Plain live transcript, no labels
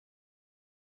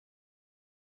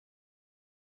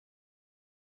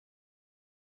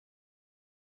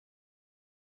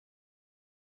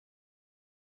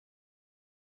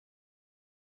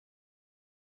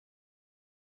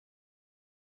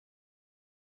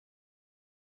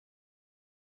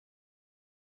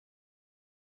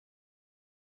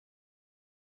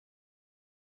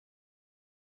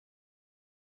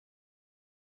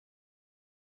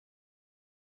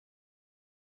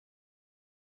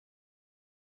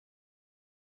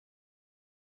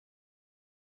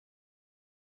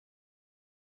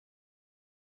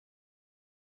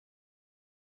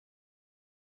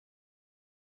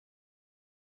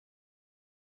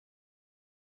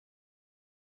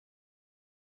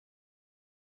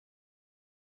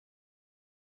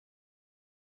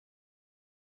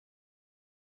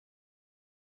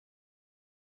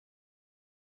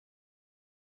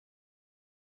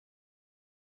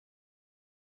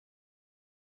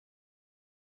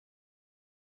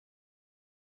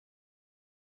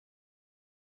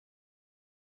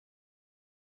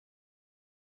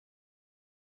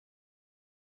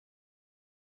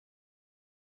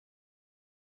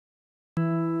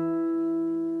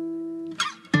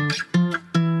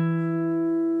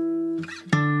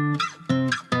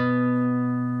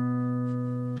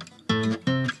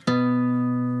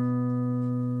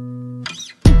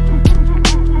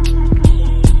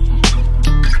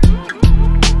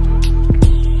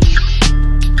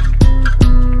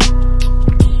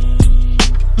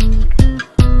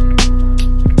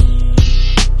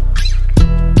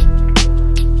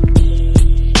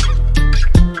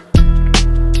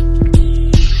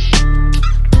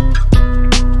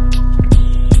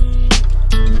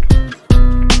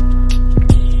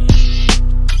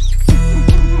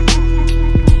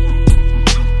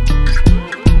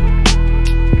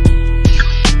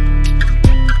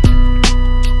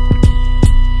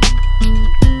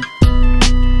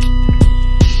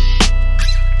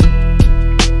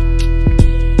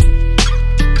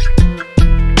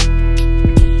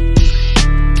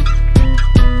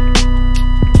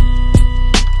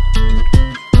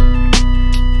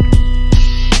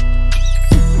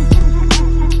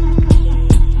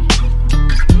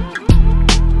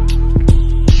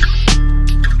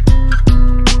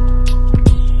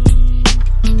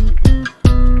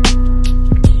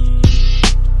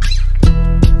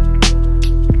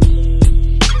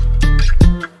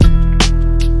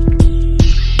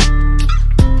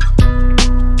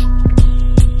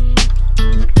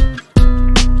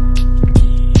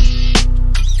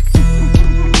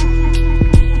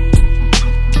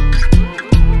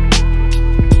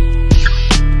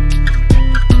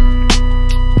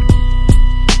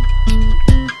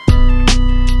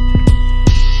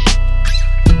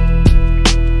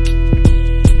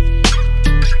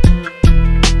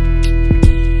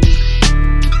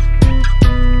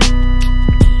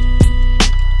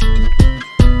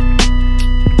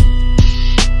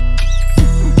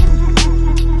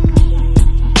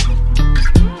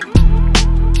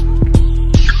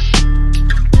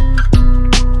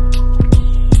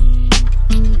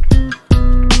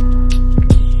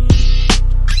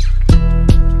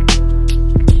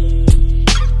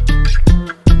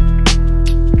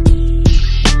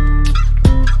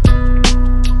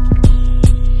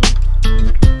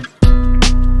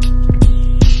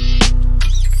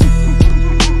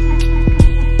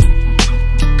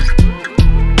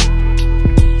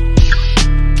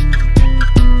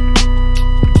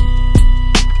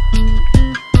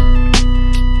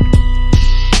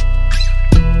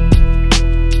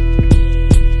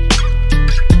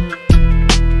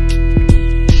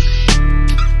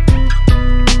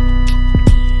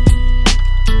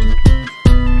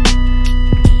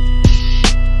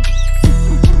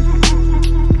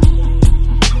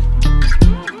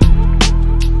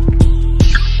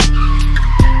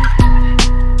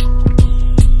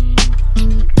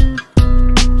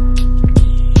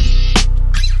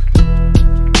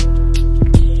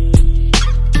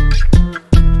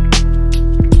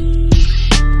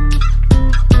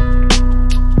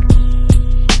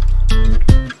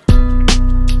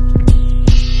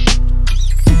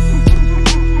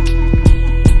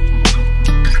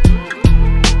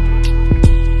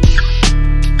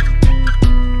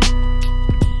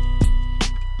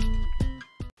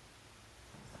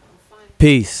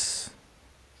Peace.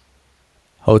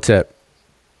 Hotep.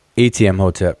 ETM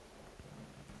Hotep.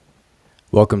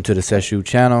 Welcome to the Sesh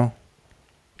channel.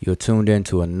 You're tuned in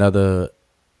to another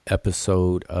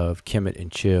episode of Kemet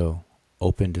and Chill.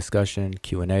 Open discussion,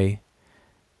 Q&A.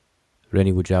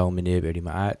 Reni Wujao Menib Eri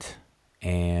Ma'at.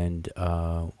 And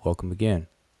welcome again.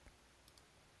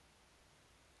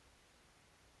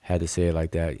 Had to say it like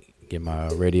that. Get my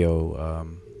radio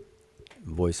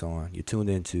voice on. You're tuned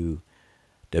into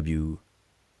WKMT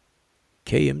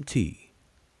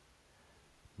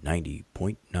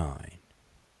 90.9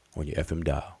 on your FM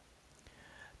dial.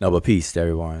 No, but peace to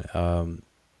everyone.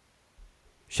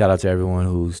 Shout out to everyone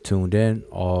who's tuned in,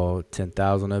 all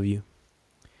 10,000 of you.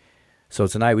 So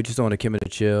tonight we just want to come in to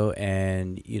chill,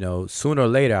 and you know, sooner or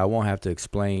later I won't have to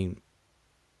explain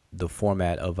the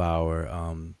format of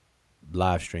our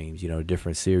live streams. You know,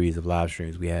 different series of live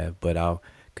streams we have, but I'll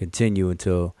continue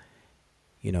until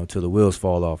the wheels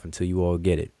fall off, until you all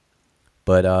get it.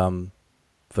 But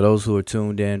for those who are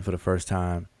tuned in for the first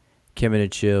time, Kemet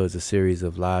and Chill is a series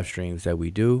of live streams that we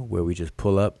do where we just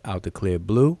pull up out the clear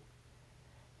blue,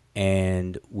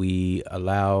 and we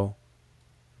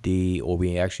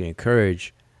we actually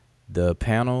encourage the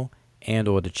panel and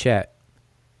or the chat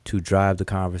to drive the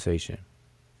conversation.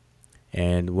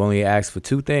 And we only ask for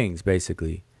two things,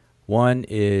 basically. One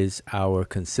is our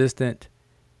consistent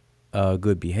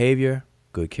good behavior,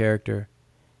 good character,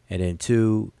 and then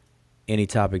two, any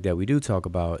topic that we do talk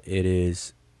about, it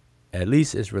is at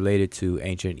least it's related to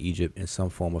ancient Egypt in some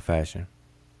form or fashion.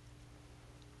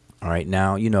 All right,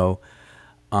 now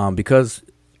because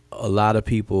a lot of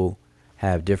people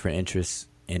have different interests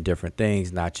in different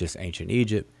things, not just ancient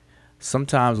Egypt,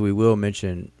 sometimes we will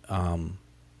mention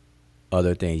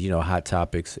other things, hot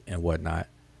topics and whatnot.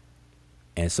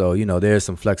 And so there's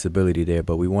some flexibility there,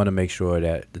 but we want to make sure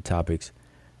that the topics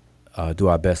do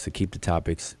our best to keep the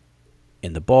topics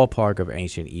in the ballpark of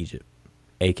ancient Egypt,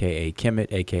 aka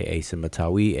Kemet, aka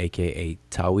Simatawi, aka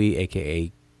Tawi,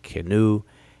 aka Canoe,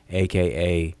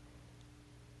 aka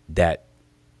that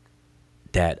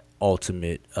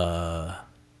ultimate the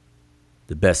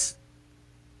best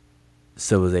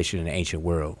civilization in the ancient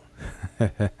world.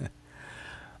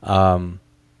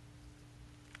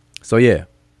 So yeah,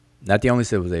 not the only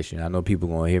civilization. I know people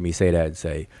gonna hear me say that and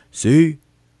say, see,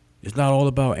 it's not all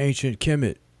about ancient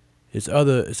Kemet. It's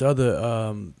other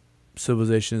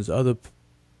civilizations, other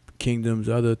kingdoms,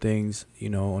 other things,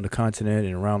 on the continent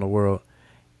and around the world,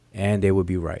 and they would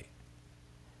be right.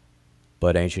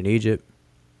 But ancient Egypt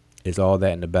is all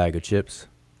that in the bag of chips.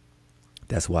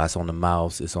 That's why it's on the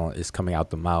mouths. It's coming out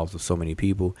the mouths of so many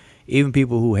people, even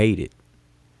people who hate it.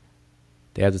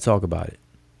 They have to talk about it.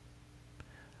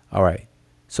 All right,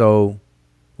 so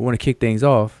we want to kick things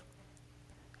off.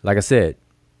 Like I said,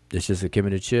 it's just a Kemet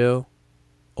to Chill,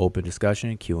 open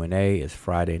discussion, Q&A. It's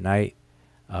Friday night,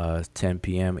 10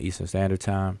 p.m. Eastern Standard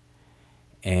Time.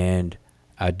 And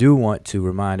I do want to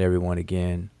remind everyone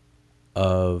again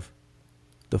of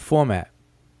the format.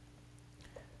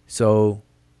 So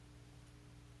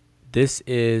this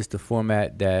is the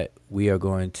format that we are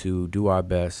going to do our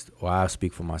best, or I'll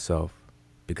speak for myself,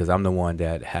 because I'm the one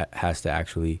that has to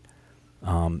actually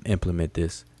implement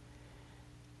this.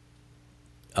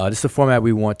 This is the format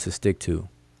we want to stick to.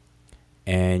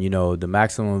 And, the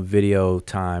maximum video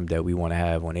time that we want to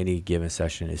have on any given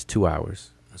session is 2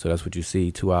 hours. So that's what you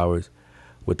see, 2 hours,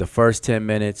 with the first 10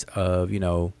 minutes of,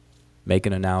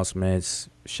 making announcements,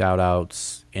 shout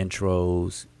outs,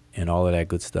 intros, and all of that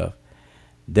good stuff.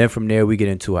 Then from there, we get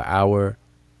into an hour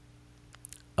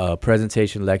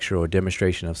presentation, lecture, or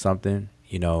demonstration of something.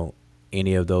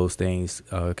 Any of those things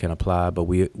can apply, but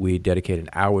we dedicate an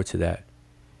hour to that.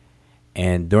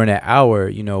 And during that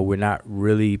hour, we're not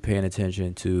really paying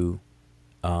attention to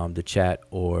the chat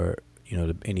or,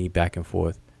 any back and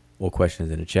forth or questions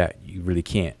in the chat. You really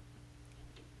can't.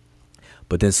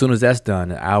 But then as soon as that's done,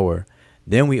 an hour,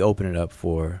 then we open it up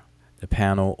for the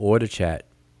panel or the chat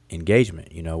engagement,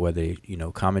 whether,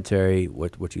 commentary,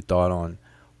 what you thought on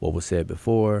what was said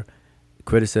before,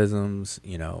 criticisms,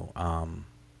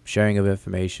 sharing of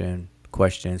information,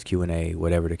 questions, Q&A,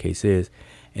 whatever the case is,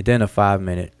 and then a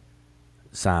 5-minute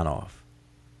sign off.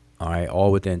 All right,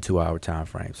 all within 2 hour time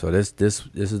frame. So this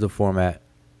is the format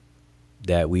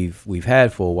that we've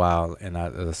had for a while, and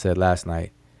as I said last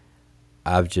night,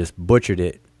 I've just butchered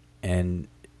it and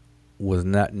was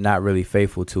not really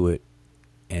faithful to it,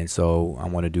 and so I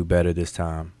want to do better this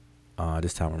time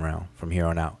around from here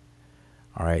on out.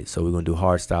 All right, so we're gonna do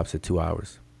hard stops at 2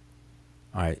 hours.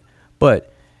 All right,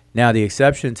 but now the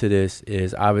exception to this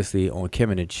is obviously on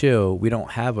Kemet and Chill, we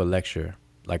don't have a lecture,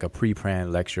 like a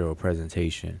pre-planned lecture or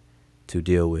presentation to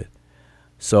deal with.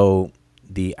 So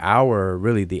the hour,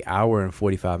 really the hour and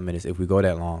 45 minutes, if we go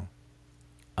that long,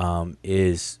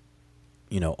 is,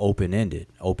 open-ended,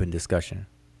 open discussion.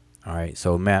 All right.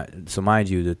 So, so mind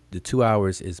you, the 2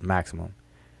 hours is maximum.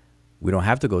 We don't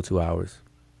have to go 2 hours.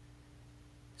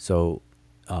 So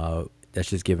that's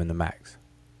just given the max.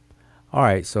 All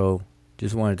right. So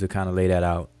just wanted to kind of lay that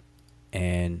out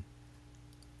and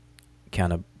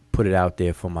kind of put it out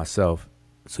there for myself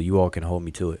so you all can hold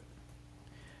me to it.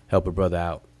 Help a brother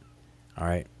out. All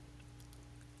right.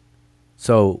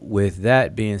 So with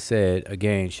that being said,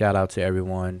 again, shout out to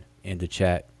everyone in the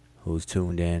chat who's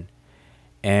tuned in.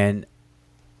 And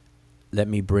let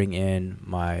me bring in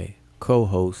my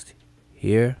co-host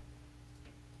here.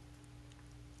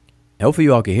 Hopefully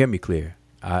you all can hear me clear.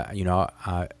 I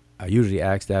usually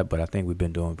ask that, but I think we've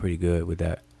been doing pretty good with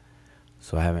that.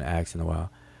 So I haven't asked in a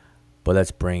while. But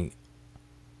let's bring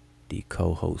the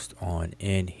co-host on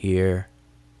in here.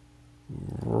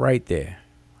 Right there.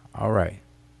 All right.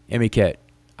 Emiket,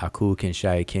 Aku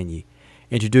Kenshai Kenyi.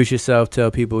 Introduce yourself. Tell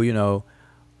people,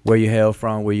 where you hail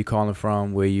from, where you calling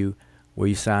from, where you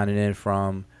signing in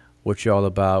from, what you all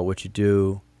about, what you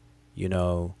do.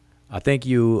 I think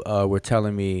you were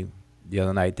telling me the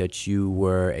other night that you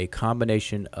were a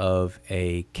combination of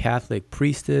a Catholic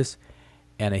priestess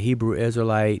and a Hebrew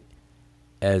Israelite,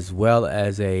 as well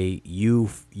as a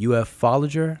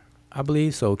ufologer, I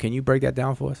believe. So can you break that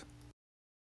down for us?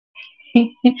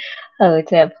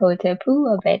 Hotep,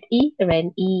 Hotepu, Obed E,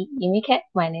 Ren E, Imiket.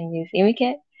 My name is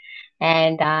Imiket.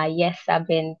 And yes, I've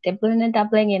been dibbling and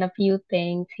dabbling in a few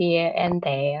things here and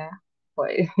there.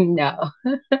 But no,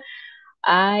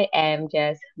 I am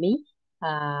just me.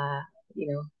 Uh,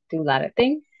 do a lot of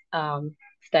things.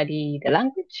 Study the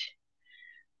language.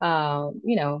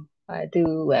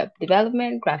 Do web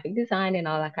development, graphic design, and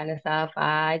all that kind of stuff.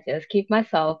 I just keep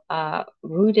myself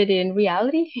rooted in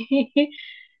reality.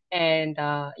 And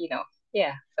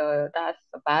yeah, so that's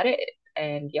about it.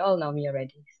 And y'all know me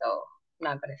already, so I'm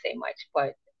not gonna say much,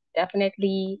 but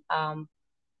definitely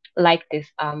like this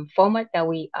format that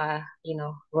we are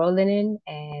rolling in,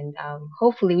 and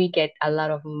hopefully we get a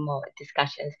lot of more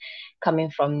discussions coming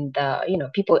from the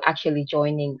people actually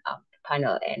joining the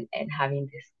panel and having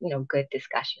this good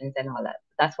discussions and all that.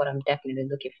 That's what I'm definitely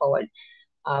looking forward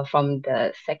from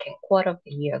the second quarter of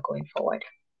the year going forward.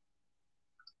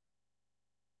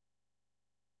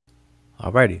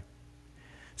 Alrighty.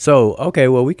 So, okay,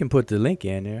 well, we can put the link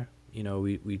in there.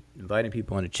 We inviting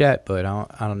people in the chat, but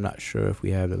I'm not sure if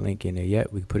we have the link in there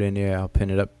yet. We can put it in there. I'll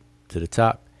pin it up to the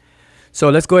top.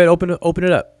 So let's go ahead and open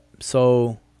it up.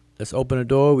 So let's open the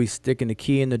door. We sticking the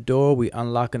key in the door. We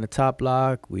unlocking the top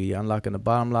lock. We unlocking the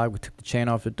bottom lock. We took the chain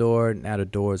off the door. Now the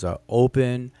doors are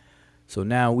open. So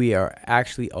now we are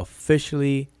actually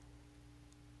officially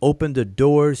opened the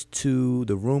doors to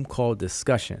the room called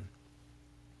discussion.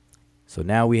 So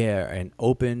now we have an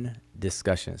open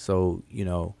discussion. So,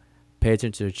 pay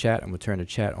attention to the chat. I'm going to turn the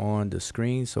chat on the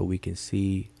screen so we can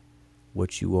see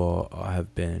what you all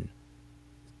have been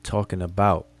talking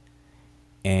about.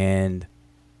 And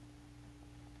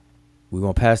we're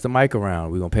going to pass the mic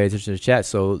around. We're going to pay attention to the chat.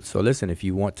 So listen, if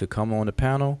you want to come on the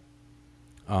panel,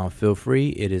 feel free.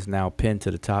 It is now pinned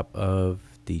to the top of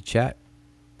the chat.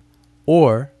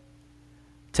 Or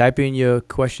type in your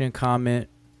question, comment,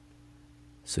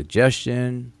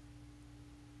 suggestion,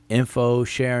 info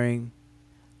sharing.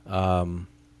 Who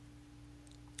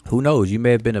knows? You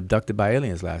may have been abducted by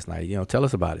aliens last night. Tell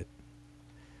us about it.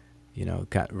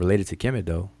 Related to Kemet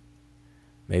though.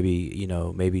 Maybe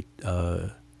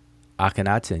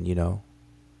Akhenaten,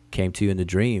 came to you in the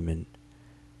dream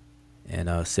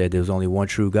and said there was only one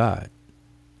true God,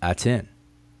 Aten.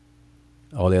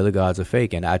 All the other gods are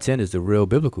fake, and Aten is the real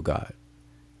biblical God.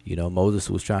 Moses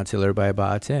was trying to tell everybody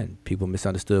about Aten. People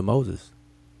misunderstood Moses.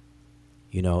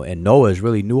 And Noah is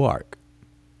really New Ark.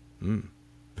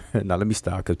 Now let me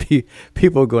stop, because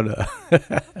people are gonna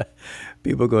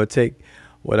take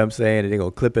what I'm saying and they're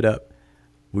gonna clip it up.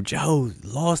 Well, Joe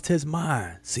lost his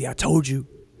mind. See, I told you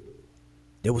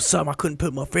there was something I couldn't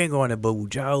put my finger on it, but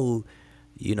Joe,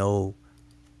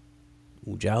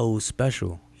 Joe's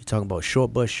special. You talking about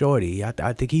Short Bus Shorty?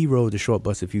 I think he rode the short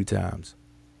bus a few times.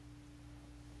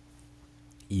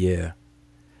 Yeah.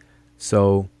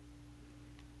 So,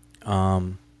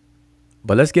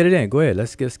 but let's get it in. Go ahead.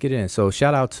 Let's get it in. So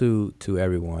shout out to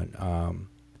everyone.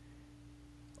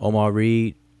 Omar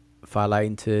Reed,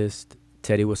 Philitist,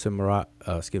 Teddy Wasir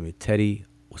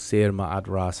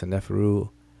Ma'adra Saneferu,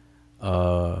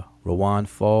 Rawan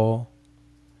Fall,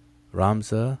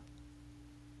 Ramza,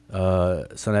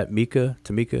 Sanat Mika,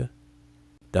 Tamika,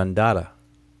 Dundada,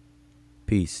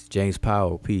 peace. James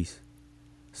Powell, peace.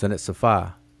 Sanat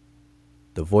Safa,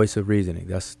 The voice of reasoning.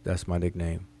 That's my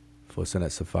nickname for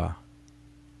Sunet Safa.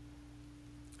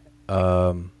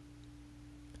 Um,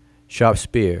 Sharp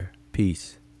Spear.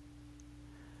 Peace.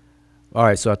 All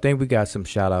right, so I think we got some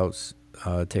shout outs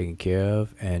taken care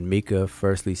of. And Mika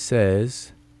firstly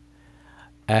says,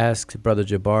 ask Brother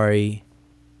Jabari,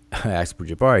 ask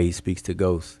Brother Jabari, he speaks to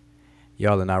ghosts.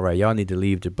 Y'all are not right. Y'all need to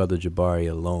leave the Brother Jabari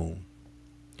alone.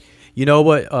 You know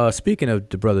what? Speaking of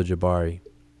the Brother Jabari,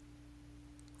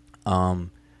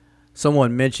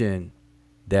 someone mentioned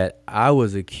that I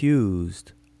was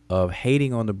accused of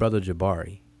hating on the Brother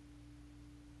Jabari.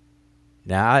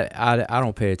 Now, I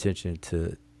don't pay attention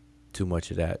to too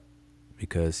much of that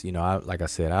because, you know, like I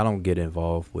said, I don't get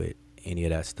involved with any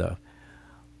of that stuff.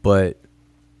 But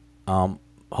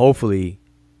hopefully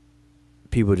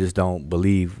people just don't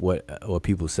believe what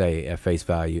people say at face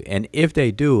value. And if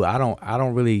they do, I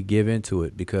don't really give into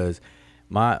it, because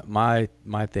my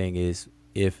thing is,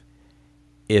 if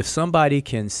somebody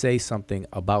can say something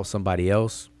about somebody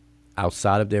else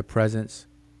outside of their presence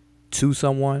to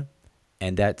someone,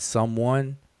 and that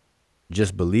someone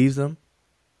just believes them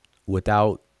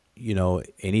without, you know,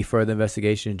 any further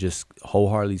investigation, just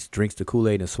wholeheartedly drinks the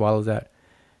Kool-Aid and swallows that,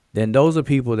 then those are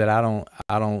people that I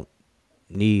don't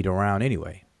need around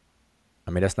anyway.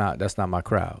 I mean, that's not my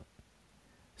crowd.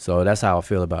 So that's how I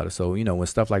feel about it. So, you know, when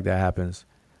stuff like that happens,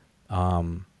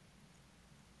 you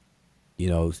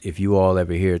know, if you all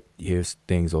ever hear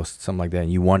things or something like that,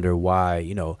 and you wonder why,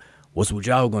 you know, what's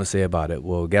Wujao going to say about it?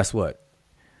 Well, guess what?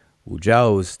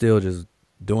 Wujao is still just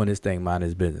doing his thing, mind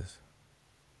his business.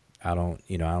 I don't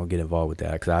get involved with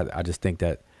that, because I just think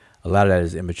that a lot of that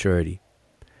is immaturity.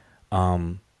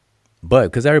 But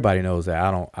because everybody knows that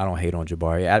I don't hate on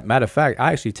Jabari. Matter of fact,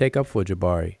 I actually take up for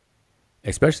Jabari,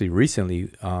 especially recently.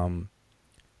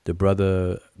 The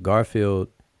brother Garfield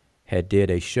had did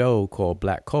a show called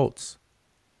Black Cults,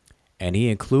 and he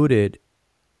included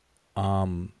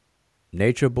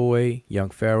Nature Boy,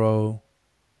 Young Pharaoh.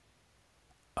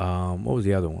 What was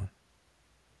the other one?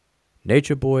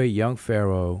 Nature Boy, Young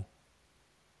Pharaoh.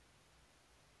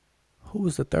 Who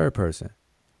was the third person?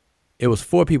 It was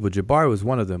 4 people. Jabari was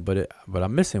one of them, but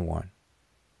I'm missing one.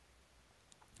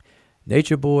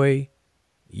 Nature Boy,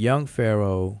 Young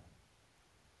Pharaoh,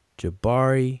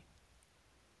 Jabari,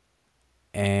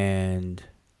 and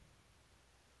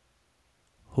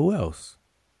who else?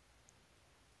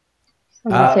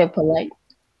 I said polite.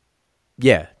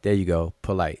 Yeah, there you go,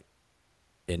 polite,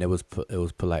 and it was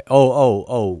polite.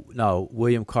 Oh no,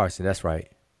 William Carson. That's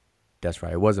right.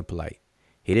 It wasn't polite.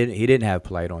 He didn't have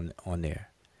polite on there.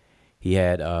 He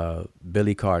had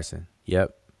Billy Carson.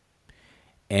 Yep.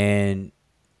 And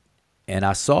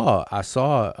I saw a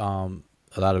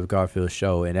lot of Garfield's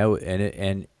show,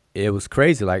 and it was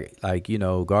crazy. Like you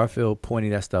know, Garfield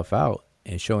pointing that stuff out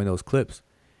and showing those clips.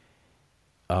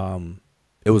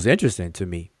 It was interesting to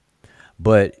me.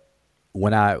 But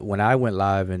when I went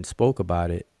live and spoke about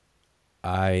it,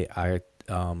 I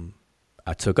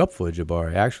took up for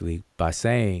Jabari, actually, by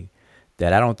saying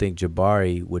that I don't think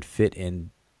Jabari would fit in.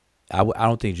 I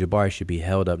don't think Jabari should be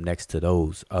held up next to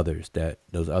those other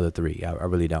 3. I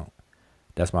really don't.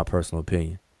 That's my personal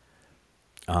opinion.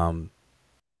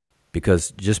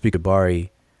 Because just because Jabari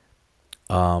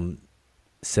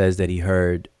says that he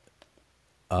heard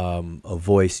a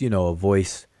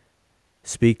voice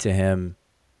speak to him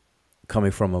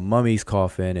coming from a mummy's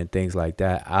coffin and things like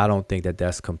that, I don't think that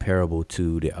that's comparable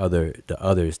to the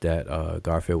others that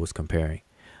Garfield was comparing.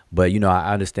 But, you know,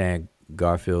 I understand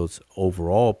Garfield's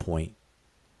overall point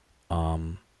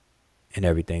and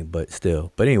everything, but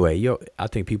still. But anyway, I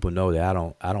think people know that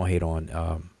I don't hate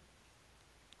on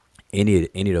any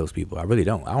of those people. I really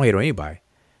don't. I don't hate on anybody.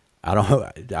 I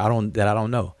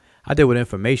don't know. I deal with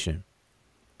information.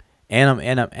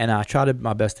 And I try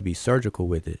my best to be surgical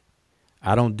with it.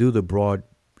 I don't do the broad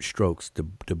strokes, the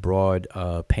broad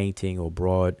painting or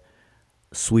broad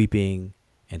sweeping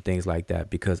and things like that,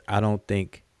 because I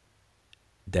think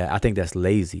that's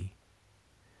lazy.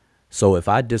 So if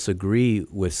I disagree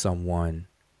with someone,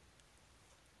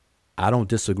 I don't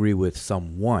disagree with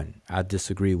someone. I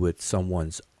disagree with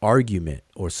someone's argument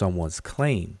or someone's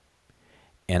claim.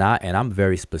 And I'm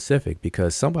very specific,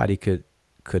 because somebody could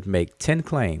make 10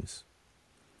 claims,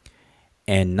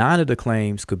 and 9 of the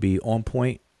claims could be on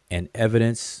point and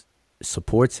evidence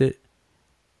supports it,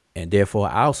 and therefore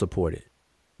I'll support it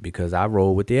because I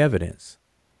roll with the evidence.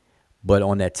 But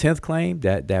on that 10th claim,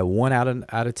 that 1 out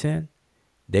of 10,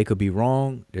 they could be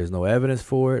wrong. There's no evidence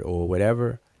for it or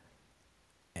whatever,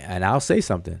 and I'll say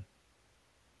something.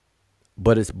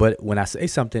 But when I say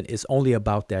something, it's only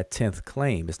about that 10th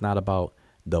claim. It's not about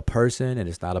the person, and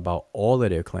it's not about all of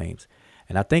their claims.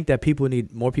 And I think that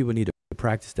more people need to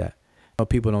practice that.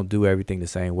 People don't do everything the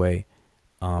same way,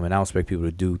 and I don't expect people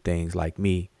to do things like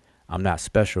me. I'm not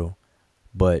special,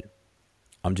 but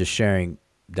I'm just sharing.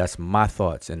 That's my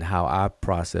thoughts and how I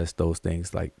process those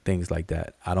things like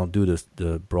that. I don't do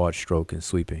the broad stroke and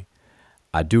sweeping.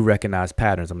 I do recognize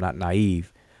patterns. I'm not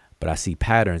naive, but I see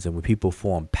patterns, and when people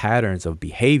form patterns of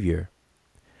behavior,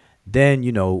 then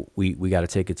we got to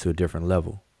take it to a different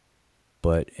level.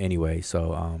 But anyway,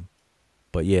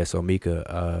 but yeah, so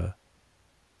Mika,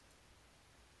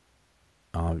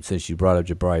 since you brought up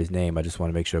Jabari's name, I just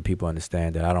want to make sure people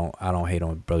understand that I don't hate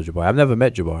on Brother Jabari. I've never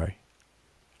met Jabari,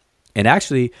 and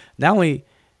actually, not only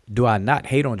do I not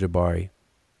hate on Jabari,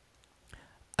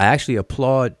 I actually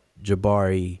applaud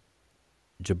Jabari's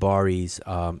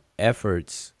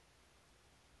efforts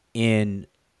in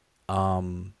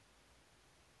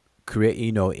create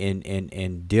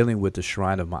in dealing with the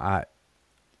shrine of Ma'at.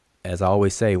 As I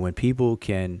always say, when people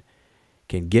can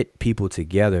get people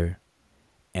together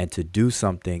and to do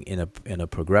something in a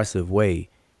progressive way,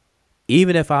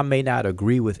 even if I may not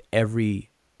agree with every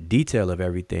detail of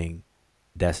everything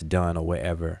that's done or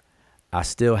whatever, I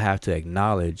still have to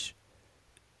acknowledge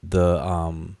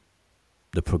the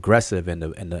progressive and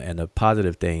the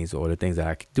positive things, or the things that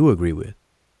I do agree with.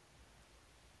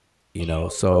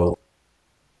 So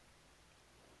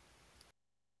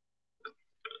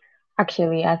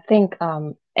Actually, I think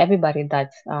everybody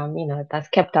that's that's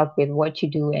kept up with what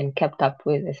you do and kept up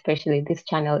with especially this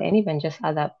channel and even just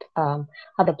other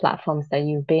platforms that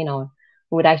you've been on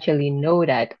would actually know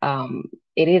that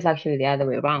it is actually the other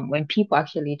way around. When people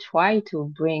actually try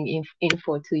to bring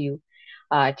info to you,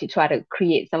 to try to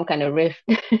create some kind of rift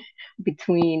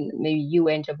between maybe you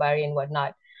and Jabari and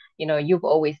whatnot. You've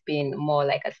always been more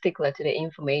like a stickler to the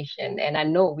information. And I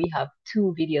know we have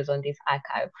two videos on this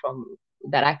archive from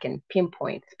that I can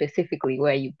pinpoint specifically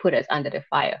where you put us under the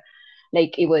fire.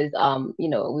 Like it was,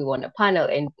 we were on a panel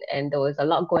and there was a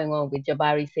lot going on with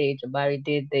Jabari say Jabari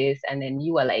did this, and then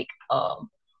you were like,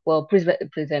 well,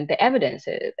 present the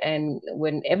evidences. And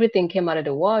when everything came out of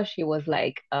the wash, he was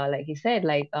like he said,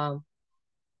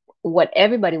 what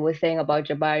everybody was saying about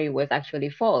Jabari was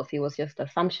actually false. It was just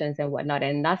assumptions and whatnot.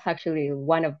 And that's actually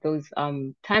one of those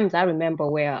times I remember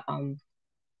where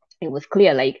it was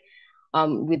clear, like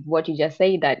with what you just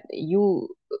say, that you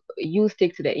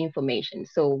stick to the information.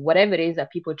 So whatever it is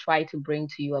that people try to bring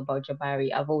to you about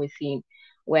Jabari, I've always seen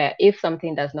where if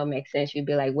something does not make sense, you'd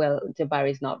be like, well,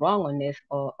 Jabari is not wrong on this,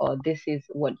 or this is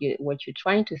what you're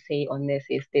trying to say on this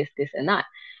is this and that.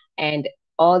 And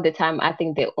all the time, I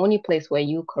think the only place where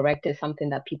you corrected something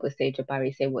that people say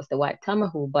Jabari said was the white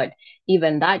tamahu, but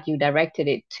even that you directed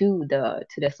it to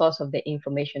the source of the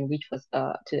information, which was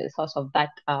to the source of that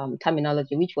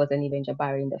terminology, which wasn't even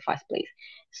Jabari in the first place.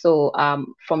 So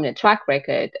from the track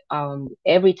record,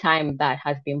 every time that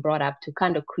has been brought up to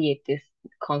kind of create this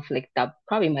conflict that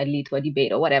probably might lead to a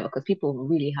debate or whatever, because people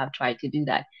really have tried to do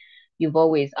that, you've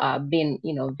always been,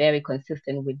 very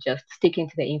consistent with just sticking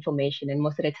to the information. And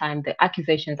most of the time, the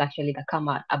accusations actually that come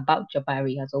out about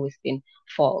Jabari has always been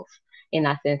false in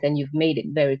that sense. And you've made it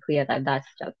very clear that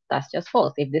that's just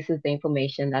false. If this is the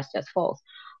information, that's just false.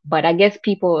 But I guess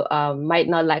people might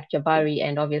not like Jabari,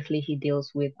 and obviously he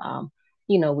deals with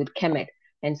Kemet,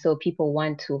 and so people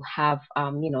want to have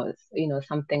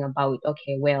something about,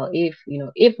 okay, well, if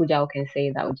Ujao can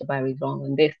say that Jabari is wrong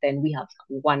on this, then we have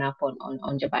one up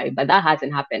on Jabari. But that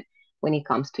hasn't happened when it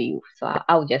comes to you. So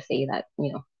I would just say that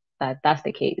that's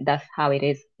the case. That's how it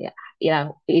is. Yeah,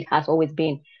 it has always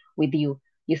been with you.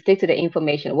 You stick to the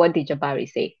information. What did Jabari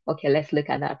say? Okay, let's look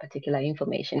at that particular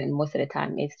information. And most of the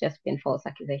time, it's just been false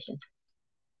accusations.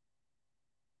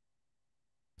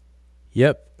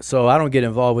 yep. So I don't get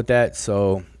involved with that,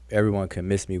 so everyone can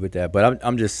miss me with that. But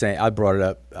I'm just saying, I brought it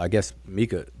up. I guess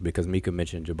Mika, because Mika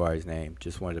mentioned Jabari's name.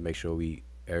 Just wanted to make sure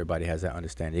everybody has that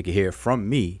understanding. They can hear from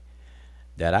me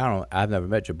that I've never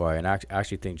met Jabari, and I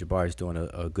actually think Jabari is doing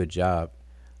a good job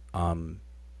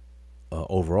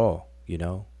overall.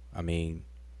 I mean,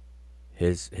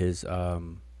 his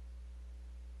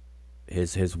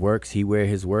works. He wear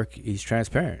his work. He's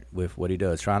transparent with what he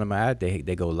does. Trying to add,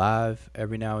 they go live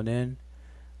every now and then.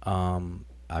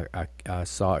 I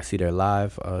see their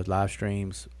live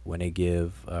streams when they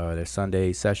give their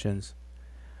Sunday sessions.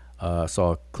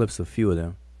 Saw clips of a few of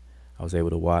them. I was able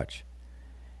to watch.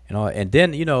 And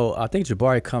then I think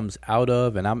Jabari comes out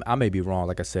of, and I may be wrong.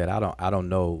 Like I said, I don't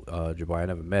know Jabari. I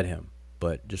never met him,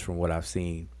 but just from what I've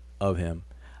seen of him,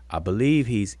 I believe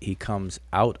he comes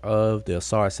out of the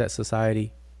Asara Set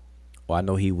Society. Or I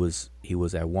know he was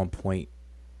at one point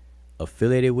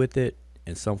affiliated with it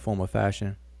in some form or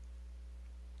fashion.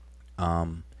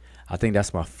 I think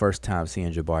that's my first time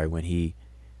seeing Jabari when he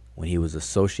when he was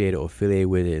associated or affiliated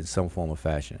with it in some form or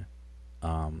fashion.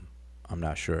 Um, I'm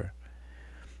not sure.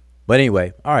 But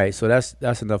anyway, all right. So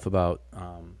that's enough about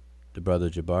the brother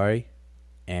Jabari.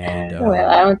 And Well,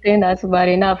 I don't think that's about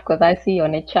enough because I see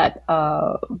on the chat,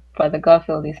 Brother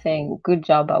Garfield is saying, "Good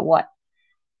job at what?"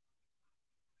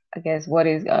 I guess what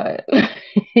is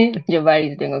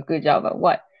Jabari is doing a good job at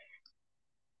what?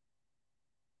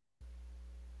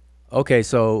 okay,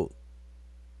 so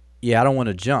yeah, I don't want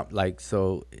to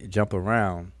jump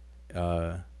around.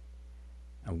 Uh,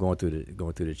 I'm going through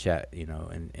the chat,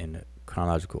 in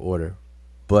chronological order.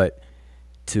 But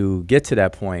to get to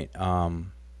that point,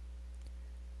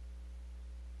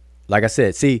 like I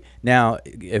said, see now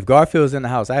if Garfield's in the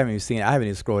house, I haven't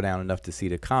even scrolled down enough to see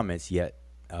the comments yet,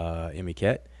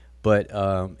 Emiket. But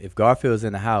if Garfield's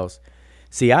in the house,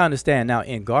 see, I understand now.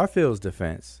 In Garfield's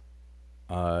defense,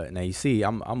 now you see,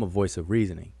 I'm a voice of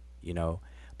reasoning,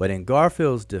 but in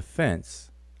Garfield's defense,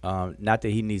 not that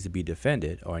he needs to be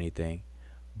defended or anything,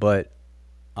 but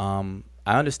I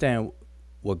understand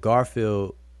what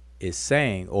Garfield is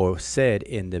saying or said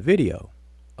in the video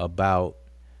about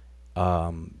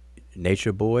um,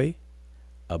 Nature Boy,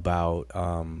 about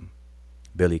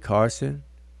Billy Carson.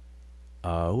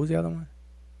 Who's the other one?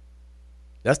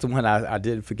 That's the one I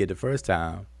didn't forget the first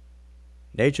time.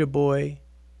 Nature Boy,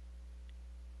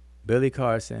 Billy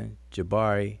Carson,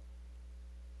 Jabari,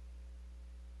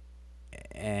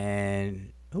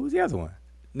 and who's the other one?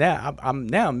 Now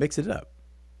I'm mixing it up.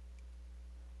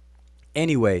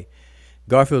 Anyway,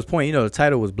 Garfield's point, the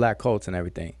title was Black Cults and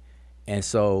everything, and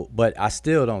so, but I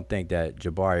still don't think that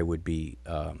Jabari would be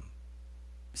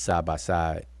side by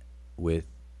side with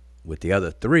the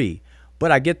other three.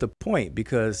 But I get the point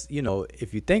because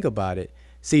if you think about it,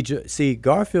 see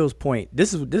Garfield's point.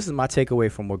 This is my takeaway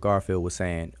from what Garfield was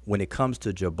saying when it comes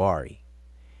to Jabari.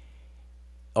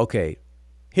 Okay,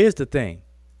 here's the thing,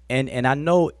 and I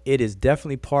know it is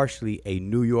definitely partially a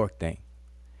New York thing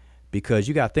because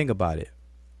you got to think about it.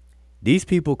 These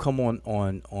people come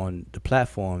on the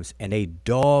platforms and they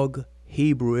dog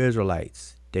Hebrew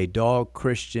Israelites. They dog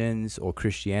Christians or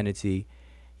Christianity.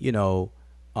 You know,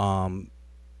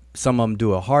 some of them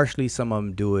do it harshly. Some of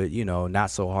them do it, not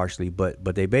so harshly. But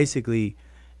they basically,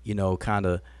 kind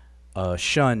of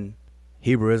shun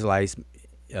Hebrew Israelites,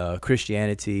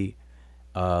 Christianity,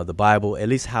 the Bible, at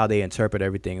least how they interpret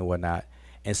everything and whatnot.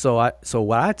 And so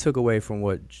what I took away from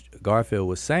what Garfield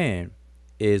was saying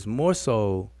is more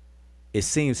so it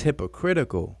seems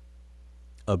hypocritical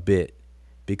a bit,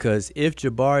 because if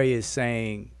Jabari is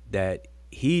saying that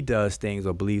he does things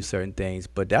or believes certain things,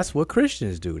 but that's what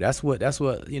Christians do. That's what some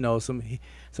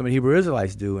of the Hebrew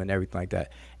Israelites do and everything like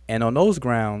that. And on those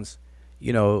grounds,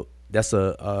 that's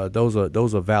those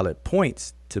are valid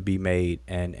points to be made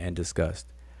and discussed.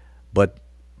 But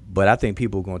I think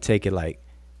people are gonna take it like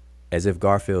as if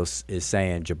Garfield is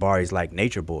saying Jabari's like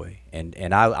Nature Boy.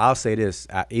 And I'll say this,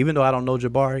 even though I don't know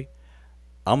Jabari,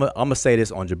 I'm gonna say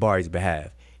this on Jabari's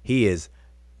behalf. He is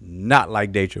not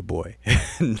like Nature Boy.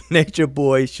 Nature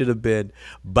Boy should have been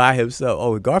by himself.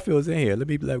 Oh, Garfield's in here. Let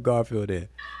me let Garfield in.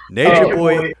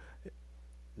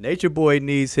 Nature Boy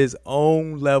needs his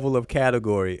own level of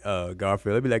category.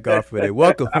 Garfield. Let me let Garfield in.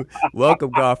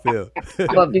 Welcome, Garfield.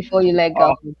 But before you let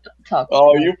Oh, go, talk.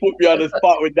 you put me on the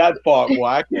spot with that part, boy.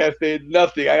 I can't say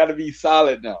nothing. I gotta be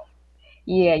solid now.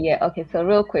 Yeah. Okay. So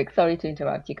real quick, sorry to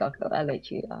interrupt you, Coco. I'll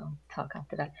let you talk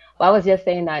after that. But I was just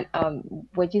saying that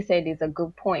what you said is a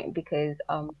good point because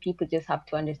people just have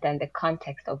to understand the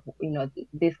context of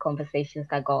these conversations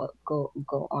that go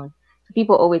on. So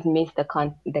people always miss the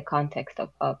context of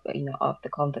the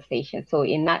conversation. So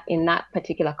in that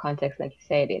particular context, like you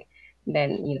said it,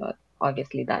 then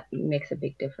obviously that makes a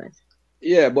big difference.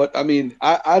 Yeah, but I mean,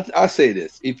 I say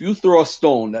this: if you throw a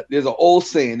stone, there's an old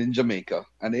saying in Jamaica,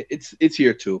 and it's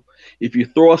here too. If you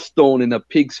throw a stone in a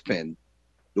pig's pen,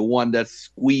 the one that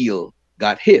squeal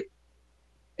got hit.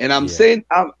 And I'm Yeah. saying,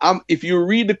 if you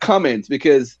read the comments,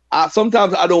 because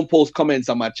sometimes I don't post comments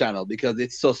on my channel because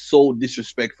it's so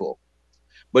disrespectful.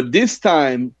 But this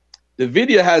time, the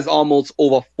video has almost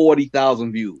over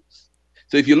 40,000 views.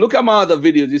 So if you look at my other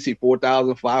videos, you see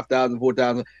 4,000, 5,000,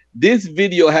 4,000. This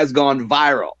video has gone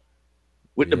viral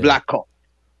with the Yeah. black cult.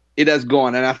 It has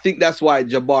gone. And I think that's why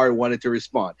Jabari wanted to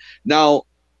respond. Now,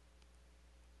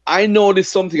 I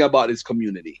noticed something about this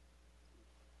community.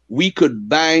 We could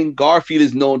bang. Garfield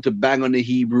is known to bang on the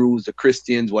Hebrews, the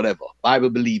Christians, whatever, Bible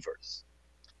believers.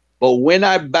 But when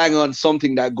I bang on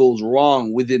something that goes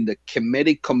wrong within the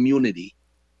Kemetic community,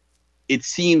 it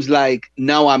seems like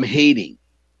now I'm hating.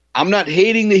 I'm not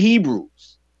hating the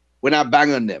Hebrews when I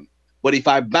bang on them. But if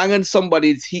I bang on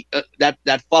somebody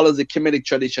that follows the Kemetic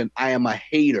tradition, I am a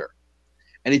hater.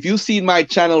 And if you've seen my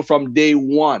channel from day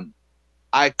one,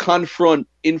 I confront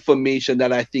information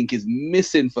that I think is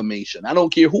misinformation. I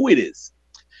don't care who it is.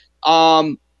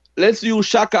 Um, let's use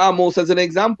Shaka Amos as an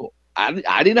example.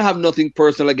 I didn't have nothing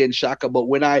personal against Shaka, but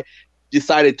when I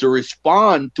decided to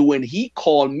respond to when he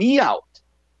called me out,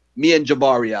 me and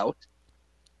Jabari out,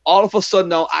 all of a sudden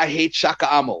now I hate Shaka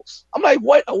Amos. I'm like,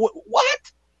 what?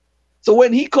 What? So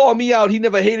when he called me out, he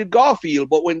never hated Garfield,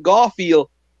 but when Garfield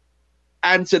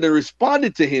answered and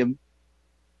responded to him,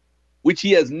 which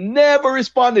he has never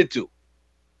responded to,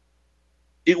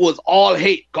 it was all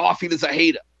hate. Garfield is a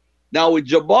hater. Now with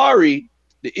Jabari,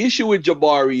 the issue with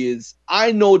Jabari is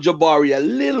I know Jabari a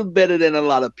little better than a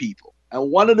lot of people. And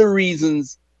one of the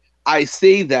reasons I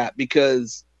say that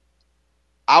because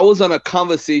I was on a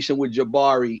conversation with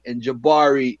Jabari and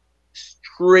Jabari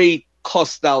straight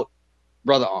cussed out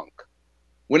Brother Ankh.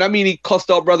 When I mean he cussed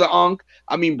out Brother Ankh,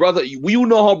 I mean, brother, you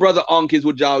know how Brother Ankh is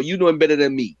with y'all. You know him better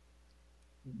than me.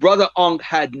 Brother Ankh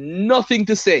had nothing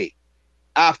to say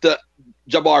after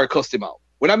Jabari cussed him out.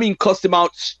 When I mean cussed him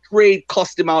out, straight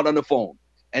cussed him out on the phone.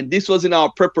 And this was in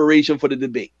our preparation for the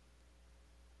debate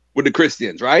with the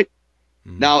Christians, right?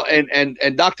 Mm-hmm. Now,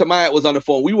 and Dr. Mayat was on the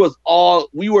phone. We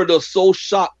were just so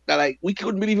shocked that like we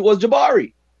couldn't believe it was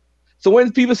Jabari. So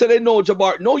when people say they know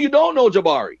Jabari, no, you don't know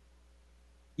Jabari.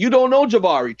 You don't know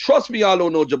Jabari. Trust me, I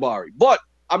don't know Jabari. But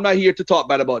I'm not here to talk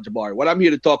bad about Jabari. What I'm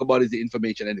here to talk about is the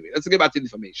information anyway. Let's get back to the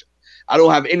information. I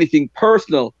don't have anything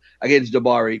personal against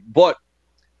Jabari, but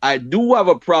I do have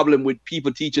a problem with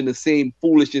people teaching the same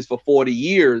foolishness for 40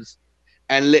 years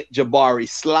and let Jabari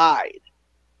slide.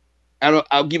 And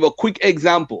I'll give a quick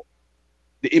example.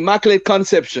 The Immaculate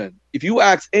Conception. If you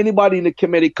ask anybody in the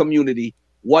Kemetic community,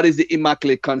 what is the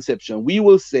Immaculate Conception? We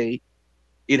will say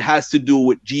it has to do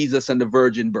with Jesus and the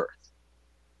virgin birth.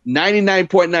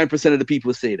 99.9% of the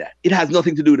people say that. It has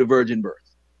nothing to do with the virgin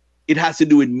birth. It has to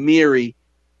do with Mary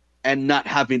and not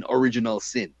having original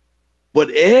sin. But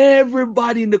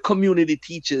everybody in the community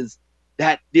teaches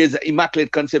that there's an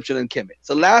Immaculate Conception in Kemet.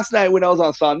 So last night when I was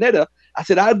on Sarnetta, I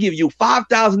said, I'll give you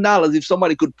 $5,000 if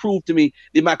somebody could prove to me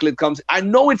the Immaculate Conception. I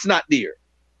know it's not there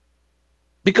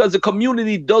because the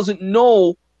community doesn't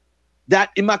know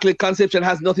that Immaculate Conception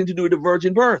has nothing to do with the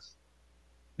virgin birth.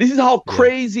 This is how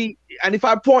crazy, and if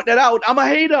I point that out, I'm a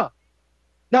hater.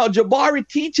 Now, Jabari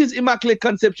teaches Immaculate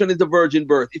Conception is the virgin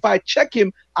birth. If I check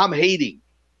him, I'm hating.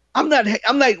 I'm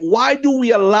like, why do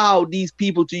we allow these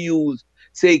people to use,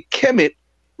 say, Kemet,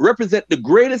 represent the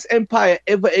greatest empire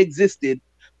ever existed,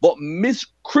 but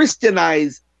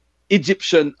mis-Christianize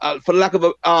Egyptian, for lack of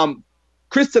a,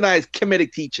 Christianize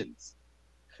Kemetic teachings?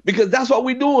 Because that's what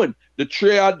we're doing. The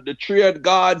triad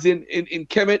gods in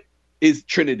Kemet is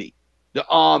Trinity.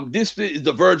 This is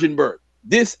the virgin birth.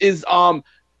 This is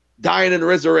dying and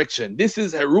resurrection. This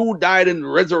is Heru died and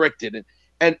resurrected.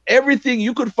 And everything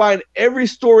you could find, every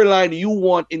storyline you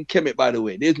want in Kemet, by the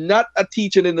way. There's not a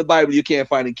teaching in the Bible you can't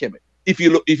find in Kemet. If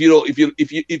you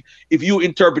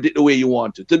interpret it the way you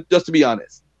want to just to be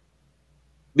honest.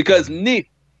 Because Nith,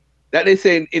 that they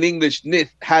say in English, Nith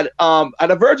had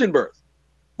a virgin birth.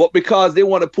 But because they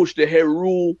want to push the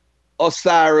Heru,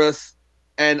 Osiris,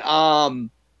 and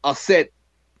Aset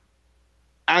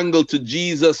angle to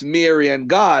Jesus, Mary, and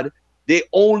God, they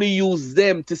only use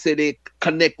them to say they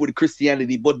connect with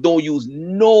Christianity, but don't use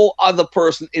no other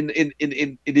person in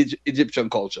Egyptian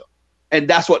culture. And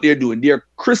that's what they're doing. They're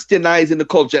Christianizing the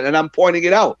culture, and I'm pointing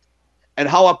it out. And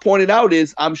how I point it out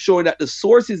is I'm showing that the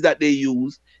sources that they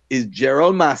use is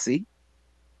Gerald Massey,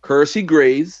 Kersey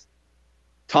Graves,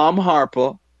 Tom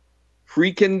Harper,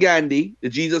 Freakin' Gandhi, The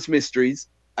Jesus Mysteries,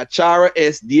 Achara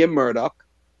S. D.M. Murdoch,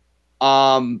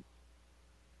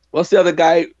 what's the other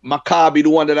guy? Maccabi, the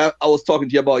one that I was talking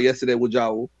to you about yesterday with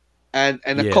Jawu, and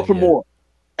a couple more.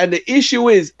 And the issue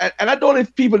is, and I don't know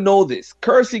if people know this,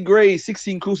 Kersey Gray,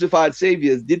 16 Crucified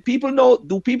Saviors. Do people know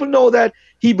that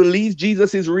he believes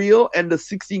Jesus is real and the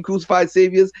 16 Crucified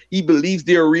Saviors, he believes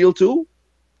they're real too?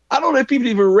 I don't know if people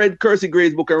even read Kersey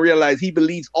Gray's book and realize he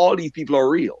believes all these people are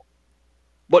real.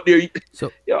 But they're,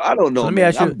 so I don't know. So let me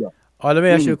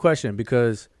ask you a question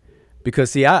because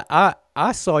see, I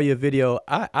saw your video.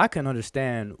 I can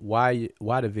understand why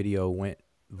the video went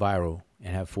viral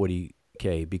and had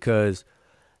 40K because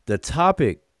the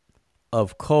topic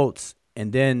of cults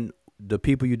and then the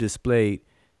people you displayed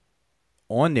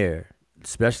on there,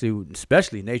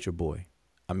 especially Nature Boy.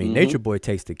 I mean, Nature Boy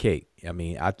takes the cake. I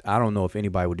mean, I don't know if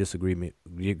anybody would agree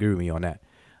with me on that.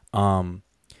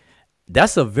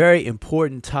 That's a very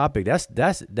important topic.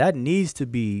 That needs to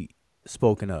be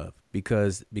spoken of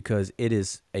because it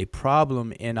is a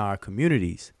problem in our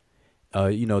communities.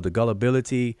 The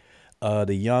gullibility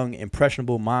the young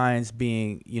impressionable minds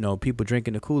being, people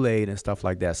drinking the Kool-Aid and stuff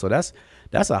like that. So that's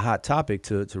a hot topic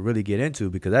to really get into,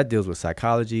 because that deals with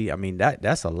psychology. I mean,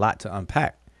 that's a lot to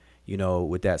unpack,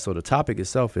 with that. So the topic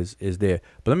itself is there.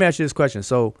 But let me ask you this question.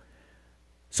 So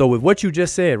with what you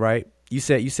just said, right? You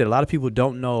said a lot of people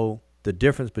don't know the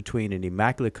difference between an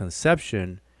immaculate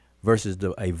conception versus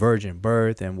a virgin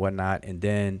birth and whatnot, and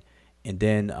then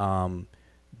the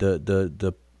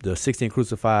 16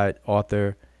 crucified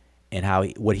author,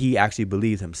 and what he actually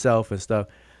believes himself and stuff.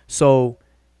 So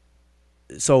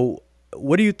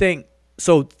what do you think?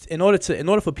 So in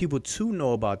order for people to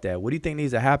know about that, what do you think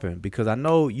needs to happen? Because I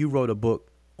know you wrote a book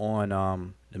on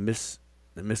the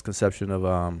misconception of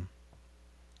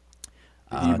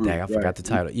Hebrew, dang, I forgot the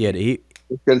title. Yeah,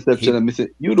 misconception of missing.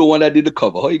 You the one that did the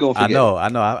cover. How you gonna forget? I know.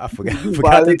 I forgot. You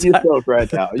forgot the violate yourself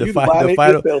right now. You violate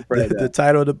yourself right now. The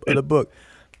title of the book.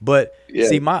 But Yeah.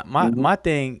 see, my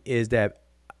thing is that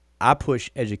I push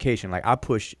education. Like I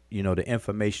push, the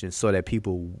information so that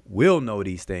people will know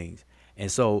these things. And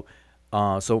so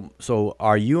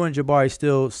are you and Jabari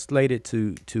still slated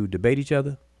to debate each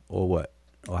other, or what?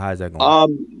 Or how's that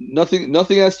going?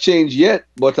 Nothing has changed yet.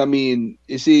 But I mean,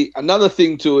 you see, another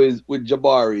thing too is with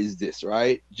Jabari is this,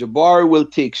 right? Jabari will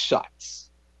take shots,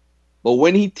 but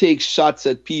when he takes shots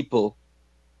at people,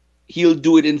 he'll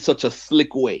do it in such a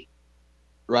slick way,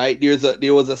 right?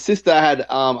 There was a sister I had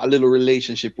a little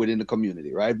relationship with in the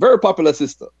community, right? Very popular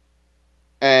sister.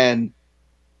 And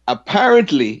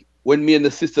apparently when me and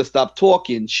the sister stopped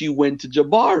talking, she went to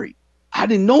Jabari. I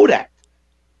didn't know that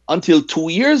until 2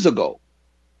 years ago.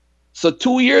 So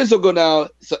 2 years ago now,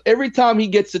 so every time he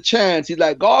gets a chance, he's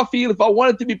like, Garfield, if I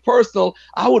wanted to be personal,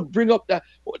 I would bring up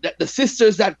the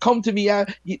sisters that come to me.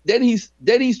 Then he's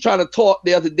trying to talk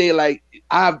the other day like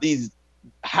I have this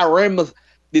harem,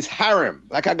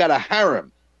 like I got a harem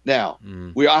now,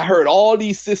 where I heard all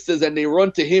these sisters and they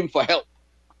run to him for help.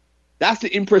 That's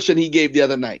the impression he gave the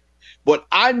other night. But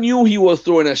I knew he was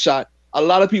throwing a shot. A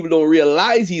lot of people don't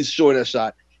realize he's throwing a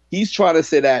shot. He's trying to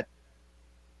say that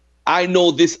I know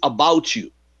this about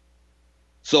you.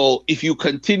 So if you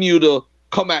continue to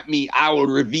come at me, I will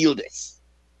reveal this.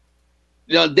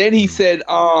 Then he said,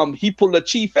 he pulled a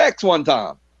Chief X one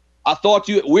time. I thought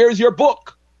where's your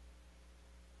book?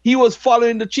 He was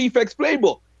following the Chief X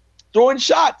playbook, throwing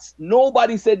shots.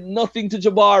 Nobody said nothing to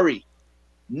Jabari.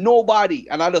 Nobody.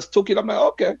 And I just took it. I'm like,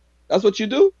 okay, that's what you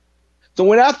do. So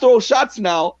when I throw shots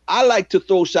now, I like to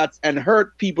throw shots and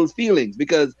hurt people's feelings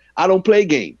because I don't play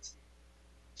games.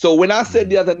 So when I said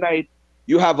the other night,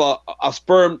 you have a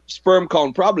sperm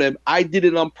count problem, I did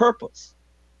it on purpose.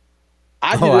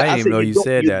 I didn't even know you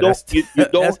said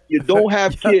that. You don't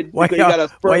have kids because you got a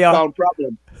sperm count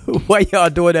problem. Why y'all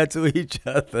doing that to each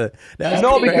other? Because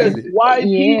why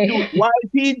is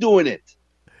he doing it?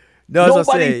 No,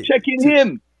 nobody's checking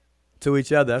him. To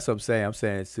each other. That's what I'm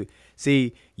saying.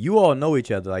 See, you all know each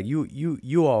other. Like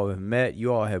you all have met.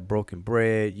 You all have broken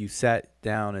bread. You sat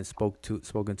down and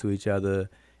spoken to each other,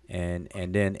 and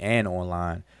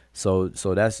online. So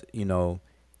that's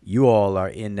you all are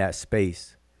in that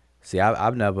space. See,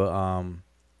 I've never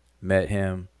met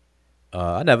him.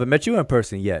 I never met you in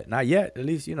person yet. Not yet. At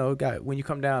least when you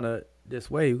come down this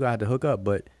way, you gotta have to hook up.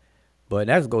 But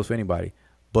that goes for anybody.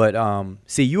 But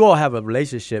see, you all have a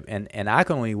relationship, and I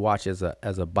can only watch as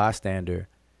a bystander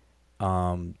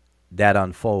that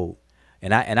unfold.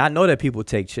 And I know that people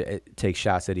take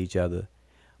shots at each other,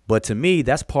 but to me,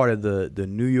 that's part of the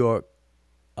New York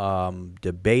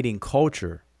debating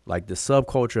culture, like the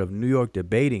subculture of New York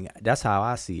debating. That's how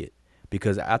I see it,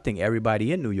 because I think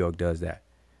everybody in New York does that.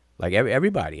 Like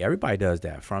everybody does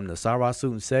that, from the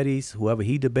Sarasu and Setis, whoever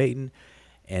he debating,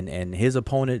 and his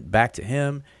opponent back to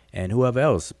him. And whoever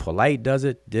else, Polite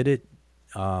did it,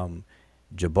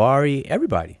 Jabari,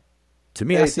 everybody. To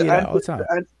me, I see that all the time.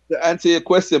 To answer your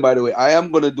question, by the way, I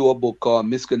am going to do a book called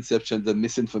Misconceptions and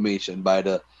Misinformation by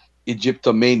the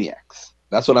Egyptomaniacs.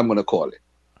 That's what I'm going to call it.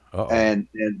 And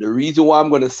the reason why I'm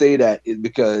going to say that is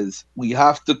because we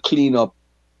have to clean up.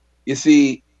 You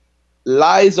see,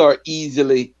 lies are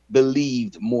easily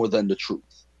believed more than the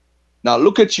truth. Now,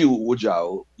 look at you,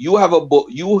 Wujao. You have a book.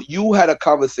 You had a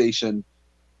conversation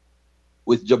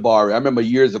with Jabari, I remember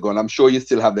years ago, and I'm sure you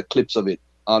still have the clips of it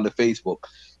on the Facebook,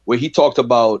 where he talked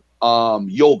about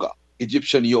yoga,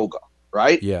 Egyptian yoga,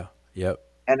 right? Yeah. Yep.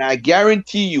 And I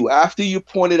guarantee you, after you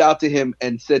pointed out to him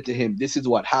and said to him, this is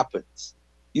what happens,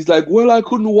 he's like, well, I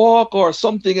couldn't walk or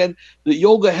something, and the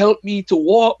yoga helped me to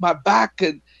walk my back.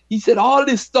 And he said all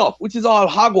this stuff, which is all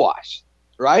hogwash,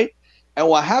 right? And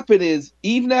what happened is,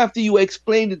 even after you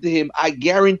explained it to him, I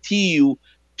guarantee you,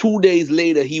 2 days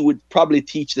later, he would probably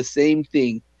teach the same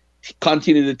thing,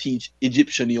 continue to teach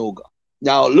Egyptian yoga.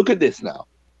 Now look at this now.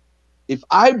 If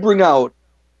I bring out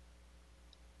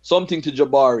something to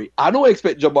Jabari, I don't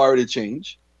expect Jabari to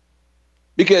change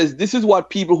because this is what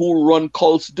people who run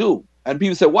cults do. And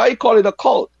people say, why you call it a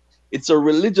cult? It's a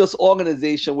religious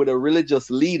organization with a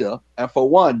religious leader. And for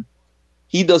one,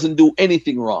 he doesn't do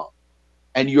anything wrong.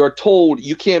 And you're told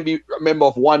you can't be a member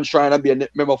of one shrine and be a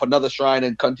member of another shrine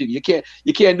and continue. You can't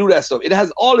do that stuff. It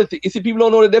has all the things. You see, people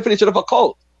don't know the definition of a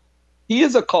cult. He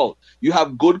is a cult. You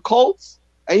have good cults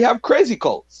and you have crazy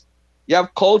cults. You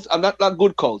have cults, I'm not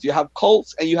good cults. You have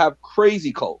cults and you have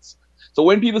crazy cults. So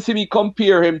when people see me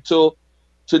compare him to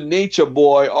Nature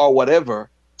Boy or whatever,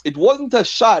 it wasn't a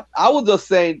shot. I was just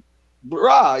saying,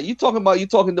 bruh, you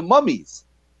talking to mummies.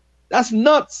 That's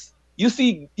nuts. You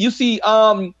see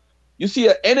an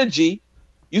energy.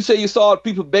 You say you saw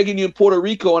people begging you in Puerto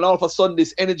Rico, and all of a sudden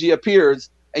this energy appears,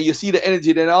 and you see the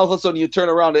energy. Then all of a sudden you turn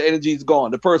around, the energy is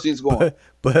gone. The person is gone.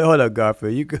 But hold up,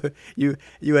 Garfield.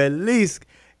 You at least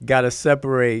gotta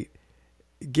separate.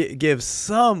 Give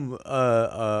some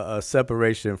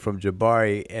separation from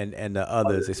Jabari and the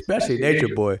others, especially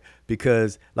Nature Boy,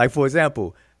 because like for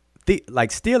example,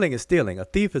 like stealing is stealing. A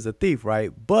thief is a thief,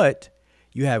 right? But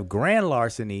you have grand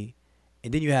larceny,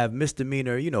 and then you have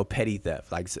misdemeanor, petty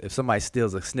theft. Like if somebody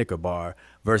steals a Snicker bar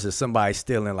versus somebody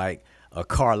stealing like a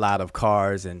car lot of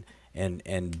cars and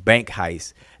bank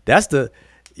heist. That's the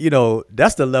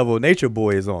level Nature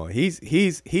Boy is on.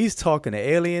 He's talking to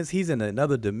aliens. He's in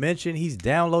another dimension. He's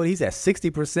downloaded. He's at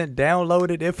 60%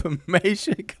 downloaded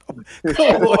information. Come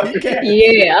on,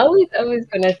 Yeah, I was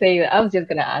gonna say, I was just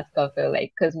gonna ask Garfield,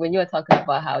 like, because when you were talking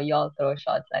about how y'all throw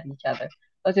shots at each other,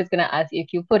 I was just gonna ask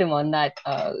if you put him on that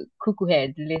cuckoo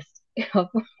head list of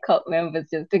cult members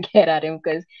just to get at him,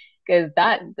 because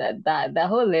that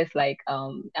whole list, like,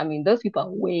 I mean, those people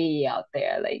are way out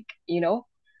there, like,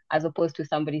 as opposed to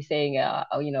somebody saying,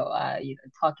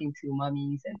 talking to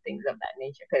mummies and things of that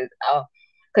nature.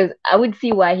 Because I would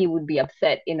see why he would be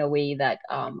upset in a way that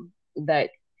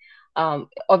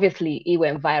obviously it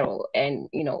went viral, and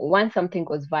once something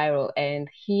goes viral and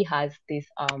he has this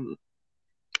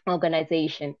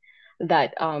organization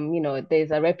that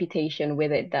there's a reputation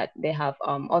with it, that they have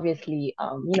obviously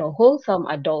wholesome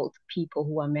adult people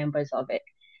who are members of it.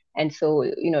 And so,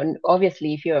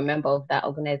 obviously, if you're a member of that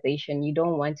organization, you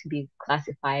don't want to be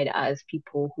classified as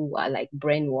people who are like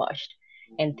brainwashed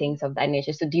and things of that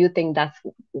nature. So do you think that's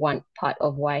one part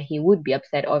of why he would be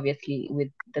upset, obviously, with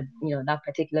the that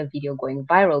particular video going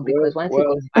viral? Because once it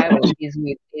Well, goes viral, he's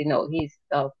with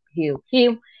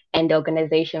him and the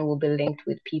organization will be linked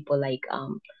with people like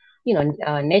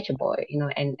Nature Boy,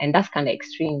 and that's kind of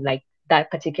extreme, like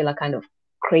that particular kind of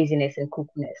craziness and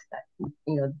kookiness that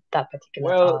that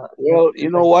particular you know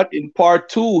person. what? In part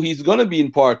two, he's gonna be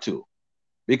in part two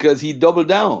because he doubled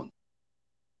down.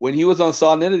 When he was on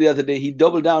Sonetta the other day, he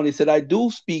doubled down. He said, I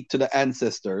do speak to the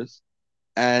ancestors.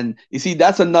 And you see,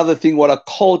 that's another thing what a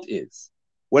cult is.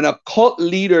 When a cult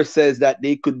leader says that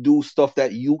they could do stuff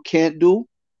that you can't do,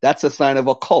 that's a sign of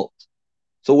a cult.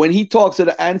 So when he talks to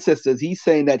the ancestors, he's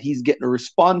saying that he's getting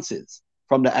responses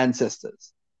from the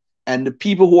ancestors. And the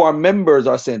people who are members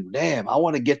are saying, damn, I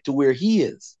want to get to where he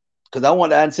is because I want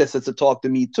the ancestors to talk to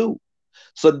me too.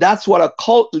 So that's what a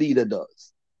cult leader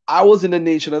does. I was in the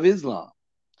Nation of Islam.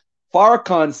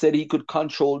 Farrakhan said he could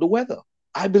control the weather.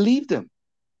 I believed him.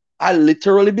 I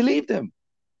literally believed him.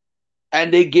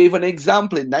 And they gave an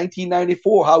example in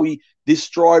 1994 how he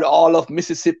destroyed all of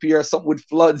Mississippi or something with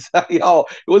floods. It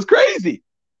was crazy.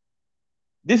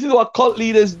 This is what cult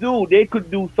leaders do. They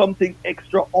could do something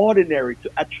extraordinary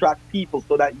to attract people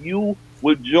so that you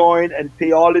will join and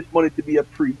pay all this money to be a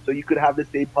priest so you could have the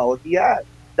same power he has.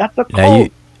 That's a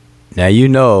cult. Now you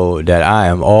know that I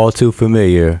am all too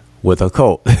familiar with a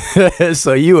cult.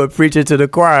 So you are preaching to the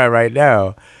choir right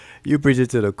now. You preaching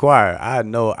to the choir. I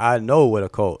know what a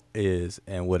cult is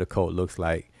and what a cult looks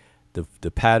like.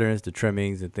 The patterns, the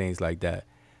trimmings and things like that.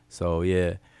 So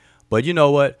yeah. But you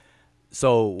know what?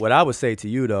 So what I would say to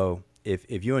you though, if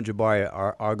you and Jabari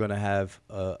are gonna have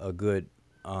a good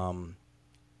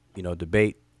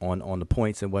debate on the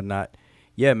points and whatnot,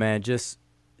 yeah, man, just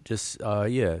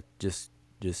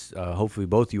hopefully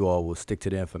both you all will stick to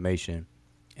the information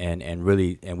and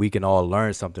really we can all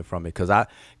learn something from it, because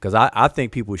I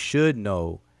think people should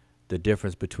know the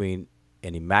difference between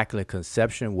an immaculate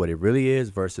conception, what it really is,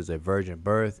 versus a virgin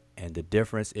birth, and the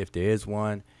difference if there is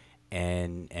one,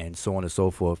 and so on and so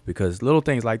forth. Because little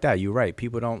things like that, you're right,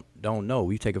 people don't know.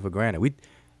 We take it for granted.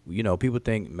 People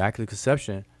think immaculate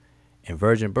conception and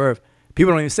virgin birth.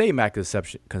 People don't even say immaculate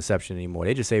conception anymore.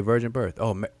 They just say virgin birth.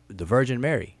 Oh, the Virgin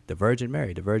Mary, the Virgin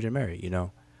Mary, the Virgin Mary.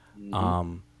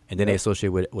 Mm-hmm. and then they Yep. associate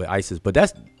with ISIS. But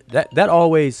that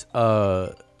always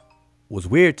was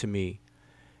weird to me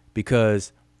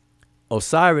because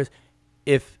Osiris,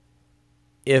 if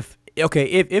if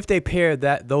they pair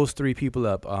those three people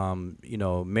up,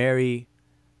 Mary,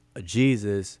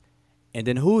 Jesus, and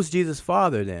then who's Jesus'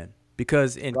 father then?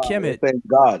 Because in God. Well, Kemet, thank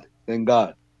God. Thank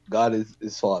God. God is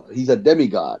his father. He's a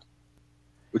demigod,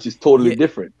 which is totally yeah,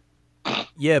 different.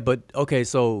 yeah, but okay,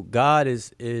 so God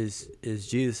is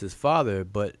Jesus' father,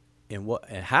 but in what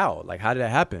and how? Like, how did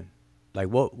that happen? Like,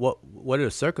 what are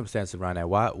the circumstances around that?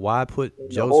 Why put The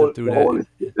Joseph through the that?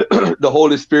 Holy the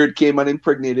Holy Spirit came and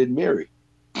impregnated Mary.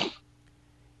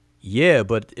 Yeah,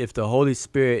 but if the Holy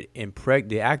Spirit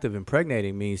the act of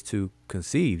impregnating means to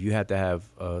conceive, you have to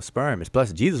have sperm.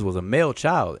 Plus, Jesus was a male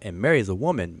child, and Mary is a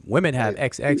woman. Women have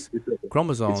XX It's a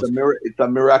chromosomes. it's a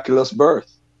miraculous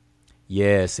birth.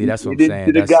 Yeah, see, that's what He I'm did saying.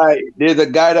 to the That's guy. There's a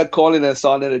guy that called in and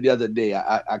saw that the other day.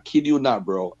 I kid you not,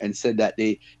 bro, and said that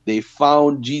they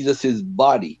found Jesus's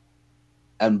body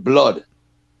and blood,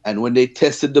 and when they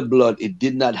tested the blood, it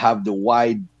did not have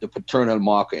the paternal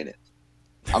marker in it.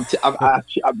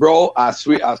 Bro, I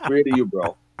swear to you,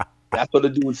 bro. That's what the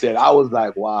dude said. I was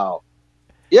like, wow.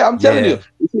 Yeah, I'm telling you.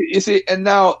 yeah. And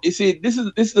now this is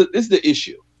the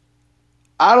issue.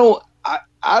 I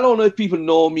don't know if people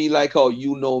know me like how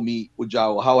you know me,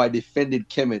 Ujao, how I defended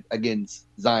Kemet against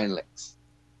Zion Lex.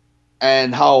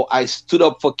 And how I stood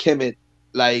up for Kemet,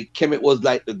 like Kemet was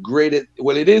like the greatest,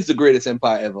 well, it is the greatest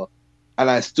empire ever. And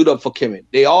I stood up for Kemet.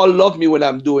 They all love me when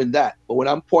I'm doing that. But when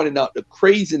I'm pointing out the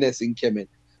craziness in Kemet,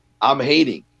 I'm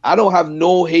hating. I don't have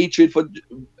no hatred for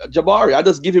Jabari. I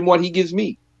just give him what he gives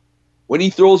me. When he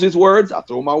throws his words, I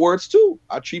throw my words too.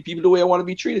 I treat people the way I want to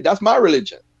be treated. That's my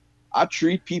religion. I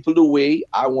treat people the way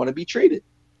I want to be treated.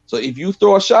 So if you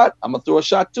throw a shot, I'm gonna throw a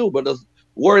shot too. But just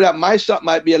worry that my shot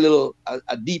might be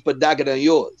a deeper dagger than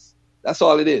yours. That's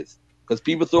all it is. Because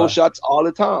people throw Well, shots all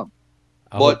the time.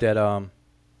 I hope But that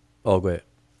Oh, go ahead.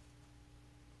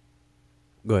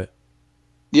 Go ahead.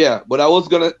 yeah, but I was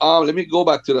gonna let me go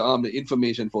back to the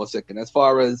information for a second. As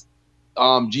far as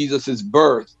Jesus's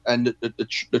birth and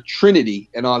the Trinity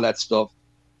and all that stuff.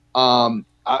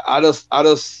 I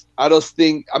just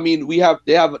think, I mean, they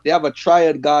have a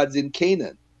triad gods in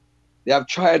Canaan. They have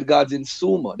triad gods in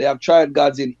Sumer. They have triad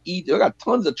gods in Egypt. They got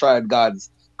tons of triad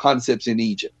gods concepts in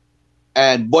Egypt.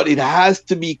 But it has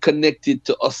to be connected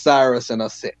to Osiris and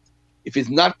Aset. If it's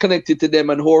not connected to them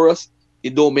and Horus,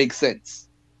 it don't make sense.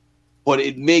 But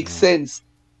it makes Mm. sense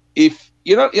if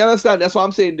you understand. That's why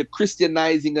I'm saying the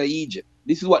Christianizing of Egypt.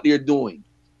 This is what they're doing,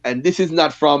 and this is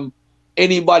not from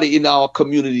anybody in our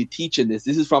community teaching this.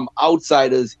 This is from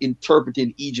outsiders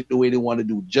interpreting Egypt the way they want to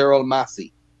do. Gerald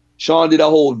Massey, Sean did a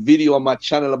whole video on my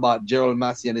channel about Gerald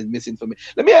Massey and his misinformation.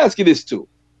 Let me ask you this too.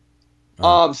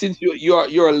 Uh, Since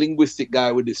you're a linguistic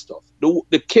guy with this stuff,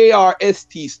 the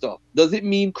KRST stuff, does it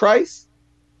mean Christ?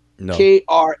 no,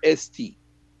 KRST.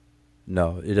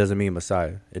 no, it doesn't mean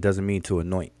Messiah. It doesn't mean to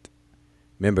anoint.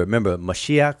 Remember,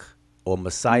 Mashiach or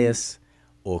Messias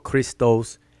or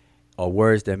Christos are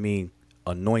words that mean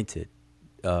anointed.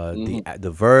 Mm-hmm.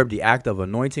 The verb, the act of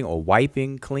anointing or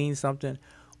wiping clean something,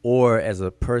 or as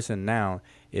a person noun,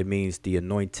 it means the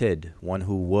anointed, one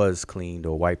who was cleaned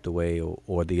or wiped away,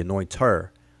 or the anointer,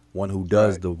 one who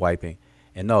does Right. the wiping.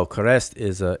 And no, karest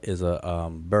is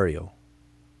a burial.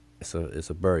 It's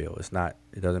a burial. It's not.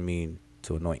 It doesn't mean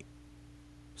to anoint.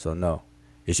 So no,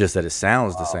 it's just that it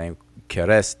sounds the Wow. same.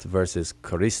 Kerest versus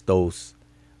Christos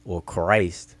or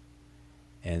Christ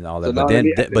and all So that. now But let then,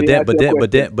 me let me ask you a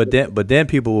question. but then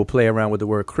people will play around with the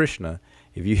word Krishna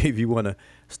if you if you want to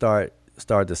start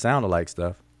the sound alike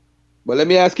stuff. But let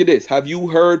me ask you this: have you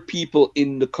heard people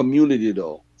in the community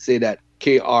though say that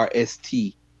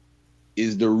KRST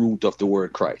is the root of the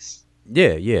word Christ?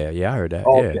 Yeah. I heard that.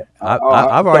 Okay. Yeah,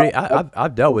 I've already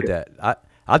I've dealt with Okay. that.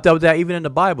 I've dealt with that even in the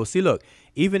Bible. See, look,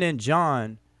 even in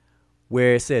John,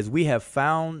 where it says we have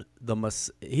found the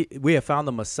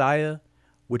Messiah,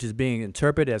 which is being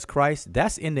interpreted as Christ.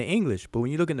 That's in the English, but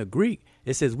when you look in the Greek,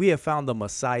 it says we have found the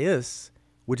Messias,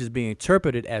 which is being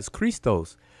interpreted as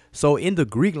Christos. So in the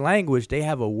Greek language, they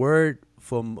have a word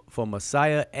for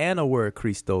Messiah and a word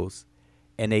Christos,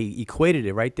 and they equated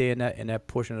it right there in that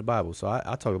portion of the Bible. So I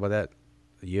talked about that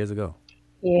years ago.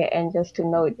 Yeah, and just to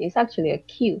note, it's actually a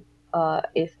Q.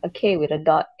 It's a K with a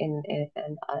dot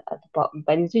at the bottom,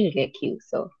 but it's usually a Q.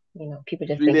 So people It's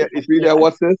just think really it's a it's really a KR.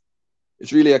 what's this?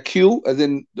 It's really a Q as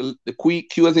in the queen,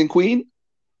 Q as in queen.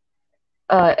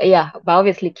 Yeah, but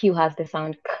obviously Q has the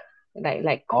sound k,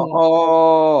 like queen.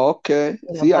 Oh, okay.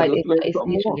 See, I But just learned it's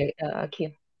something more. literally a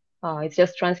Q. It's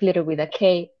just translated with a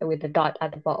K with the dot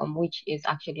at the bottom, which is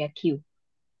actually a Q.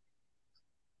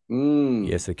 Mm,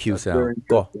 Yeah, it's a Q that's very sound.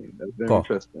 Ko, interesting. That's very ko,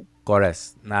 interesting.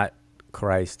 kores, not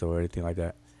Christ or anything like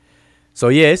that. So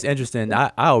yeah, it's interesting.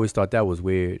 I always thought that was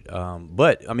weird.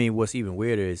 But I mean, what's even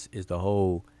weirder is the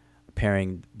whole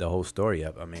pairing the whole story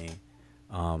up. I mean,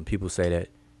 people say that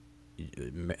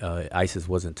Isis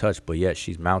wasn't touched, but yet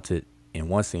she's mounted in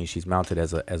one scene. She's mounted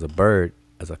as a bird,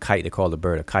 as a kite. They call the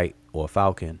bird a kite or a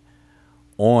falcon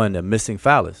on a missing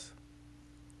phallus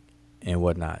and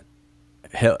whatnot.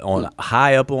 On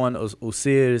high up on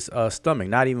Osir's stomach,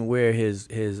 not even where his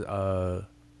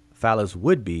phallus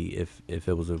would be if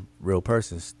it was a real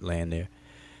person laying there.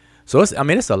 So I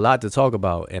mean, it's a lot to talk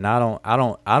about, and I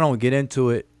don't get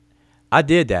into it. I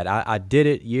did that. I did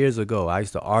it years ago. I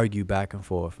used to argue back and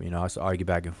forth. I used to argue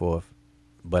back and forth,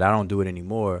 but I don't do it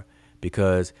anymore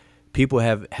because people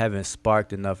haven't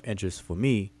sparked enough interest for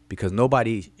me because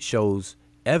nobody shows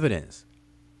evidence.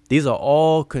 These are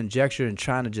all conjecture and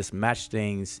trying to just match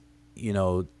things,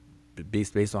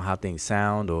 based on how things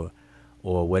sound or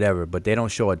whatever. But they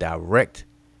don't show a direct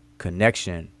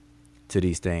connection to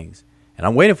these things. And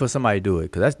I'm waiting for somebody to do it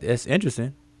because that's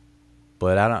interesting.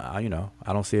 But I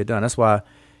don't see it done. That's why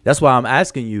I'm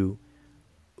asking you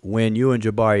when you and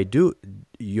Jabari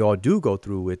y'all do go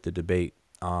through with the debate.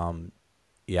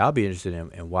 Yeah, I'll be interested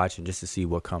in watching just to see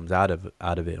what comes out of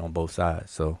it on both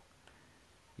sides. So,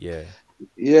 yeah.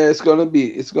 Yeah, it's gonna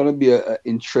be a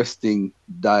interesting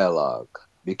dialogue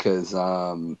because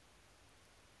I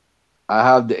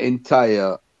have the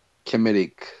entire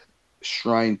Kemetic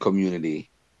shrine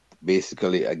community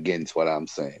basically against what I'm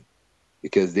saying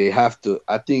because they have to.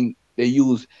 I think they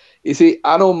use. You see,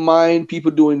 I don't mind people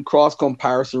doing cross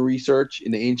comparison research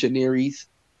in the ancient Near East,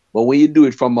 but when you do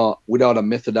it without a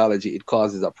methodology, it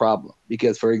causes a problem.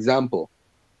 Because, for example,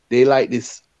 they like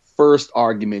this first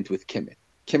argument with Kemet.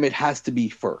 Kemet has to be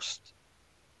first.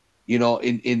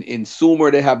 In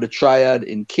Sumer they have the triad.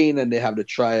 In Canaan they have the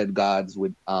triad gods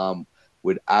with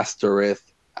Astoreth,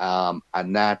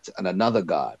 Anat, and another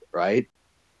god, right?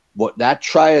 But that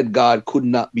triad god could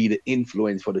not be the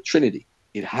influence for the Trinity.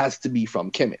 It has to be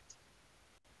from Kemet.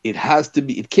 It has to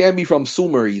be. It can't be from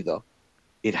Sumer either.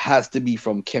 It has to be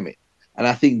from Kemet. And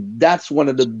I think that's one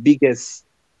of the biggest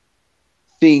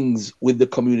things with the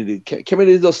community. Kemet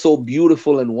is just so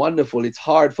beautiful and wonderful. It's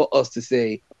hard for us to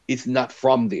say it's not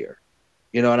from there.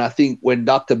 And I think when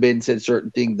Dr. Ben said certain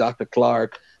things, Dr.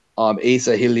 Clark,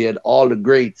 Asa Hilliard, all the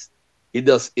greats, it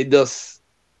does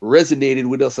resonated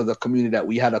with us as a community that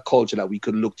we had a culture that we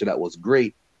could look to that was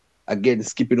great. Again,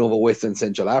 skipping over Western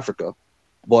Central Africa.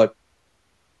 But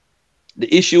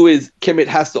the issue is Kemet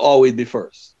has to always be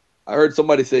first. I heard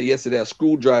somebody say yesterday a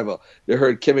screwdriver. They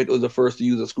heard Kemet was the first to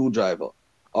use a screwdriver.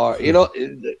 Or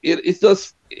it's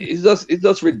just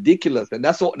ridiculous, and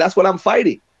that's what I'm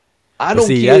fighting. I don't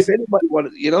care if anybody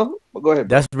wants, But go ahead,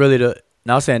 bro. That's really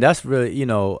now I'm saying that's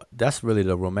really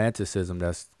the romanticism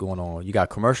that's going on. You got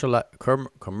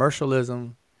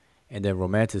commercialism and then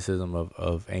romanticism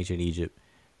of ancient Egypt.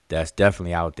 That's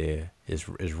definitely out there. Is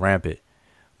rampant.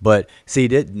 But see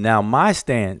that now my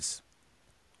stance,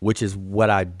 which is what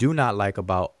I do not like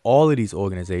about all of these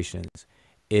organizations,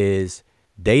 is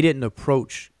they didn't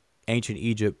approach ancient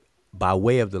Egypt by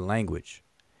way of the language.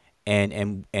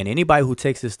 And anybody who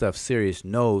takes this stuff serious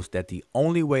knows that the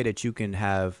only way that you can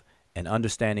have an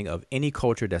understanding of any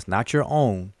culture that's not your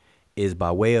own is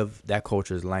by way of that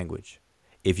culture's language.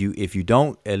 If you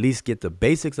don't at least get the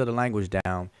basics of the language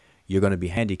down, you're going to be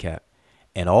handicapped.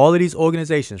 And all of these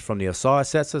organizations, from the Asar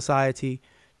Set Society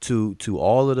to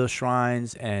all of the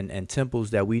shrines and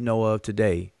temples that we know of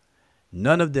today,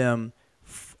 none of them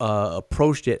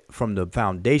approached it from the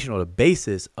foundation or the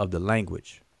basis of the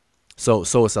language. So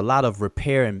it's a lot of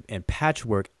repair and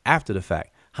patchwork after the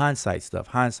fact, hindsight stuff,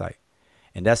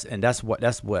 and that's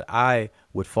what I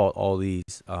would fault all of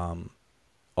these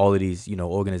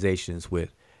organizations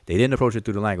with. They didn't approach it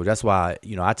through the language. That's why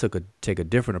I take a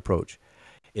different approach.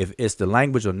 If it's the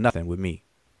language or nothing with me,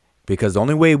 because the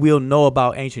only way we'll know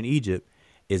about ancient Egypt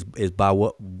is by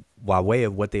way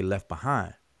of what they left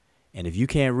behind. And if you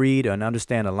can't read and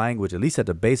understand a language, at least at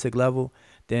the basic level,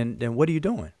 then what are you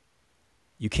doing?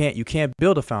 You can't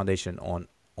build a foundation on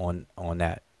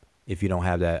that if you don't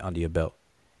have that under your belt.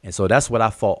 And so that's what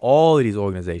I fault all of these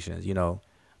organizations. I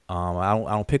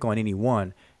don't pick on any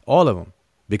one, all of them,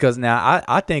 because now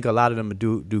I think a lot of them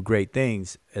do great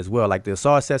things as well. Like the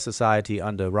Asar Set Society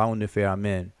under Raoul Nefer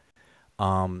Amen.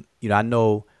 I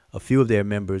know a few of their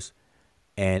members,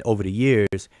 and over the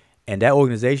years, and that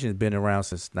organization has been around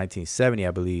since 1970,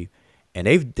 I believe, and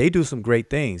they do some great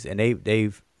things, and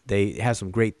they have some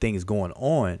great things going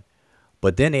on,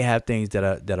 but then they have things that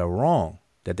are wrong.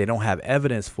 that they don't have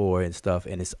evidence for and stuff,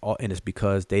 and it's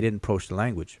because they didn't approach the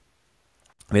language.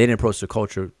 They didn't approach the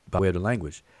culture by way of the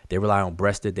language. They rely on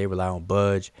breasted, they rely on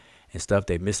budge and stuff.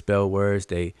 They misspell words,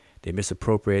 they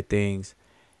misappropriate things,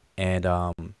 and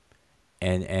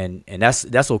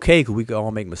that's okay because we can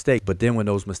all make mistakes. But then when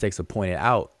those mistakes are pointed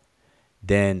out,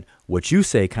 then what you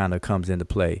say kind of comes into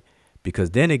play,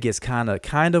 because then it gets kind of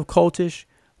cultish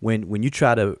when you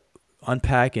try to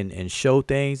unpack and show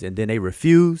things, and then they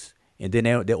refuse, and then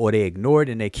they ignore it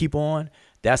and they keep on.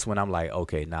 That's when I'm like,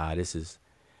 okay, nah, there's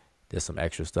some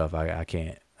extra stuff. I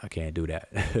can't do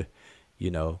that. You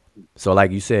know. So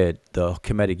like you said, the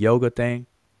Kemetic yoga thing,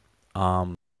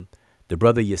 the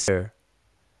brother Yasir,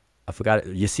 I forgot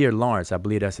it, Yasir Lawrence, I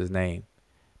believe that's his name,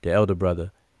 the elder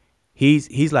brother.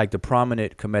 He's like the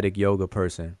prominent Kemetic yoga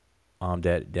person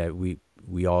that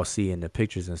we all see in the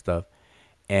pictures and stuff.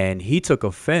 And he took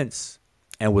offense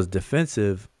and was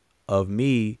defensive of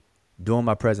me doing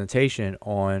my presentation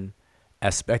on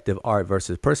aspective art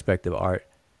versus perspective art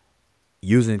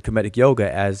using Kemetic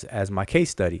yoga as my case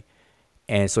study.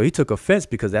 And so he took offense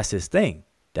because that's his thing.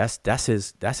 That's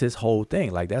his whole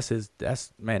thing. Like that's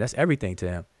everything to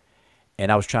him.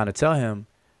 And I was trying to tell him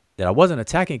that I wasn't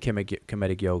attacking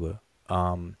Kemetic yoga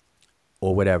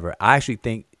or whatever. I actually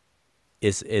think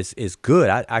it's good.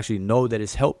 I actually know that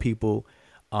it's helped people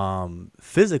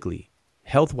physically,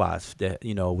 health wise, that,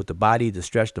 you know, with the body, the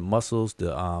stretch, the muscles,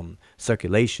 the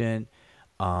circulation,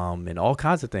 and all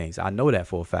kinds of things. I know that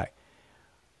for a fact.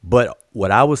 But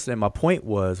what I was saying, my point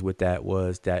was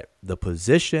that the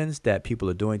positions that people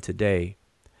are doing today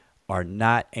are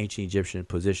not ancient Egyptian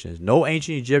positions. No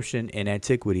ancient Egyptian in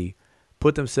antiquity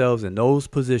put themselves in those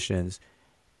positions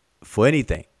for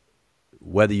anything,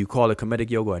 whether you call it Kemetic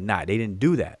yoga or not. They didn't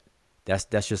do that.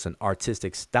 That's just an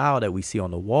artistic style that we see on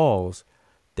the walls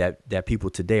that people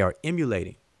today are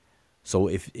emulating. So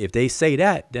if they say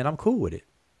that, then I'm cool with it.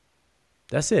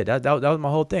 That's it. That was my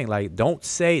whole thing. Like, don't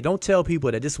tell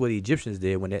people that this is what the Egyptians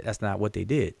did when that's not what they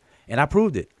did. And I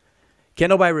proved it.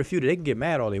 Can't nobody refute it. They can get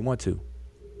mad all they want to.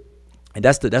 And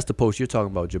that's the post you're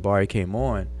talking about. Jabari came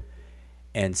on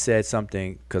and said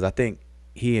something, because I think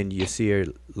he and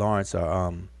Yasir Lawrence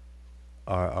are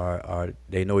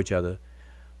they know each other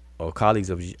or colleagues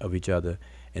of each other.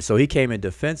 And so he came in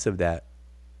defense of that.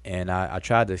 And I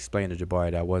tried to explain to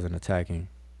Jabari that I wasn't attacking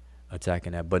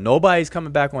that. But nobody's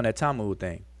coming back on that Tamahu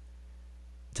thing.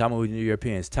 Tamahu New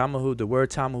Europeans. Tamahu, the word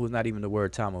Tamahu is not even the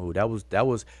word Tamahu. That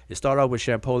was it started off with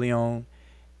Champollion,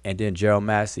 and then Gerald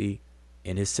Massey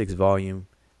in his 6th volume.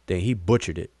 Then he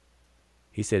butchered it.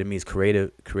 He said it means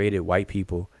created white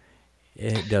people.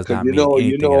 It does not mean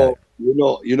anything of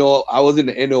that. I was in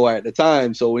the NOI at the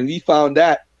time, so when we found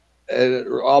that,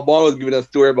 our boy was giving us a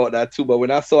story about that too. But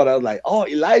when I saw it, I was like, oh,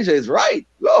 Elijah is right.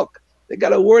 Look, they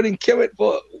got a word in Kemet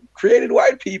for created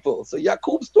white people. So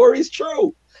Yakub's story is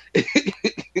true.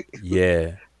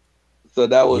 Yeah. So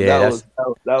that was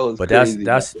but crazy.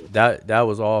 that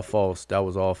was all false. That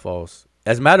was all false.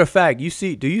 As a matter of fact, you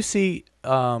see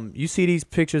these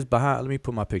pictures behind? Let me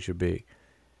put my picture big.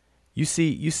 You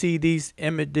see these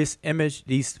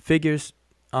these figures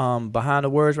behind the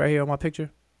words right here on my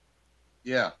picture?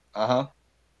 Yeah.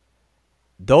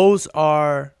 Those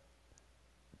are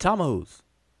Tamahus.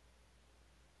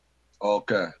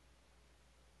 Okay.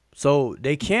 So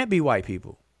they can't be white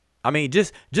people. I mean,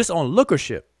 just on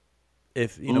lookership.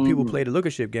 If people play the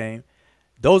lookership game,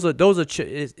 those are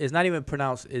it's not even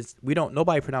pronounced.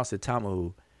 Nobody pronounce it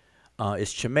Tamahu.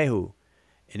 It's Chemehu,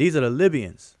 and these are the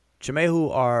Libyans. Chemehu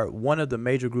are one of the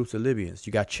major groups of Libyans.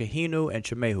 You got Chehinu and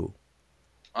Chemehu.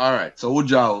 All right. So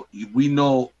Ujao, we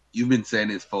know you've been saying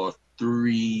this for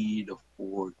 3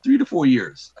 to 4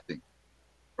 years, I think.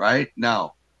 Right?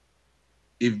 Now,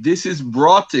 if this is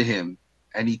brought to him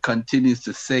and he continues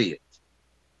to say it,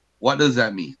 what does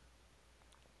that mean?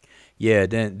 Yeah,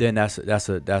 then that's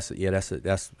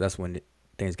when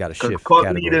things got to shift.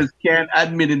 Cult leaders can't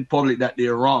admit in public that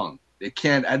they're wrong. They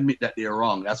can't admit that they're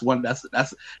wrong. That's one of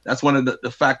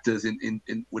the factors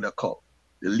in with a cult.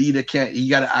 The leader can't. He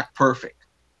got to act perfect.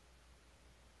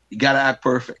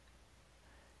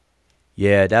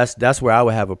 Yeah, that's where I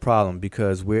would have a problem,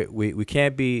 because we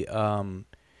can't be.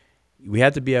 We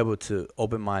have to be able to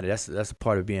open-minded. That's a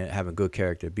part of having good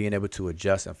character, being able to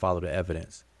adjust and follow the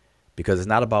evidence, because it's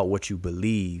not about what you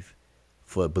believe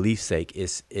for belief's sake.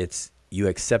 It's you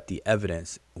accept the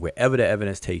evidence wherever the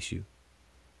evidence takes you.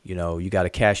 You got to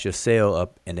cast your sail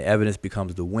up, and the evidence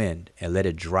becomes the wind, and let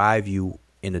it drive you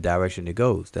in the direction it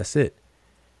goes. That's it.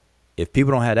 If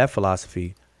people don't have that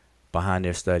philosophy behind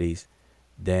their studies,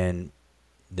 then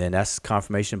that's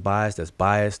confirmation bias. That's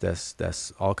bias.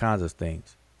 That's all kinds of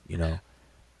things.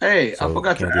 Hey, I So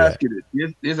forgot to can't do ask that. you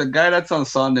this. There's a guy that's on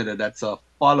Sunday that's a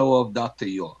follower of Dr.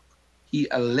 York. He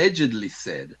allegedly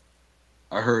said,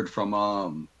 I heard from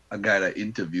a guy that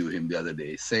interviewed him the other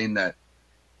day, saying that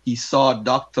he saw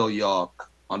Dr. York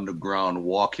on the ground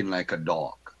walking like a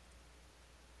dog,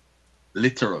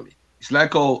 literally. It's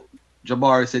like how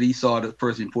Jabari said he saw the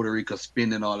person in Puerto Rico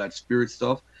spin and all that spirit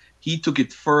stuff. He took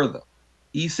it further.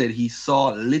 He said he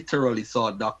literally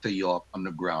saw Dr. York on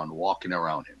the ground walking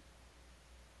around him,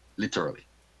 literally.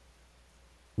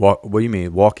 What do you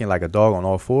mean? Walking like a dog on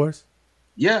all fours?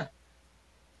 Yeah,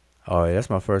 Oh, yeah, that's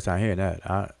my first time hearing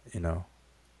that.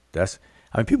 That's.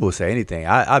 I mean, people say anything.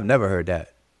 I've never heard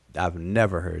that. I've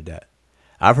never heard that.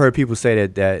 I've heard people say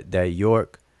that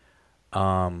York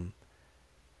um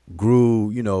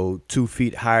grew, 2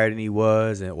 feet higher than he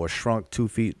was, or shrunk 2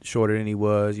 feet shorter than he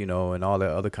was, and all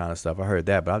that other kind of stuff. I heard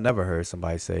that, but I've never heard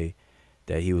somebody say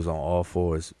that he was on all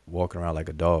fours walking around like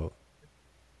a dog.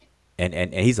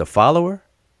 And he's a follower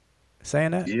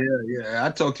saying that. yeah.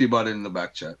 I talked to you about it in the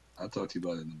back chat. I talked to you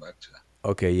about it in the back chat.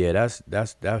 Okay, yeah,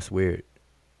 that's weird.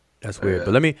 That's weird.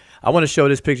 But Yeah. I want to show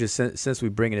this picture since we're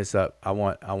bringing this up. I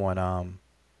want let's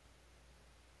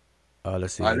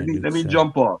see, All right, get a new let me chat.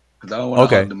 jump off because I don't want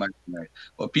to hog Okay. the mic tonight.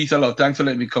 But peace and love. Thanks for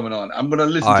letting me come on. I'm gonna All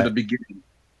listen to the right. beginning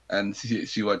and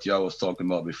see what y'all was talking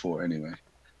about before. Anyway.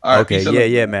 All right, Okay. peace and Yeah, love.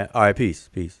 yeah, man. All right, peace.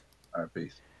 Peace. All right,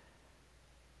 peace.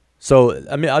 So,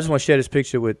 I mean, I just want to share this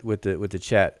picture with the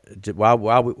chat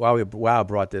while I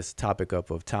brought this topic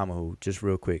up of Tamahu just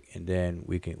real quick, and then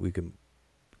we can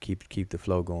keep the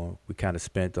flow going. We kind of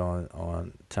spent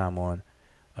on time on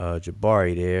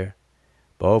Jabari there,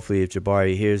 but hopefully, if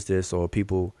Jabari hears this or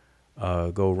people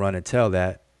go run and tell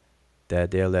that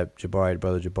they'll let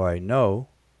brother Jabari know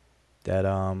that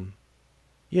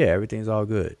yeah, everything's all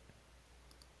good.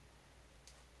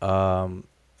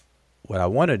 What I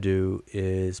want to do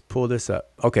is pull this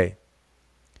up. Okay,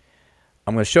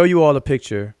 I'm going to show you all a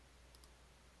picture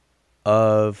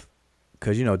of,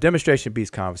 because demonstration beats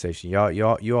conversation.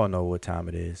 You all know what time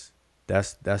it is.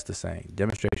 That's the saying.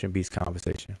 Demonstration beats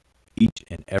conversation each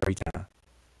and every time.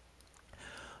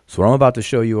 So what I'm about to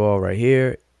show you all right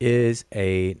here is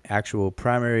a actual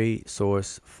primary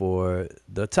source for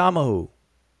the Tamahu,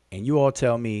 and you all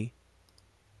tell me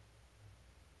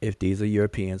if these are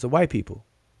Europeans or white people.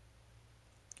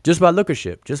 Just by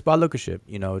lookership, just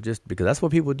because that's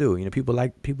what people do.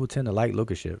 People tend to like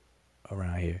lookership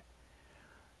around here.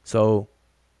 So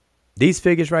these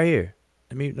figures right here,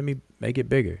 let me make it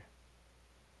bigger.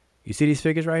 You see these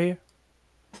figures right here?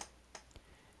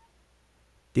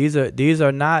 These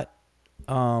are not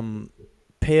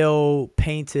pale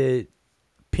painted,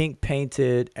 pink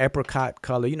painted apricot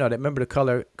color. Remember the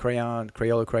color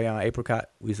Crayola crayon apricot?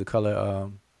 We used to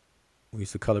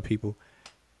color people.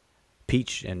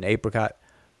 Peach and apricot.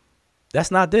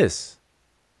 That's not this.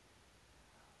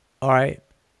 All right.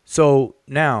 So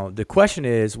now the question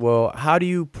is, well, how do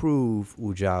you prove,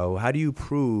 Ujao? How do you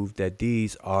prove that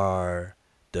these are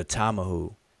the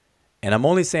Tamahu? And I'm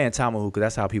only saying Tamahu because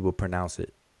that's how people pronounce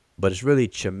it, but it's really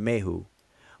Chamehu.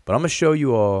 But I'm gonna show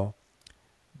you all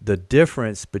the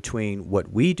difference between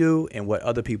what we do and what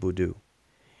other people do.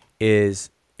 And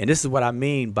this is what I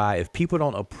mean by, if people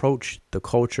don't approach the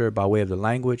culture by way of the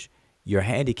language, you're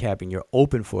handicapping, you're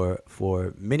open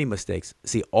for many mistakes.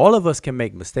 See, all of us can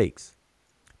make mistakes.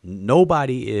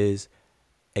 Nobody is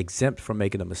exempt from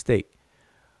making a mistake.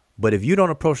 But if you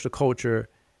don't approach the culture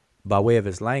by way of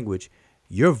its language,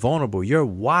 you're vulnerable. You're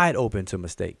wide open to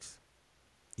mistakes.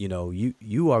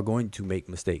 You are going to make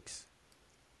mistakes,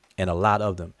 and a lot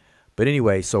of them. But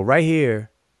anyway, so right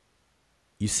here,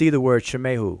 you see the word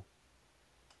Chamehu.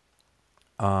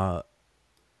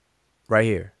 Right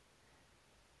here.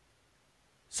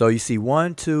 So you see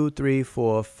 1, 2, 3,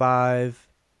 4, 5,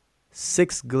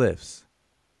 6 glyphs.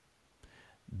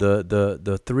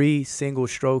 The 3 single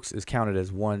strokes is counted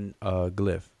as one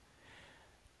glyph.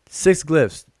 6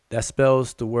 glyphs. That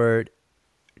spells the word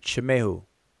Chemehu.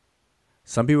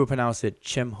 Some people pronounce it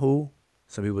Chemhu.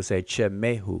 Some people say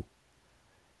Chemehu.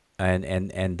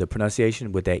 And the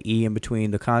pronunciation with that E in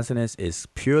between the consonants is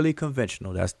purely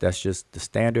conventional. That's just the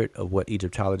standard of what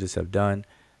Egyptologists have done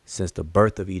since the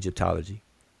birth of Egyptology.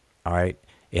 All right.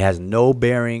 It has no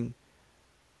bearing,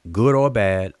 good or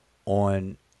bad,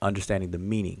 on understanding the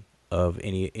meaning of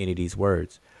any of these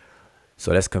words.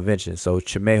 So that's convention. So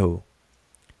Chemehu.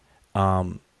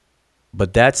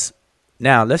 But that's,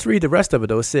 now let's read the rest of it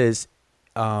though. It says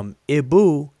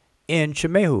Ibu in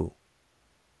Chemehu.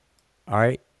 All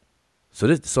right. So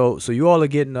you all are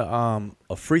getting a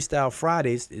freestyle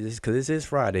Fridays, because this is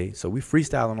Friday. So we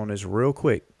freestyling on this real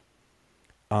quick.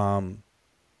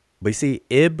 But you see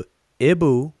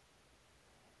Ibu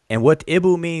And what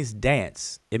Ibu means,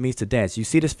 dance. It means to dance. You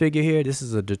see this figure here? This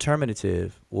is a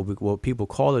determinative, what people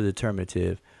call a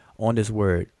determinative on this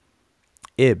word,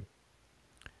 Ib.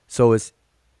 So it's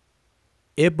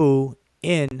Ibu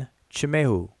in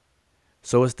Chimehu.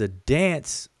 So it's the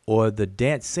dance or the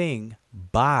dancing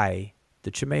by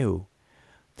the Chimehu.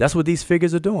 That's what these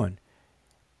figures are doing.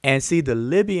 And see, the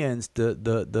Libyans,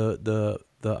 the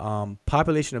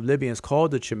population of Libyans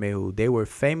called the Chimehu, they were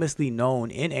famously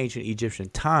known in ancient Egyptian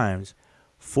times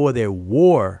for their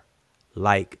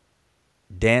war-like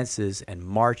dances and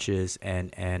marches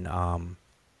and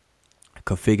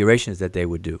configurations that they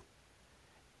would do.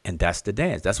 And that's the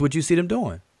dance. That's what you see them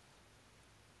doing.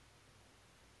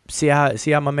 See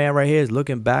how my man right here is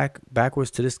looking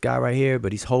backwards to this guy right here,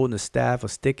 but he's holding a staff, a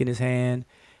stick in his hand,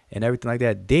 and everything like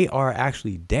that. They are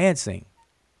actually dancing.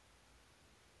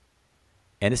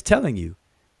 And it's telling you,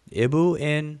 Ibu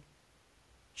in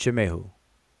Chimehu.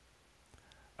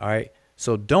 All right.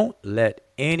 So don't let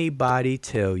anybody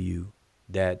tell you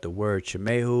that the word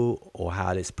Chimehu or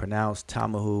how it's pronounced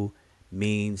Tamahu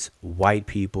means white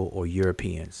people or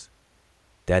Europeans.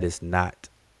 That is not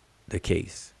the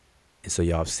case. And so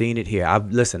y'all have seen it here.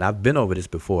 I've been over this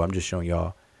before. I'm just showing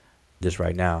y'all this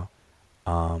right now.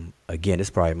 Again, it's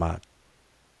probably my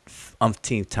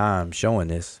umpteenth time showing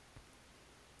this.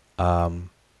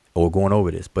 Or going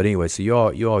over this. But anyway, so you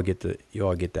all get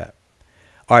that.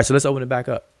 All right, so let's open it back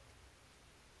up.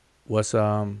 What's did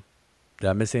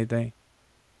I miss anything?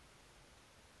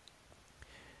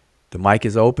 The mic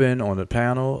is open on the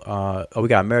panel. We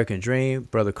got American Dream,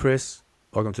 brother Chris.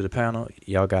 Welcome to the panel.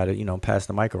 Y'all got to, pass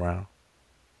the mic around.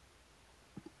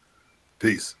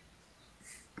 Peace.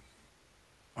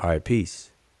 All right,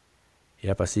 peace.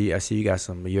 Yep, I see you got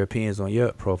some Europeans on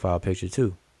your profile picture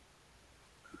too.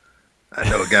 I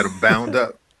know, got them bound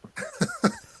up.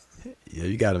 Yeah,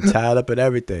 you got them tied up and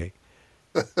everything.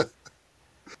 Let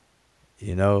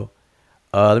me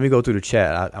go through the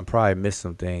chat. I probably missed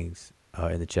some things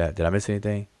in the chat. Did I miss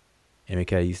anything?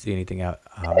 MK, you see anything out?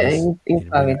 You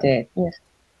probably did, yes.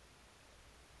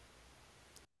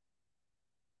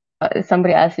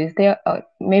 Somebody asked, is there?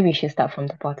 Maybe you should start from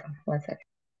the bottom. 1 second.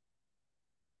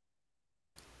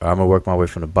 I'm gonna work my way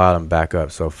from the bottom back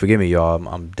up. So forgive me, y'all.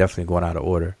 I'm definitely going out of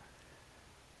order.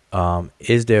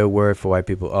 Is there a word for white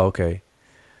people? Oh, okay.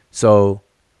 So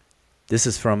this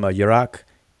is from Iraq.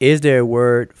 Is there a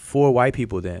word for white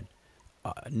people then?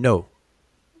 No.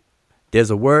 There's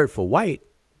a word for white.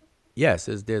 Yes,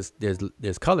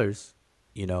 there's colors,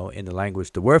 in the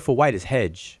language. The word for white is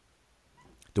hedge.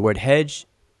 The word hedge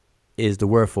is the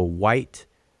word for white,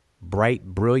 bright,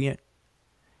 brilliant.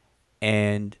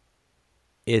 And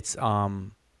it's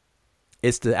the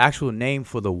actual name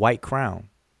for the white crown.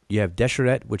 You have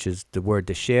desheret, which is the word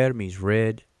desher, means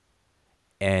red,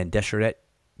 and desheret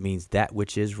means that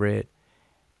which is red.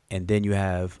 And then you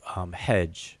have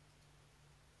hedge,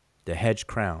 the hedge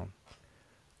crown,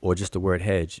 or just the word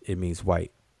hedge, it means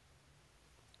white.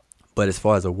 But as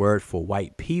far as a word for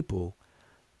white people,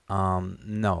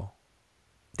 no.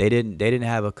 They didn't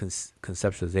have a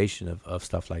conceptualization of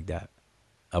stuff like that.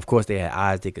 Of course, they had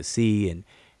eyes they could see, and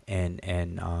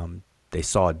they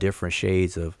saw different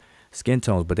shades of skin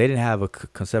tones, but they didn't have a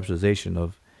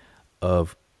conceptualization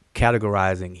of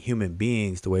categorizing human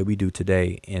beings the way we do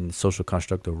today in social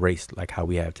construct of race, like how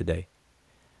we have today.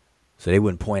 So they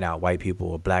wouldn't point out white people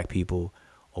or black people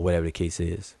or whatever the case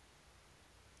is,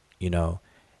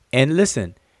 And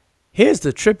listen, here's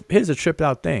a tripped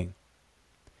out thing.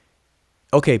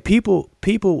 Okay, people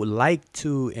like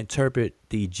to interpret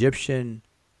the Egyptian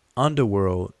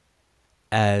underworld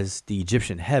as the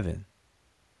Egyptian heaven.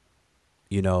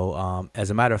 As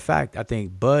a matter of fact, I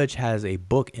think Budge has a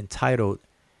book entitled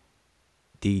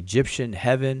The Egyptian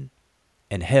Heaven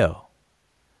and Hell.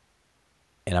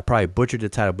 And I probably butchered the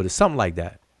title, but it's something like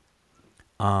that.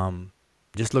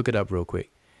 Just look it up real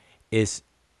quick. It's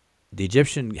the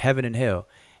Egyptian heaven and hell.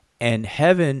 And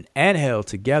heaven and hell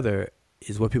together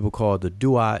is what people call the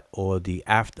duat, or the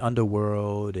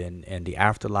underworld and the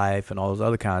afterlife and all those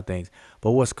other kind of things.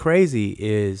 But what's crazy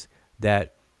is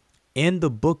that in the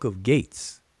Book of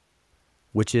Gates,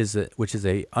 which is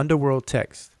a underworld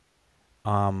text,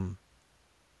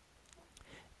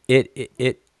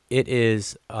 it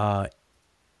is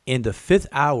in the 5th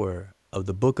hour of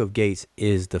the Book of Gates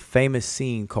is the famous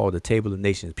scene called the Table of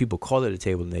Nations. People call it the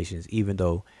Table of Nations, even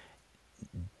though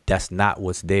that's not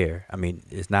what's there. I mean,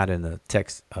 it's not in the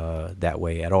text that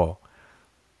way at all.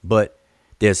 But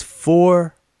there's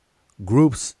 4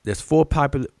 groups. There's 4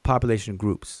 population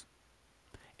groups.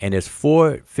 And there's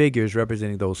 4 figures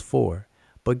representing those 4.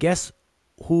 But guess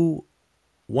who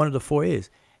one of the 4 is?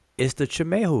 It's the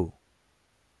Chimehu.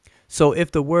 So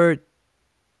if the word,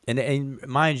 and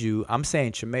mind you, I'm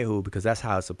saying Chemehu because that's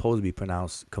how it's supposed to be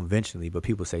pronounced conventionally, but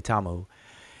people say Tamahu.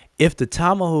 If the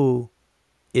Tamahu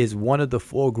is one of the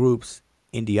four groups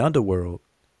in the underworld,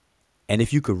 and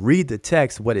if you could read the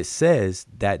text, what it says,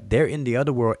 that they're in the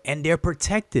underworld and they're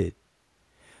protected.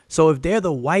 So if they're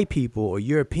the white people or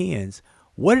Europeans,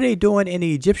 what are they doing in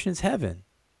the Egyptians' heaven?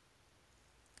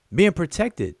 Being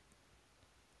protected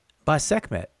by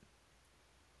Sekhmet.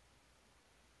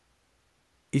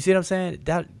 You see what I'm saying?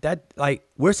 That like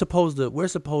we're supposed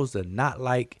to not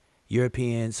like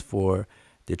Europeans for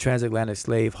the transatlantic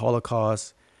slave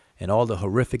Holocaust and all the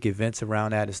horrific events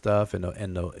around that and stuff, and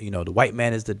the the white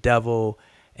man is the devil,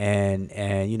 and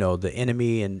the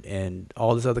enemy, and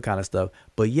all this other kind of stuff.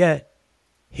 But yet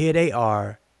here they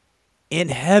are in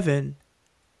heaven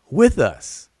with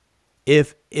us.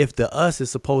 If the us is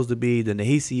supposed to be the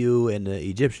Nehisiu and the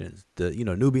Egyptians, the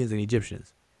Nubians and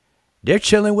Egyptians, they're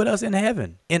chilling with us in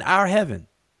heaven, in our heaven,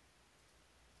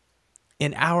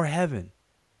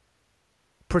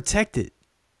 protected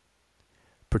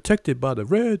by the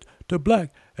red, the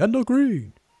black, and the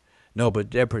green. No,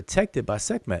 but they're protected by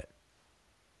Sekhmet.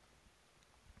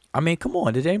 I mean, come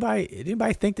on, did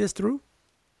anybody think this through?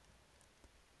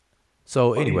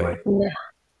 So anyway, Yeah.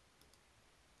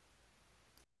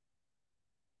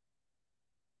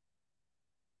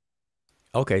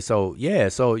 okay, so yeah,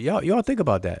 so y'all think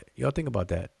about that. Y'all think about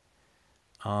that.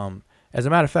 As a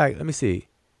matter of fact, let me see.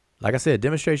 Like I said,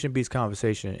 demonstration beats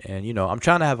conversation, and I'm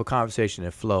trying to have a conversation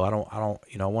and flow. I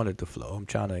want it to flow. I'm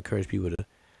trying to encourage people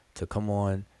to come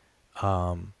on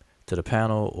to the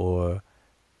panel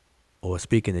or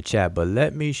speak in the chat. But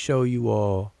let me show you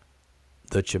all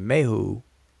the Chemehu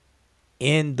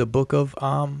in the book of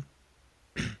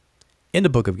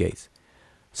Gates.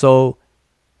 So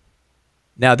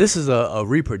now this is a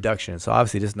reproduction. So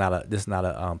obviously this is not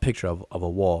a picture of a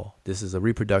wall. This is a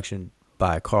reproduction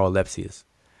by Carl Lepsius.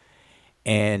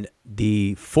 And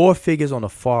the four figures on the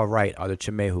far right are the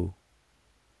Chemehu.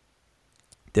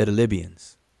 They're the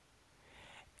Libyans.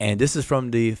 And this is from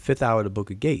the 5th hour of the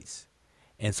book of Gates.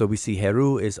 And so we see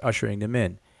Heru is ushering them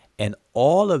in. And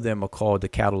all of them are called the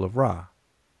cattle of Ra,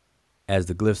 as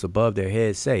the glyphs above their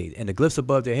heads say. And the glyphs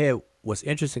above their head, what's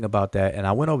interesting about that, and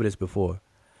I went over this before,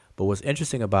 but what's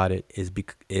interesting about it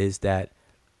is that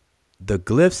the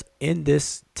glyphs in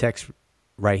this text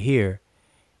right here,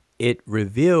 it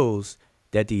reveals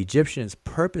that the Egyptians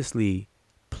purposely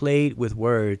played with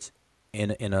words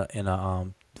in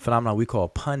a phenomenon we call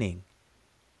punning.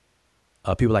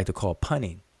 People like to call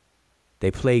punning.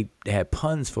 They had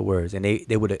puns for words, and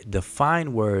they would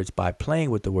define words by playing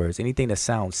with the words. Anything that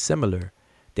sounds similar,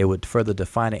 they would further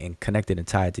define it and connect it and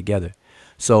tie it together.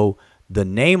 So the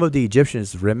name of the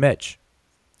Egyptians, Remech,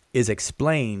 is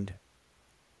explained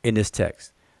in this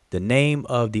text. The name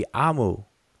of the Amu,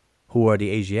 who are the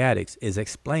Asiatics, is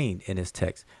explained in this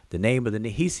text. The name of the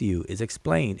Nehisiu is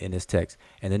explained in this text.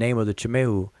 And the name of the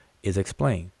Chemehu is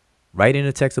explained right in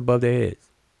the text above their heads.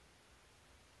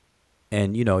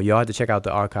 And, y'all have to check out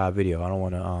the archive video. I don't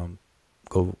want to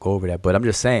go over that. But I'm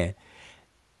just saying,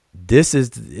 this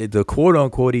is the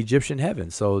quote-unquote Egyptian heaven.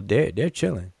 So they're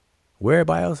chilling. Where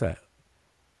everybody else at?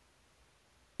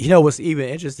 What's even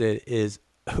interesting is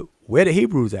where the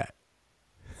Hebrews at?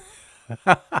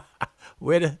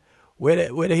 where the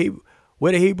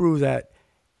Hebrews at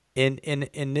in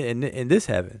this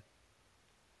heaven?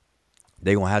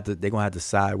 They're gonna have to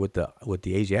side with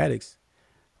the Asiatics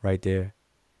right there.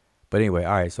 But anyway,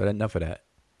 all right. So enough of that.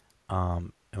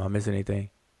 Am I missing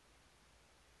anything?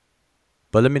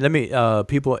 But let me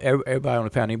people, everybody on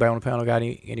the panel. Anybody on the panel got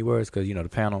any words? Because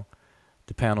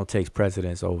the panel takes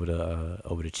precedence over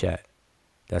the chat.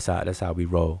 That's how we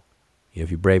roll. If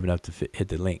you're brave enough to hit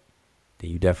the link,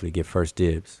 then you definitely get first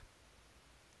dibs.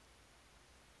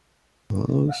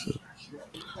 Oh, shit.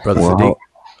 Brother Sadiq.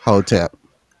 Hotep.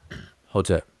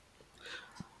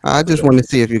 I just want to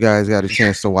see if you guys got a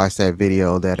chance to watch that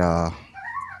video that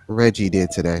Reggie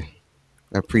did today.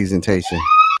 That presentation.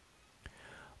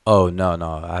 Oh no,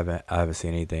 I haven't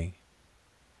seen anything.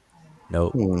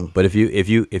 Nope. But if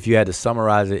you had to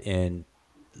summarize it in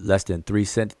less than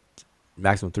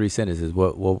maximum 3 sentences,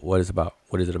 what is about?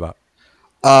 What is it about?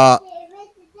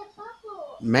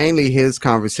 Mainly his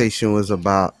conversation was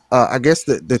about I guess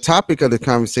the topic of the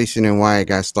conversation and why it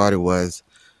got started was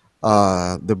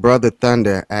the brother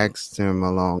Thunder asked him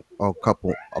about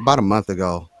a month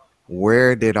ago,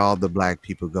 where did all the black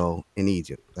people go in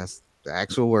Egypt? That's the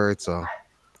actual word. So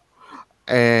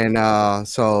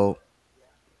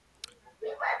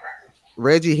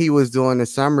Reggie, he was doing a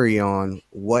summary on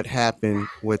what happened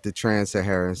with the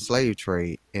trans-Saharan slave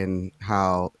trade and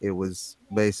how it was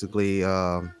basically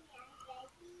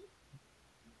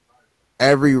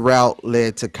every route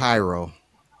led to Cairo,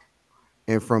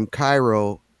 and from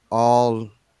Cairo, all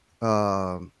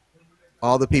um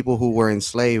all the people who were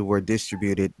enslaved were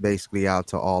distributed basically out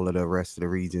to all of the rest of the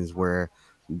regions where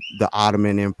the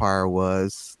Ottoman Empire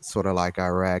was, sort of like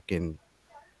Iraq and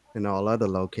all other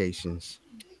locations.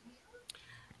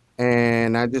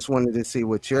 And I just wanted to see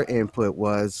what your input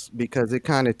was because it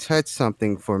kind of touched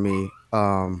something for me.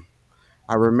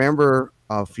 I remember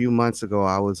a few months ago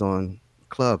I was on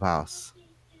Clubhouse,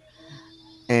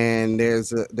 and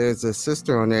there's a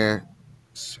sister on there.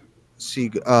 She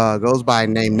goes by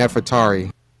name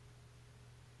Nefertari.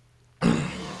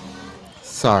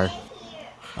 Sorry.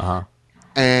 Uh huh.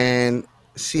 And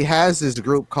she has this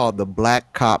group called the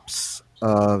Black Copts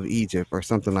of Egypt or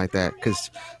something like that because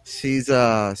she's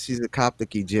a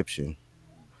Coptic Egyptian.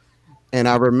 And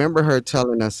I remember her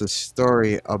telling us a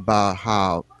story about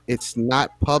how it's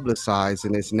not publicized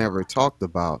and it's never talked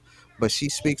about, but she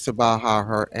speaks about how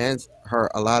her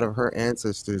a lot of her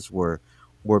ancestors were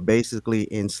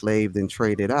basically enslaved and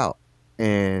traded out.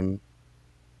 And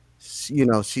she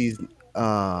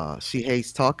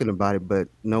hates talking about it, but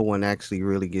no one actually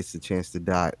really gets the chance to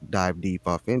dive deep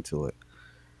off into it.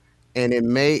 And it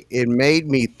made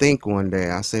me think one day.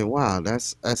 I said, "Wow,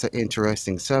 that's an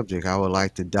interesting subject. I would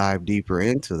like to dive deeper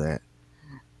into that."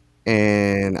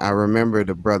 And I remember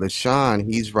the brother Sean.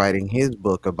 He's writing his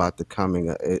book about the coming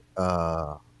of it.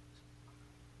 I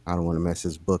don't want to mess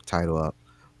his book title up,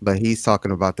 but he's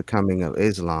talking about the coming of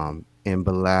Islam in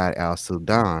Balad al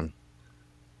Sudan.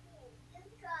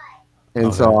 And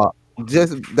Okay. so,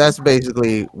 just that's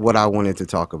basically what I wanted to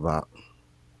talk about.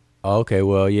 Okay.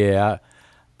 Well, yeah,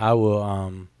 I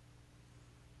will.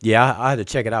 Yeah, I had to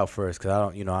check it out first because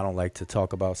I don't like to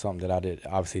talk about something that I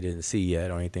obviously didn't see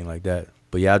yet or anything like that.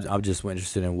 But yeah, I'm just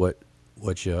interested in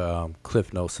what your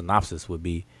Cliff Note synopsis would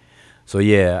be. So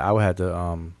yeah, I would have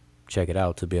to check it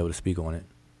out to be able to speak on it.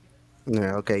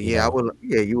 Yeah. Okay. You Yeah. I know. will.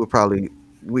 Yeah. You would probably.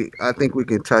 I think we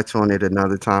can touch on it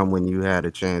another time when you had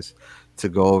a chance to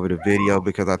go over the video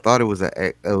because I thought it was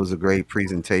a great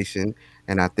presentation,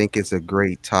 and I think it's a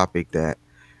great topic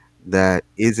that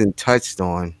isn't touched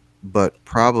on, but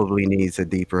probably needs a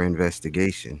deeper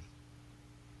investigation.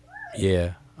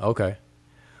 Yeah. Okay.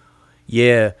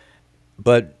 Yeah.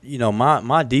 But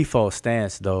my default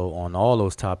stance though on all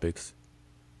those topics,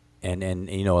 and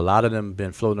a lot of them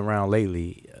been floating around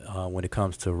lately when it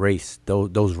comes to race.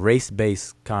 Those race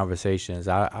based conversations,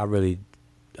 I really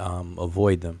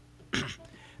avoid them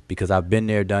because I've been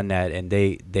there, done that, and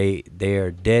they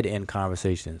are dead end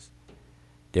conversations.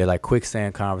 They're like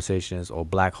quicksand conversations or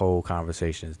black hole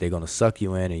conversations. They're gonna suck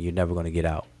you in, and you're never gonna get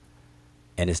out,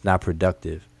 and it's not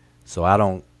productive. So I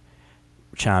don't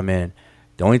chime in.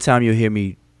 The only time you'll hear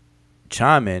me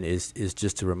chime in is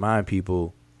just to remind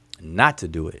people not to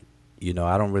do it.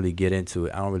 I don't really get into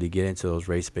it. I don't really get into those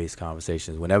race based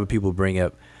conversations. Whenever people bring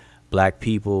up black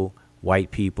people, white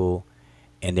people,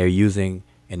 and they're using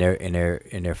and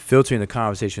they're filtering the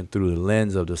conversation through the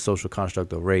lens of the social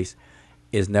construct of race,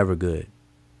 is never good.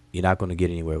 You're not going to get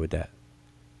anywhere with that.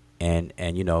 And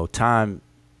time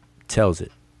tells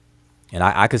it. And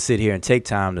I could sit here and take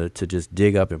time to just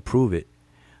dig up and prove it,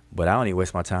 but I don't even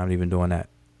waste my time even doing that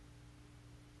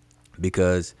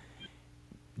because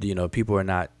people are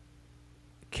not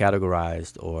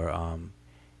categorized or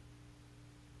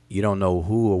you don't know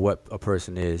who or what a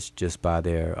person is just by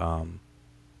their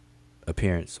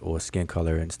appearance or skin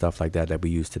color and stuff like that we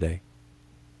use today.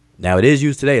 Now it is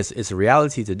used today. It's a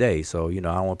reality today. So I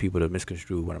don't want people to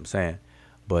misconstrue what I'm saying,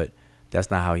 but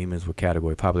that's not how humans were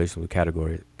categorized. Populations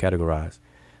were categorized.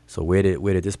 So where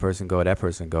did this person go? That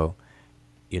person go?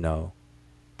 You know,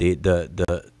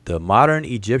 the modern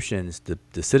Egyptians,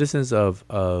 the citizens of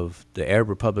the Arab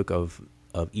Republic of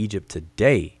Egypt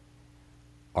today,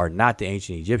 are not the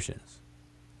ancient Egyptians.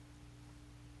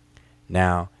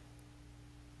 Now,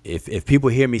 if people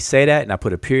hear me say that and I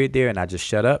put a period there and I just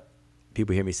shut up,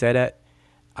 people hear me say that,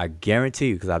 I guarantee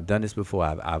you, because I've done this before,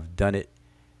 I've done it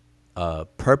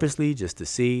purposely just to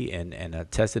see and I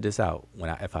tested this out.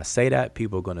 If I say that,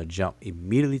 people are gonna jump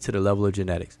immediately to the level of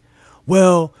genetics.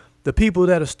 Well, the people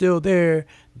that are still there,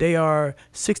 they are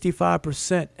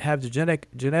 65% have the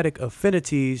genetic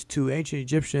affinities to ancient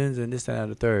Egyptians and this, that,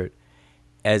 and the third,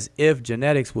 as if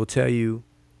genetics will tell you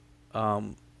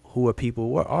who a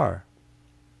people are.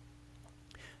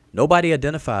 Nobody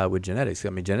identified with genetics. I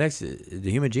mean, genetics, the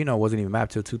human genome wasn't even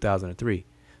mapped till 2003.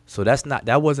 So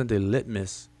that wasn't the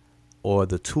litmus or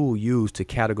the tool used to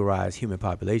categorize human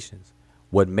populations.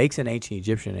 What makes an ancient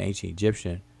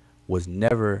Egyptian was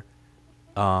never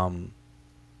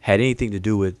had anything to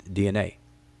do with DNA.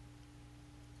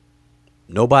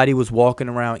 Nobody was walking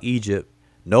around Egypt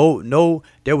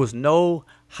There was no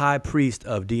high priest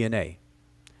of DNA.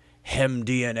 Hem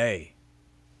DNA,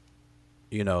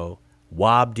 you know,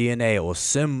 Wob DNA or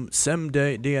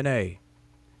DNA.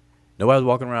 Nobody was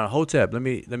walking around. Hotep, let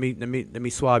me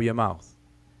swab your mouth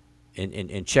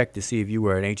and check to see if you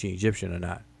were an ancient Egyptian or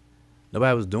not.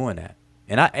 Nobody was doing that,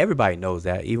 and everybody knows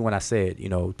that. Even when I said,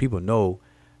 people know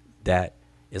that,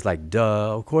 it's like,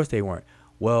 duh, of course they weren't.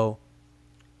 Well,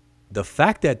 the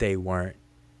fact that they weren't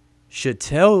should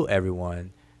tell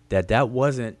everyone that that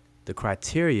wasn't the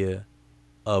criteria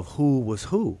of who was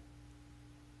who.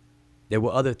 There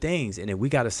were other things, and then we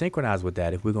got to synchronize with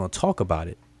that if we're going to talk about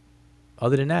it.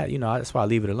 Other than that, that's why I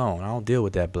leave it alone. I don't deal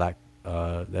with that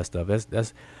that stuff.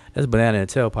 That's banana and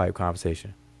tailpipe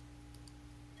conversation.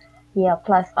 Yeah,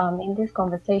 plus in these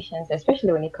conversations,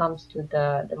 especially when it comes to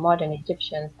the modern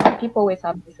Egyptians, people always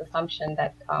have this assumption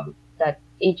that that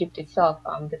Egypt itself,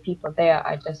 the people there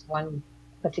are just one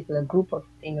particular group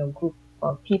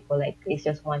of people, like it's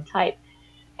just one type.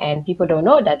 And people don't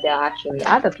know that there are actually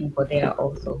other people there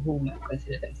also who might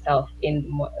consider themselves in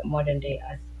modern day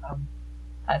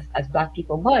as Black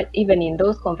people. But even in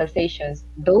those conversations,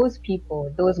 those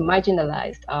people, those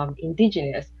marginalized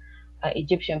indigenous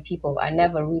Egyptian people, are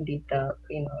never really the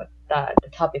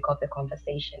topic of the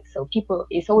conversation. So people,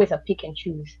 it's always a pick and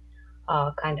choose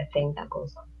kind of thing that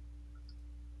goes on.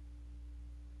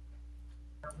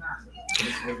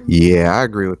 Yeah, I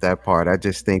agree with that part. I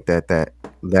just think that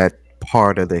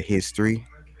part of the history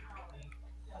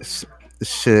s-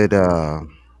 should at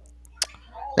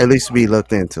least be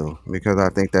looked into, because I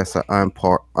think that's an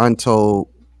untold,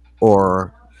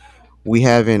 or we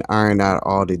haven't ironed out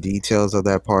all the details of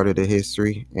that part of the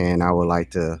history, and I would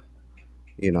like to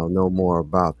know more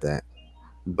about that.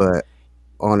 But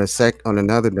on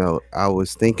another note, I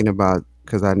was thinking about,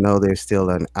 because I know there's still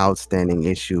an outstanding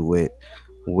issue with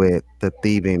the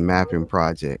thieving mapping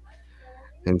project.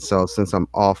 And so, since I'm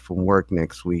off from work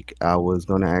next week, I was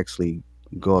going to actually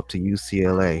go up to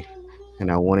UCLA,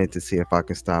 and I wanted to see if I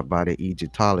could stop by the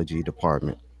Egyptology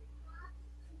department.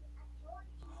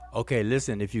 Okay,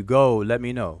 listen, if you go, let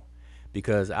me know,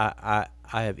 because I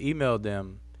have emailed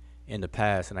them in the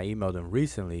past, and I emailed them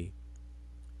recently,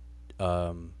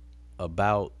 um,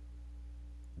 about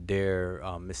their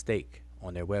mistake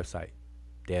on their website.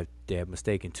 They have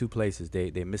mistaken two places.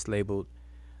 They mislabeled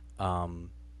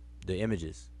um, the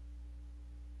images.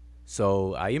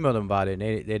 So I emailed them about it, and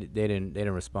they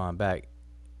didn't respond back.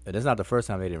 And that's not the first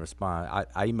time they didn't respond.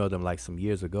 I emailed them like some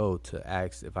years ago to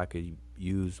ask if I could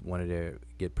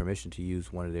get permission to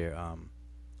use one of their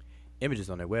images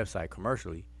on their website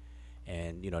commercially,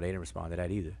 and they didn't respond to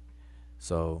that either.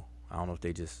 So I don't know if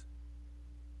they just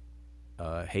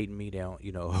hating me down,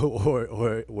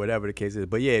 or whatever the case is.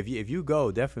 But yeah, if you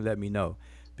go, definitely let me know,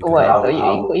 because What? So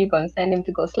I'll you gonna send him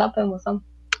to go slap him or something?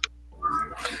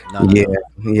 no, no, Yeah, no.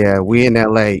 yeah, we in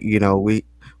LA,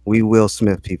 we Will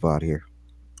Smith people out here.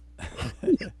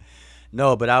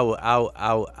 No, but I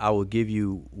will give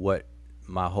you what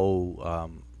my whole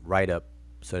write up,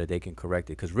 so that they can correct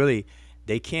it. Because really,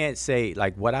 they can't say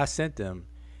like what I sent them.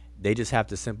 They just have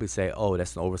to simply say, "Oh,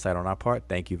 that's an oversight on our part.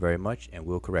 Thank you very much, and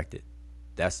we'll correct it."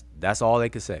 That's all they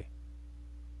can say.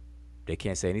 They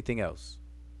can't say anything else.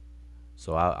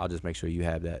 So I'll just make sure you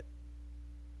have that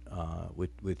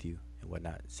with you and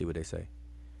whatnot. See what they say.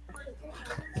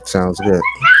 It sounds good.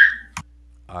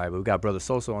 All right, but we got brother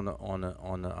Sosa on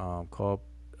the call.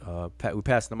 We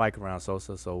passing the mic around,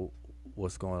 Sosa. So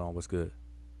what's going on? What's good?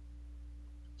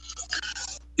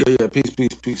 Yeah, yeah. Peace,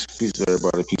 peace, peace, peace to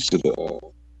everybody. Peace to the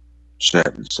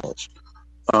chat and such.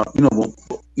 When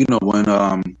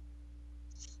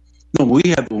when we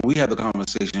had the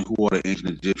conversation, who are the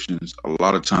ancient Egyptians? A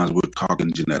lot of times we're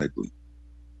talking genetically,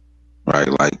 right?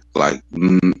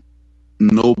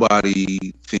 Nobody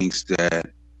thinks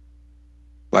that.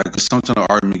 Like sometimes the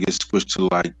argument gets switched to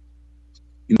like,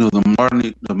 the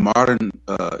modern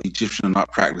Egyptian are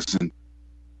not practicing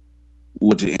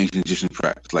what the ancient Egyptian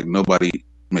practice. Like nobody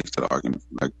makes that argument.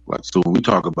 So when we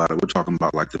talk about it, we're talking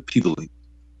about like the peopling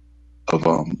of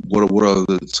what are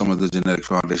some of the genetic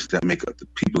foundations that make up the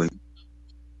peopling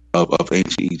of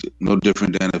ancient Egypt. No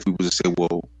different than if we were to say,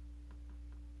 well,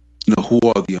 who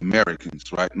are the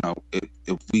Americans, right? Now,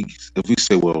 if we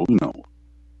say, well,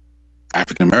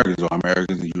 African Americans or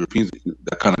Americans and Europeans,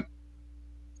 that kind of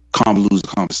convolutes the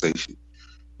conversation.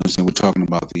 I'm saying we're talking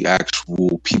about the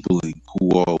actual peopling,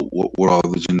 who are what are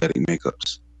the genetic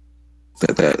makeups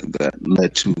that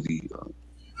led to the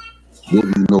what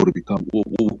we know to become who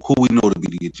we know to be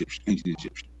the ancient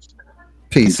Egyptians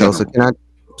in Peace, Sosa. general.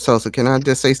 Can I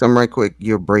just say something right quick?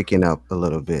 You're breaking up a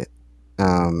little bit.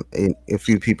 And a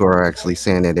few people are actually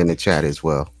saying it in the chat as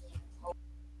well.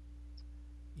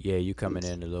 Yeah, you coming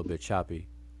in a little bit choppy,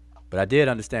 but I did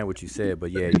understand what you said.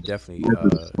 But yeah, you definitely came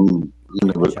in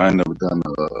I choppy. never done.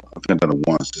 I think I done it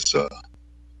once. It's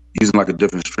using like a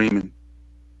different streaming.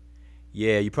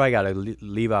 Yeah, you probably gotta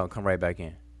leave out and come right back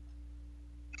in.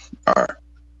 All right.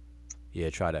 Yeah,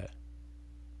 try that.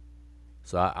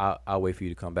 So I'll wait for you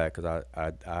to come back because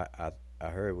I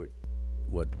heard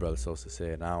what Brother Sosa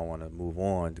said, and I don't want to move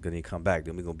on because he come back.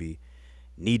 Then we're gonna be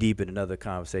knee deep in another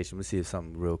conversation. Let's see if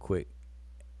something real quick.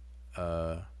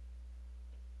 Uh,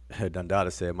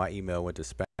 Dundada said my email went to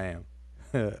spam,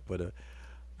 but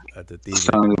at the thieving.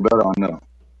 Sounding better on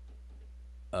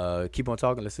that. Keep on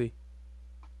talking. Let's see.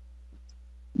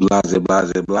 Blase,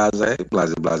 blase, blase,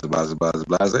 blase, blase, blase, blase,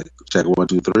 blase. Check 1,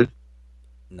 2, 3.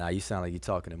 Nah, you sound like you're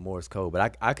talking in Morse code,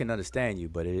 but I can understand you.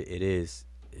 But it is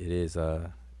it's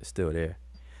still there.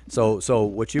 So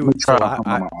what Let you me try so to come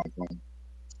on I my iPhone.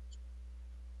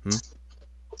 hmm?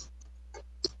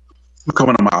 I'm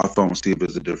coming on my iPhone and see if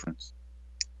there's a difference.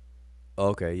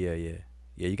 Okay, yeah.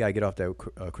 You gotta get off that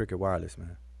Cricket Wireless,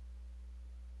 man.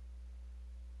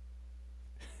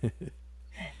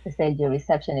 They said your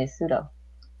reception is pseudo.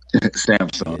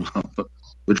 Samsung. Yeah,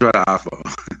 We try the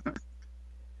iPhone.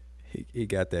 he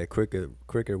got that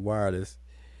Cricket Wireless.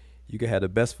 You can have the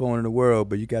best phone in the world,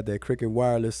 but you got that Cricket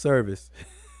Wireless service.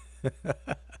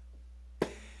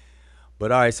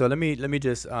 But all right, so let me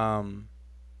just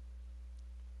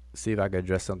see if I can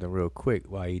address something real quick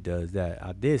while he does that.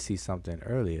 I did see something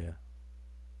earlier.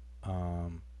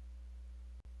 Um,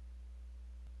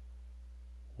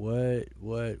 what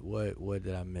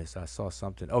did I miss? I saw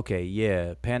something. Okay,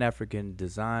 yeah, Pan African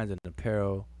Designs and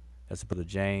Apparel. That's Brother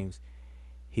James.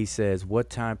 He says, "What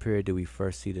time period do we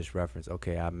first see this reference?"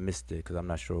 Okay, I missed it because I'm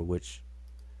not sure what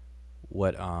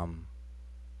what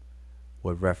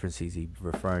reference he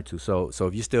referring to. So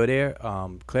if you're still there,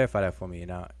 clarify that for me,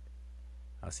 and I'll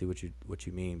see what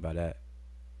you mean by that.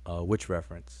 Which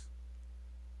reference?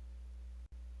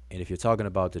 And if you're talking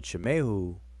about the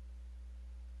Chimehu,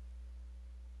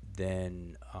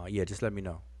 then yeah, just let me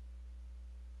know.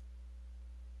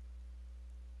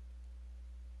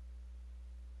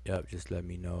 Yep, just let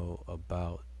me know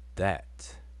about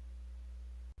that.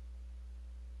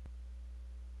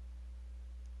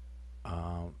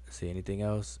 See anything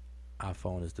else?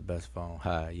 iPhone is the best phone.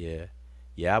 Hi, yeah,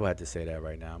 yeah. I would have to say that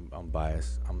right now. I'm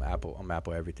biased. I'm Apple. I'm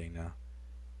Apple everything now.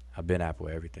 I've been Apple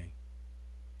everything.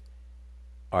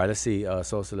 All right, let's see.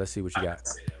 So let's see what you got.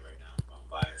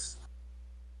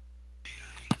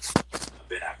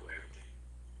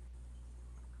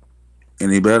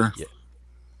 Any better? Yeah.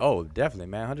 Oh, definitely,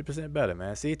 man. 100% better,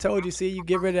 man. See, told you. See, you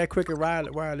get rid of that quicker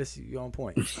wireless. You on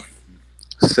point.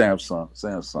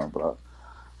 Samsung, but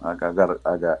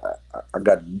I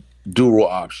got dual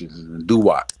options and do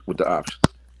what with the options.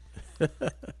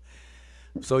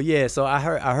 So yeah, so I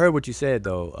heard what you said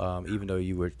though. Even though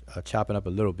you were chopping up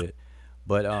a little bit,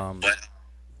 but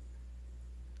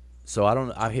so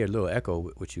I hear a little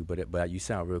echo with you, but you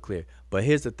sound real clear. But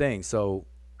here's the thing. So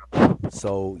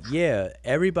yeah,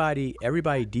 everybody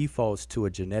defaults to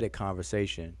a genetic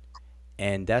conversation,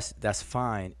 and that's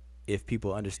fine if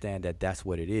people understand that that's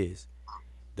what it is.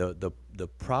 The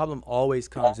problem always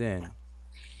comes in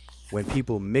when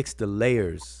people mix the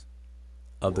layers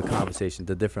of the conversation,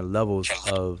 the different levels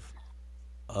of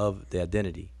the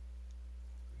identity.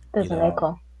 You There's an know,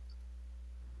 echo.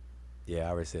 yeah, I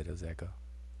already said it was echo.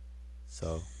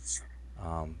 So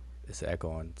it's an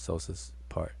echo on Sosa's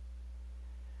part.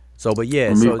 So, but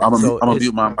yeah, so I'm gonna it's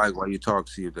mute my mic while you talk.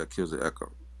 See if that kills the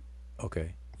echo.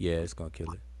 okay. Yeah, it's gonna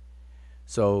kill it.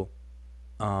 So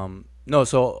no,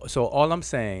 so all I'm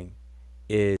saying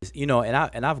is,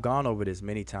 I've gone over this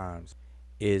many times,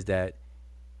 is that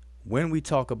when we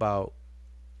talk about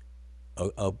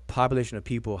a population of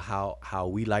people, how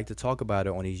we like to talk about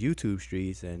it on these YouTube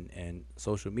streets and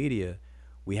social media,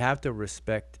 we have to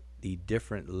respect the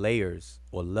different layers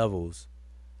or levels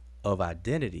of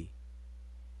identity,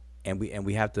 and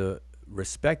we have to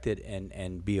respect it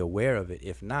and be aware of it.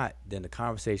 If not, then the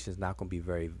conversation is not going to be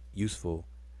very useful,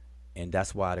 and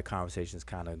that's why the conversations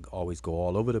kind of always go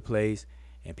all over the place,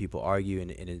 and people argue, and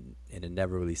it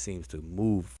never really seems to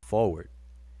move forward,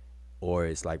 or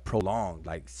it's like prolonged,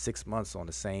 like 6 months on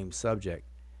the same subject,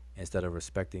 instead of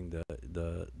respecting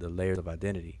the layers of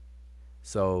identity.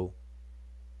 So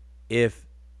if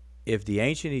the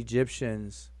ancient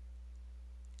Egyptians,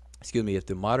 excuse me, if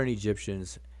the modern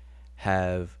Egyptians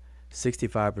have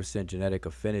 65% genetic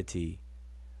affinity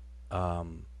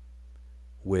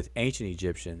with ancient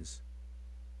Egyptians,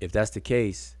 if that's the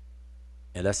case,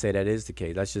 and let's say that is the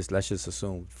case, let's just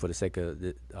assume for the sake of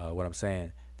what I'm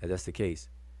saying, that that's the case,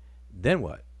 then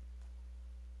what?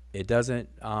 It doesn't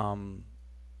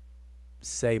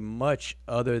say much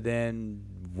other than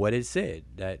what it said,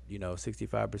 that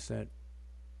 65%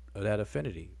 of that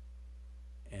affinity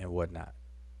and whatnot.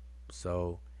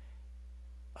 So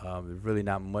there's really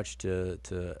not much to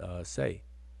say.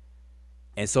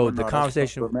 And so Well, the no, that's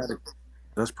conversation, problematic.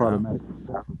 That's huh? problematic.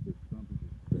 Because some people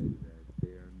say that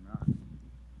they're not.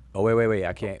 Oh, wait,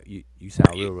 I can't. You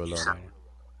sound real low right now.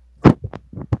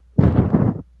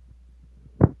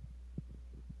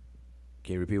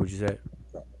 Can you repeat what you said?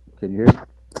 Can you hear me?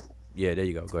 Yeah, there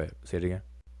you go. Go ahead. Say it again.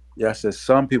 Yeah, I said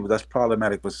some people. That's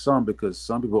problematic for some because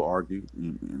some people argue,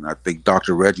 and I think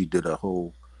Dr. Reggie did a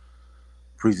whole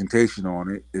presentation on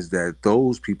it. Is that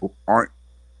those people aren't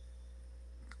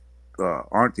the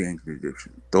ancient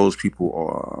Egyptians? Those people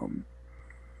are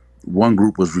one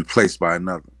group was replaced by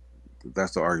another.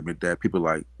 That's the argument that people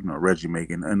like Reggie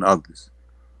making and others.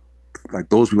 Like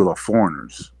those people are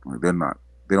foreigners. Like they're not.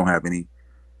 They don't have any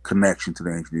connection to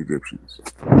the ancient Egyptians.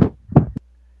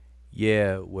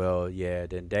 Yeah, well, yeah.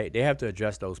 Then they have to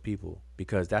address those people,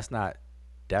 because that's not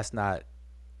there's not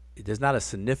a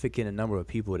significant number of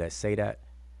people that say that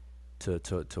to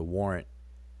warrant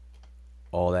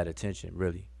all that attention,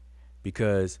 really,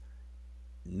 because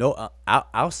no,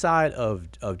 outside of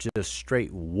just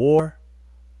straight war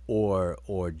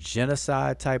or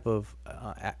genocide type of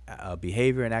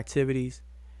behavior and activities,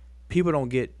 people don't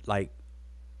get like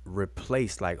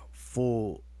replaced, like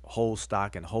full whole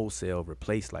stock and wholesale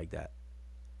replaced like that.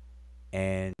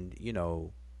 And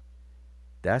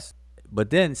that's but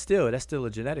then still that's still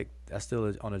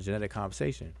on a genetic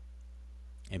conversation,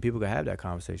 and people can have that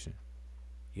conversation,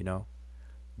 you know.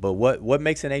 But what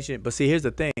makes an ancient? But see, here's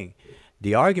the thing: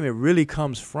 the argument really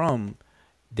comes from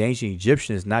the ancient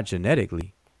Egyptians, not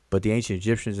genetically, but the ancient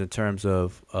Egyptians in terms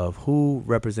of who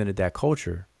represented that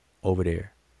culture over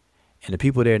there, and the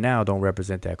people there now don't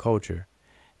represent that culture.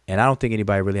 And I don't think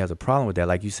anybody really has a problem with that.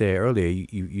 Like you said earlier,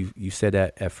 you said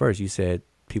that at first. You said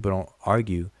people don't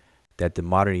argue that the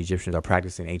modern Egyptians are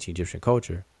practicing ancient Egyptian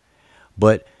culture,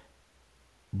 but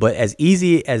as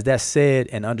easy as that's said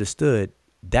and understood,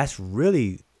 that's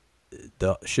really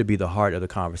the should be the heart of the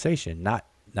conversation, not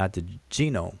the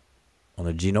genome on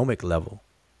a genomic level,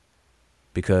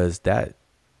 because that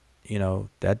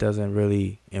doesn't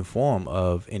really inform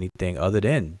of anything other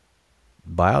than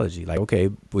biology. Like,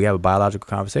 okay, we have a biological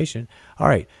conversation. All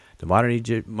right, the modern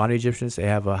Egyptians, they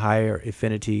have a higher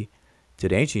affinity to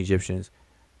the ancient Egyptians,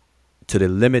 to the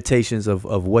limitations of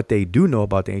what they do know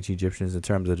about the ancient Egyptians in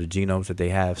terms of the genomes that they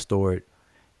have stored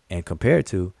and compared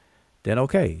to. Then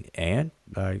okay, and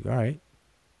like, all right,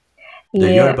 the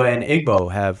Yeah. Yoruba and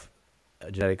Igbo have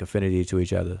a genetic affinity to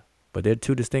each other, but they're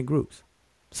two distinct groups.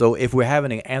 So if we're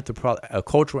having a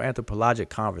cultural anthropologic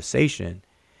conversation,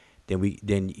 then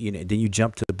you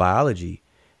jump to the biology,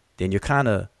 then you're kind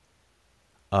of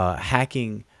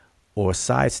hacking or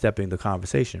sidestepping the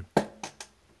conversation.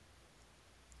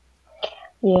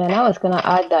 Yeah, and I was gonna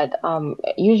add that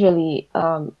usually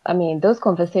I mean those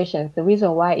conversations, the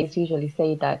reason why it's usually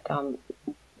say that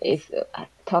is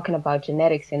talking about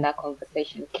genetics in that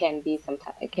conversation can be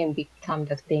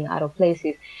termed as being out of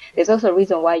places. There's also a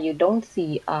reason why you don't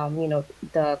see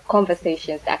the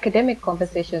conversations, the academic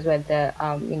conversations, where the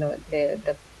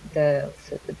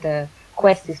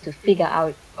quest is to figure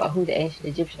out who the ancient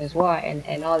Egyptians were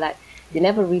and all that. You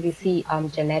never really see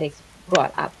genetics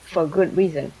brought up for good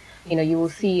reason. You will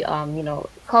see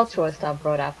cultural stuff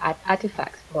brought up,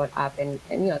 artifacts brought up, and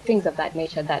things of that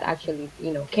nature that actually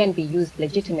can be used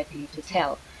legitimately to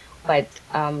tell. But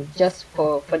just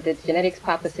for the genetics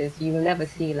purposes, you will never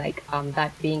see like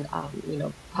that being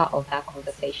part of that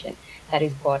conversation that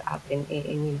is brought up in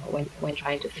when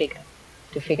trying to figure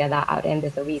that out, and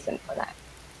there's a reason for that.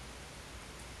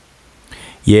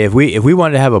 Yeah, if we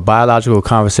wanted to have a biological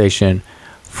conversation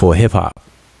for hip hop,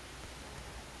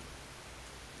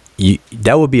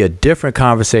 that would be a different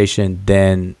conversation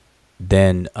than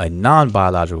a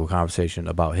non-biological conversation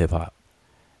about hip hop.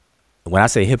 When I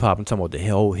say hip hop, I'm talking about the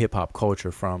whole hip hop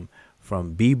culture, from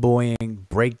b-boying,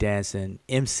 breakdancing,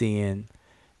 MCing,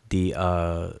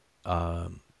 the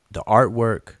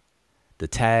artwork, the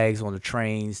tags on the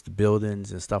trains, the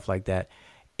buildings, and stuff like that.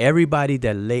 Everybody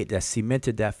that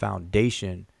cemented that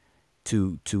foundation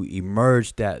to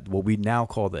emerge that what we now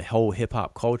call the whole hip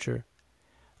hop culture.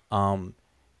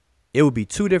 It would be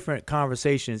two different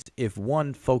conversations if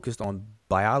one focused on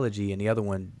biology and the other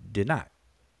one did not.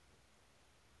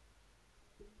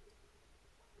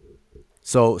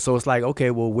 So it's like,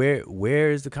 okay, well,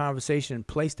 where is the conversation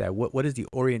placed at? What is the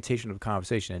orientation of the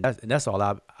conversation? And that's all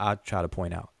I try to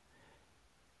point out.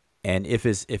 And if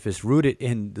it's rooted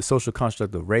in the social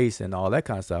construct of race and all that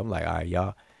kind of stuff, I'm like, all right,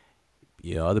 y'all,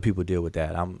 other people deal with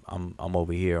that. I'm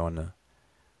over here on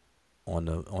on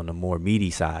the more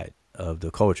meaty side of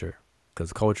the culture,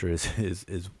 because culture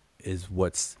is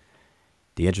what's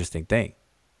the interesting thing,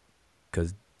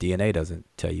 because DNA doesn't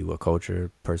tell you what culture a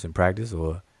person practiced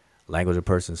or language a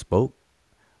person spoke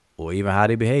or even how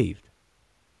they behaved.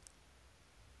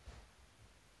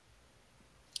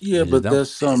 Yeah, It just but don't.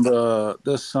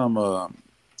 there's some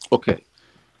okay.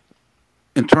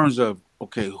 In terms of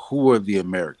okay, who are the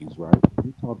Americans, right?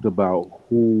 We talked about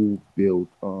who built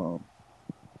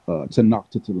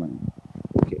Tenochtitlan.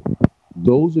 Okay,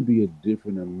 those would be a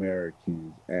different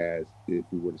Americans as if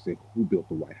we were to say who built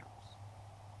the White House.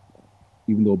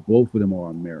 Even though both of them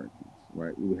are Americans,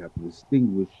 right? We would have to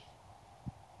distinguish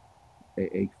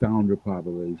a founder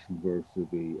population versus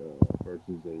a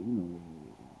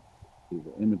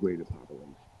immigrated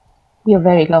population. You're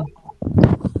very low.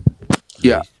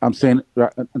 Yeah, Yeah, I'm saying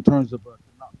right, in terms of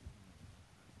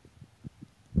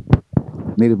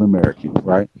Native Americans,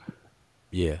 right?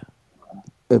 yeah,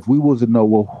 If we was to know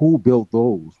well who built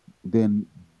those, then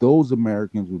those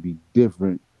Americans would be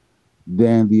different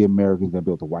than the Americans that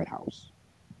built the White House,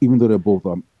 even though they're both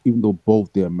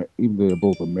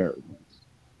Americans.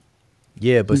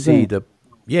 yeah. See But what I'm see saying? the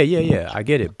yeah. I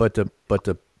get it. But the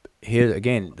here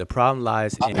again, the problem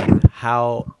lies in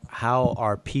how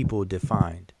are people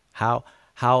defined?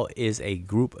 How is a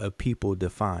group of people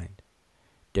defined?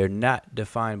 They're not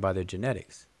defined by their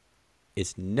genetics.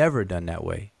 It's never done that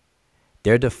way.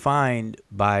 They're defined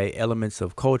by elements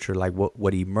of culture, like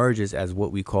what emerges as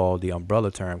what we call the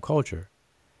umbrella term culture.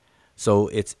 So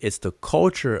it's the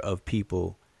culture of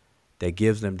people that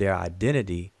gives them their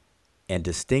identity and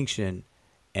distinction,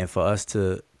 and for us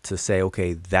to say,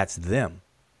 okay, that's them.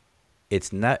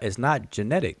 It's not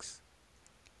genetics.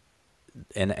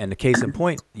 And the case in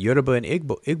point, Yoruba and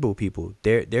Igbo people,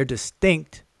 they're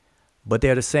distinct, but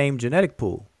they're the same genetic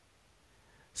pool.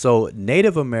 So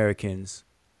Native Americans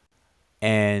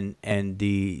and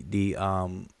the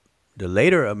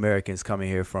later Americans coming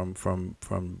here from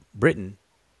Britain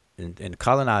and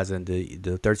colonizing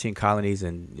the 13 colonies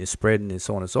and spreading and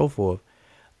so on and so forth,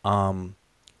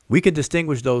 we can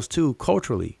distinguish those two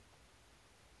culturally.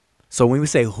 So when we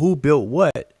say who built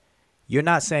what, you're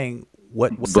not saying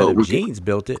what set But of we can, genes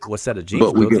built it, what set of genes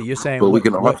but we built can, it. You're saying but we what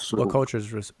can what also, culture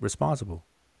is responsible.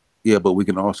 yeah, but we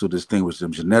can also distinguish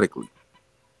them genetically,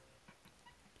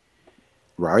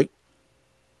 right?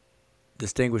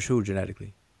 Distinguish who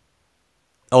genetically?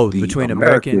 Oh, The between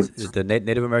Americans, Americans, the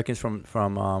Native Americans from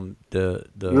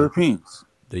Europeans,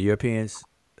 the Europeans,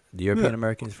 the yeah, European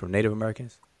Americans from Native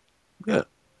Americans. yeah,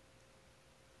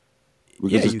 we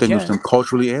can Yeah, you distinguish can. them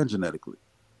culturally and genetically.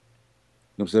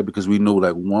 You know what I'm saying? Because we know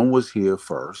like one was here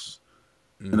first,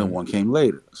 and then Hmm. one came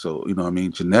later. So you know, what I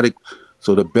mean, genetic.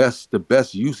 So the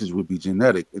best usage would be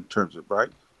genetic in terms of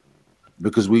right,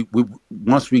 because we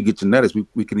once we get genetics,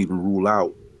 we can even rule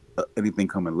out anything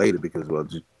coming later because well,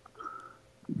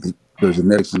 the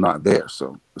genetics is not there,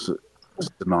 so it's a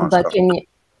But non-starter.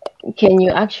 can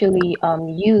you actually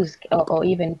use or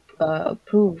even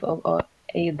prove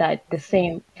that the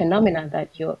same phenomena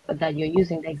that you're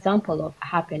using the example of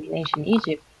happened in ancient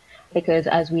Egypt? Because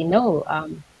as we know,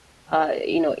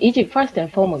 Egypt first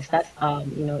and foremost, that's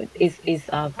is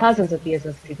thousands of years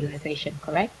of civilization,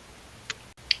 correct?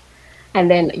 And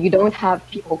then you don't have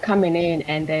people coming in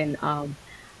and then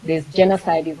there's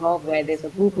genocide involved where there's a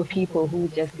group of people who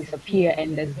just disappear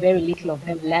and there's very little of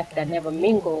them left that never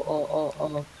mingle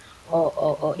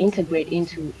or integrate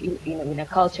into in a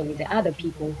culture with the other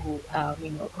people who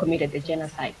committed the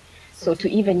genocide. So to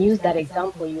even use that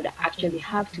example, you would actually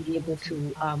have to be able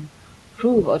to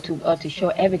prove or to show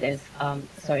evidence,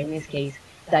 sorry, in this case,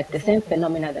 that the same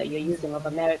phenomena that you're using of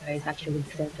America is actually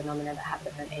the same phenomena that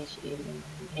happened in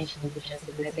ancient Egyptian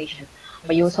civilization.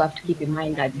 But you also have to keep in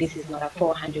mind that this is not a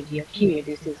 400-year period.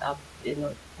 This is a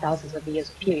thousands of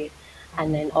years period,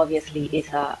 and then obviously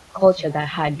it's a culture that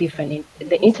had different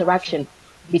the interaction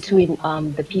between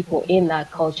the people in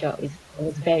that culture is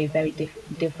was very very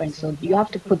different. So you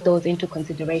have to put those into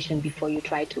consideration before you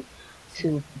try to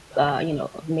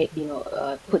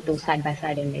put those side by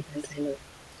side and make them similar.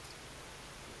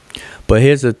 But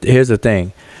here's the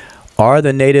thing: are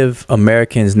the Native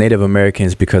Americans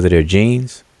because of their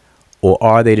genes, or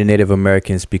are they the Native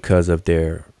Americans because of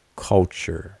their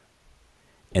culture?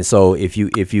 And so if you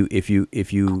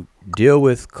deal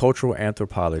with cultural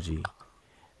anthropology,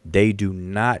 they do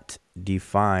not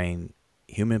define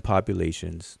human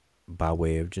populations by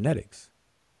way of genetics.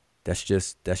 That's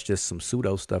just some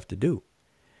pseudo stuff to do.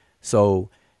 So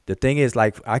the thing is,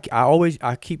 like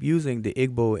I keep using the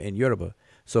Igbo and Yoruba.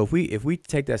 So if we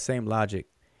take that same logic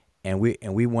and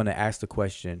we want to ask the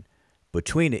question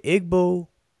between the Igbo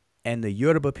and the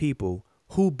Yoruba people,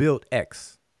 who built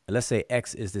X? And let's say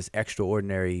X is this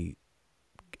extraordinary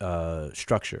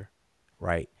structure,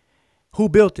 right? Who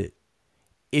built it?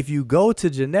 If you go to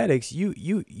genetics, you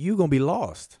gonna be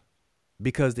lost,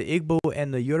 because the Igbo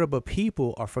and the Yoruba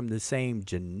people are from the same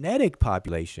genetic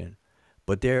population,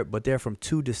 but they're from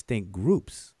two distinct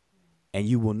groups, and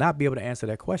you will not be able to answer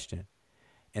that question.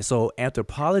 And so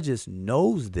anthropologists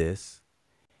knows this,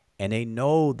 and they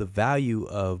know the value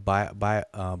of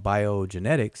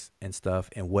biogenetics and stuff,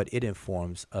 and what it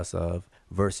informs us of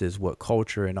versus what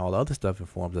culture and all other stuff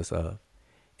informs us of.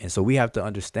 And so we have to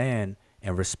understand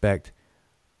and respect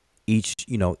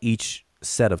each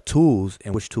set of tools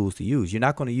and which tools to use. You're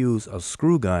not going to use a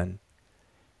screw gun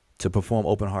to perform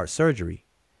open heart surgery,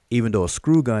 even though a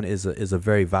screw gun is a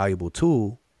very valuable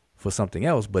tool for something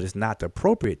else, but it's not the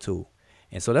appropriate tool.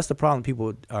 And so that's the problem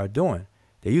people are doing.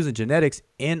 They're using genetics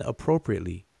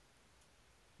inappropriately.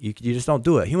 You just don't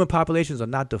do it. Human populations are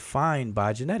not defined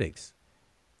by genetics.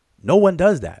 No one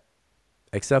does that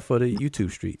except for the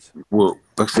YouTube streets. Well,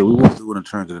 like I said, we won't do it in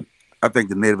terms of. I think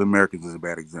the Native Americans is a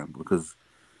bad example, because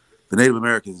the Native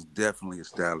Americans definitely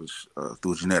established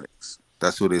through genetics.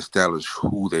 That's where they established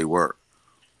who they were.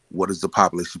 What is the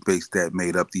population base that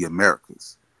made up the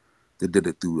Americas? They did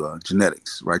it through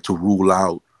genetics, right? To rule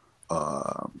out,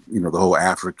 the whole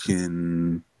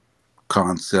African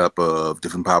concept of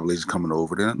different populations coming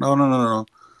over. Then no.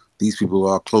 These people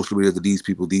are closely related to these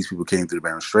people. These people came through the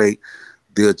Bering Strait.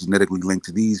 They're genetically linked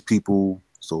to these people.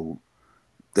 So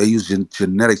they use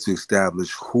genetics to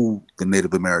establish who the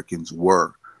Native Americans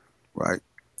were, right?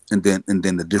 And then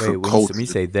the different cultures. When you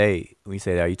say they,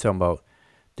 are you talking about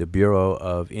the Bureau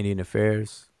of Indian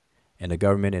Affairs and the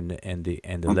government and the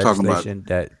legislation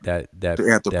that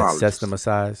sets them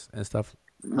aside and stuff?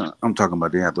 No, I'm talking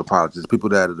about the anthropologists, the people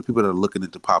that are looking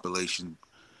into population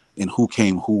and who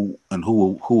came who and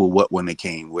who or what when they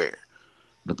came where,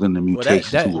 looking at the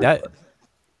mutations.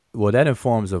 That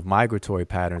informs of migratory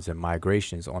patterns and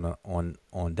migrations on a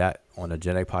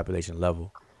genetic population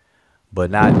level, but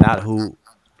not who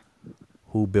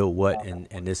built what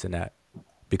and this and that,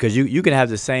 because you can have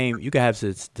the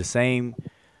same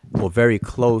or very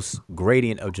close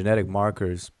gradient of genetic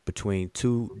markers between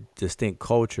two distinct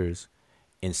cultures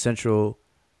in Central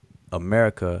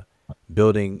America,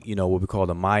 building what we call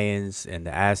the Mayans and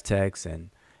the Aztecs and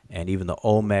even the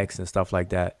Olmecs and stuff like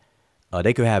that.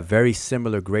 They could have very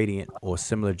similar gradient or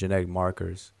similar genetic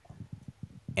markers,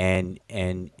 and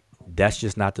that's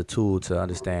just not the tool to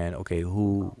understand, okay,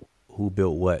 who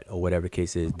built what or whatever the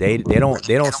case is. They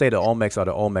don't say the Olmecs are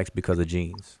the Olmecs because of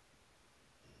genes.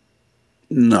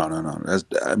 No.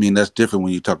 That's different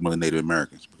when you talk about the Native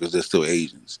Americans, because they're still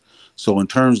Asians. So in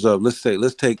terms of, let's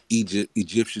take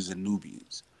Egyptians and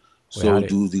Nubians.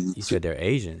 You said they're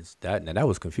Asians. That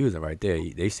was confusing right there.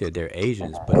 They said they're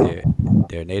Asians, but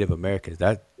they're Native Americans.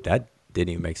 That didn't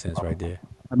even make sense right there.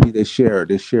 I mean, they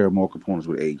share more components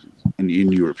with Asians and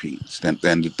Europeans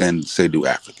than say do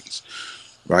Africans,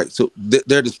 right? So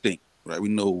they're distinct, right? We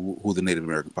know who the Native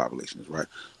American population is, right?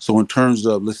 So in terms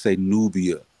of, let's say,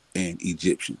 Nubia and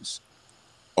Egyptians,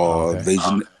 are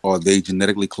they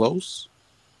genetically close?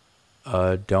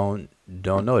 Don't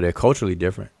know. They're culturally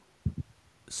different.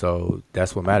 So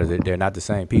that's what matters. They're not the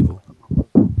same people.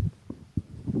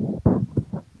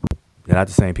 They're not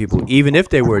the same people. Even if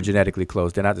they were genetically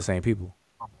close, they're not the same people.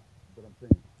 But I'm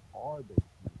saying, are they?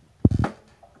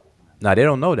 No, they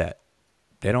don't know that.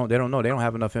 They don't know. They don't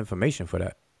have enough information for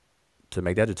that to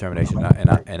make that determination.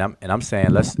 And I'm saying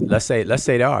let's say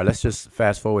they are. Let's just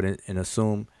fast forward and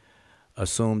assume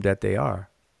that they are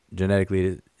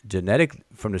genetic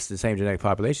from the same genetic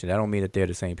population. That don't mean that they're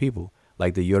the same people,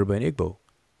 like the Yoruba and Igbo.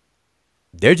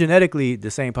 They're genetically the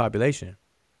same population,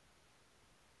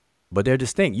 but they're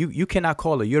distinct. You cannot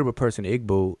call a Yoruba person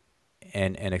Igbo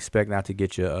and expect not to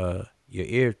get your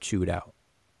ear chewed out.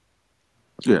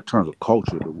 Yeah, in terms of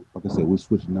culture, like I said, you're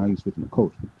switching to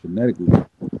culture. Genetically.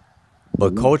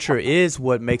 But culture is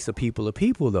what makes a people,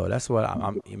 though. That's what I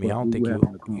don't think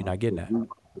you're not getting that.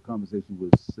 The conversation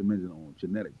was cemented on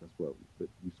genetics. That's what we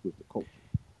switched to culture.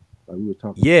 Like we were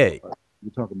talking. Yeah.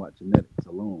 We're talking about genetics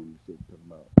alone. You're talking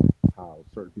about how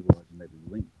certain people are genetically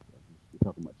linked. We're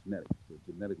talking about genetics. So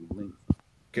genetically linked.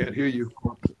 Can't hear you.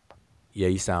 Yeah,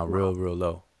 you sound real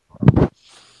low.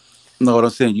 No, what I'm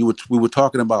saying, we were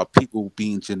talking about people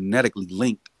being genetically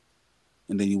linked,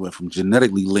 and then you went from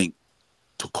genetically linked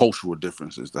to cultural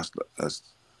differences. That's different.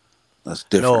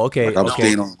 No, okay. Like I was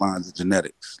staying on the lines of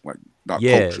genetics, like not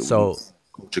culture. So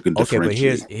culture can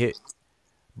differentiate.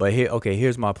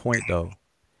 Here's my point though.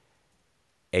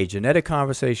 A genetic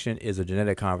conversation is a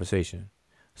genetic conversation.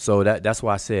 So that's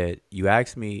why I said you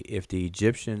asked me if the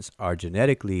Egyptians are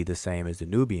genetically the same as the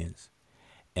Nubians,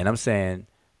 and I'm saying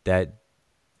that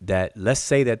let's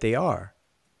say that they are,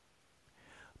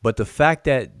 but the fact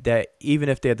that even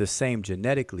if they're the same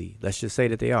genetically, let's just say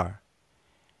that they are,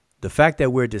 the fact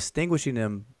that we're distinguishing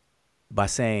them by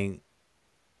saying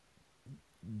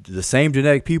the same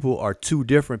genetic people are two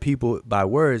different people by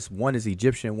words, one is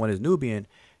Egyptian, one is Nubian,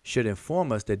 should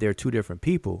inform us that they're two different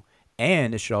people.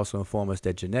 And it should also inform us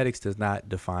that genetics does not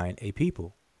define a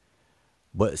people.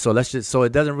 But so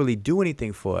it doesn't really do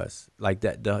anything for us like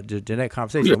that. The genetic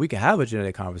conversation, Yeah, we can have a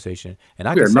genetic conversation, and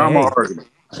I yeah. can Now say, hey,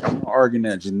 I'm not arguing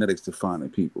that genetics define the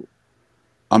people.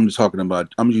 I'm just talking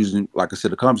about. I'm using, like I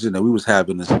said, the conversation that we was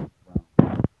having is.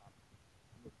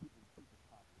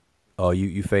 oh,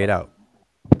 you fade out.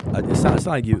 It sounds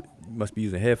like you must be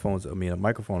using headphones. I mean, a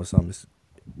microphone or something.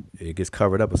 It gets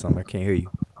covered up or something. I can't hear you.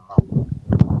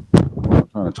 I'm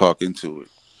trying to talk into it.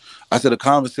 I said the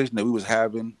conversation that we was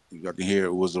having, I can hear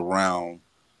it, was around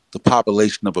the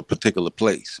population of a particular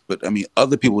place. But I mean,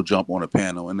 other people jump on a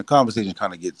panel, and the conversation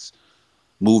kind of gets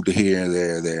moved to here and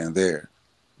there and there,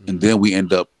 and then we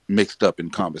end up mixed up in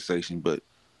conversation. But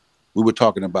we were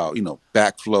talking about,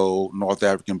 backflow, North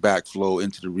African backflow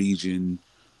into the region,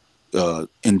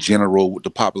 in general, with the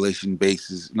population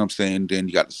bases. You know what I'm saying? Then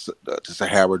you got the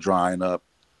Sahara drying up.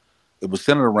 It was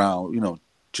centered around,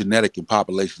 genetic and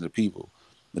populations of people.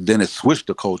 But then it switched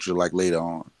the culture like later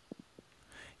on.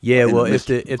 Yeah, In the well, midst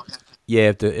of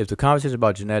if the conversation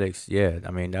about genetics, yeah,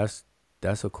 I mean that's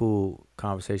a cool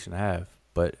conversation to have.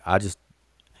 But I just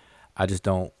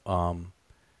don't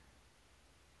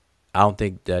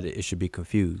think that it should be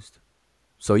confused.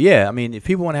 So yeah, I mean, if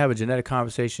people want to have a genetic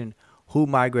conversation, who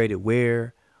migrated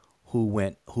where, who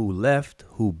left,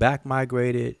 who back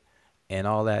migrated, and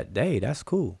all that, hey, that's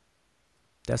cool.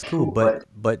 That's cool. But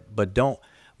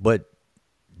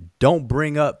don't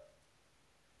bring up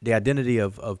the identity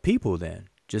of people then.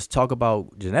 Just talk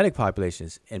about genetic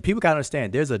populations. And people gotta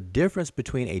understand there's a difference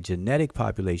between a genetic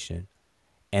population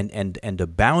and the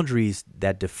boundaries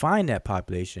that define that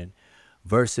population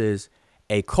versus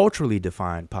a culturally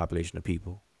defined population of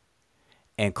people.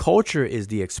 And culture is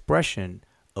the expression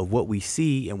of what we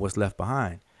see and what's left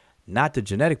behind, not the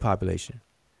genetic population.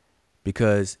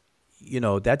 Because,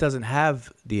 that doesn't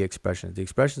have the expressions. The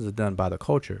expressions are done by the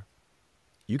culture.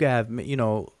 You can have,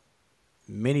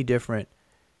 many different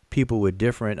people with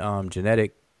different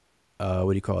genetic, what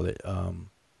do you call it?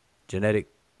 Genetic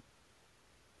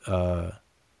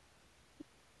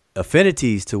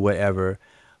affinities to whatever,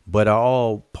 but are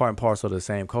all part and parcel of the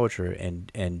same culture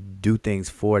and do things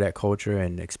for that culture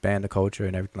and expand the culture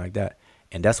and everything like that.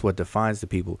 And that's what defines the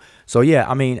people. So yeah,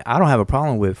 I mean, I don't have a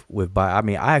problem with I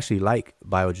mean, I actually like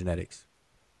biogenetics,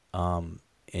 and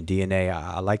DNA.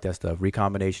 I like that stuff,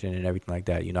 recombination and everything like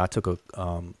that. I took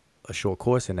a short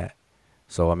course in that.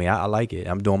 So I mean, I like it.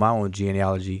 I'm doing my own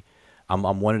genealogy. I'm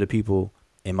one of the people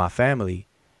in my family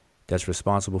that's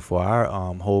responsible for our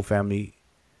whole family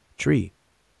tree.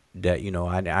 That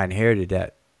I inherited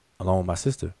that along with my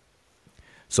sister.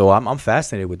 So I'm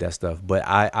fascinated with that stuff. But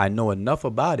I know enough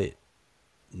about it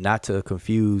not to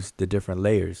confuse the different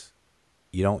layers.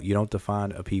 You don't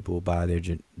define a people by their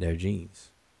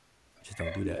genes. Just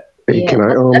don't do that. Hey, Yeah, can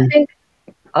I I think.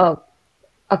 Oh,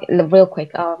 okay. Real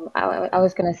quick. I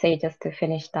was gonna say just to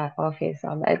finish that off is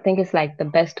I think it's like the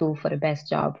best tool for the best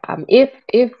job. If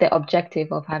the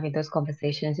objective of having those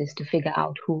conversations is to figure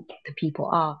out who the people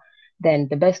are, then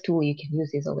the best tool you can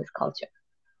use is always culture.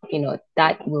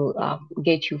 That will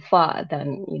get you far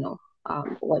than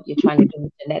what you're trying to do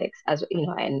with genetics, as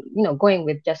and going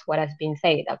with just what has been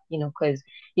said, because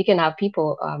you can have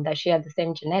people that share the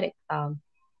same genetics,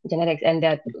 and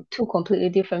they're two completely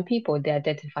different people. They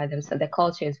identify themselves. Their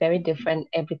culture is very different.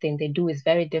 Everything they do is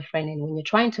very different. And when you're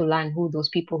trying to learn who those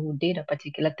people who did a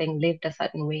particular thing, lived a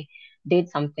certain way, did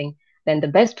something, then the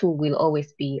best tool will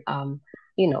always be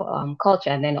culture.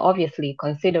 And then obviously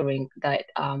considering that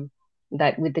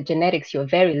with the genetics you're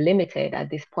very limited at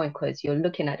this point, because you're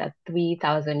looking at a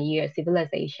 3,000-year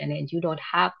civilization, and you don't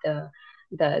have the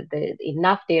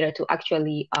enough data to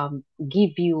actually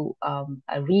give you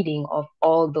a reading of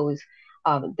all those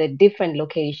the different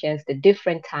locations, the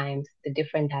different times, the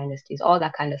different dynasties, all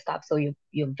that kind of stuff. So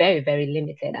you're very, very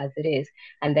limited as it is.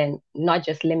 And then not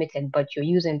just limited, but you're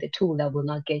using the tool that will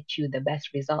not get you the best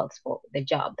results for the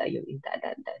job that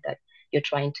you're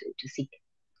trying to seek.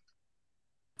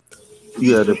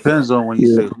 Yeah, it depends on when you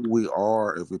yeah, say who we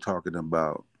are, if we're talking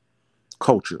about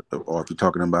culture or if you're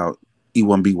talking about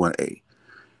E1B1A. You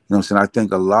know what I'm saying? I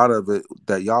think a lot of it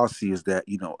that y'all see is that,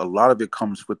 a lot of it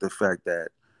comes with the fact that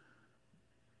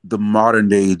the modern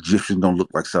day Egyptians don't look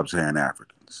like sub-Saharan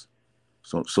Africans.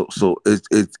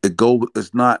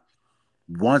 It's not,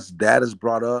 once that is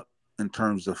brought up in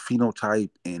terms of phenotype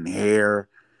and hair,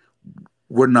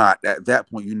 we're not at that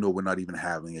point. We're not even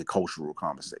having a cultural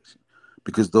conversation,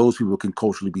 because those people can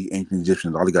culturally be ancient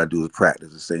Egyptians. All you got to do is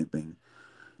practice the same thing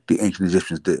the ancient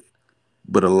Egyptians did.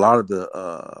 But a lot of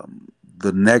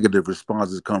the negative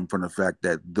responses come from the fact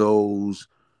that those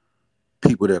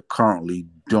people that currently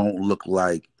don't look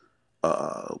like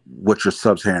what your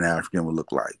sub-Saharan African would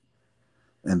look like,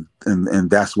 and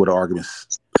that's where the argument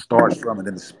starts from, and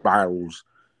then it spirals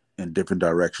in different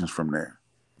directions from there.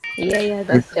 Yeah,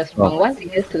 that's just wrong. Once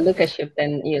it gets to leadership,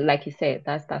 then you, like you said,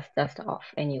 that's off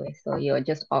anyway. So you're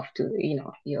just off to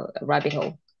your rabbit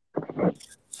hole.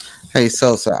 Hey,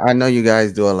 Sosa, I know you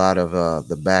guys do a lot of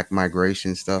the back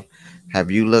migration stuff.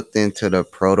 Have you looked into the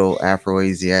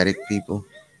Proto-Afroasiatic people?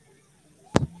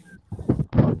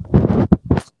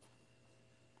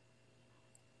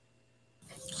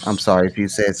 I'm sorry if you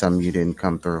said something you didn't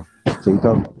come through. So you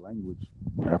talking about language,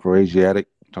 Afroasiatic?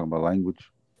 Talking about language?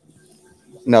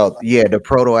 No, yeah, the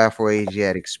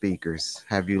Proto-Afroasiatic speakers.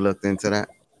 Have you looked into that?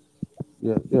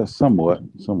 Yeah, somewhat.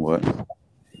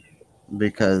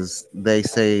 Because they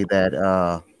say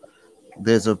that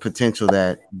there's a potential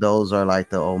that those are like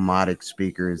the Omotic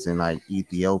speakers in like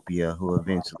Ethiopia, who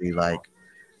eventually like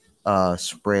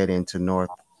spread into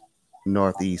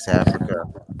Northeast Africa.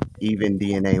 Even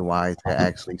DNA wise,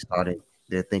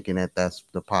 they're thinking that that's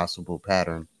the possible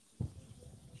pattern.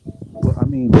 Well, I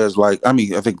mean, I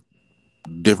think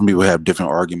different people have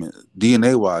different arguments.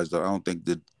 DNA wise, though, I don't think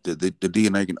the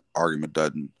DNA argument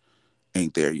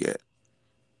ain't there yet.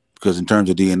 Because in terms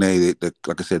of DNA,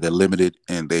 like I said, they're limited,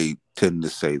 and they tend to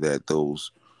say that the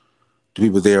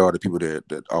people there are the people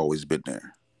that always been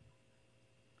there.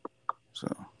 So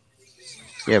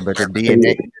yeah, but the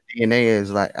DNA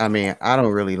is like, I mean, I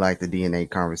don't really like the DNA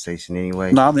conversation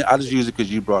anyway. No, I mean, I just use it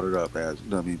because you brought it up, as you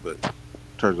know what I mean. But in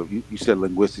terms of you said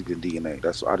linguistics and DNA,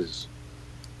 I just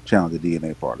challenge the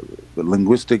DNA part of it. But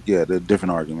linguistic, yeah, they're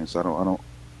different arguments. I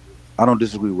don't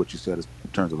disagree with what you said in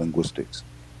terms of linguistics.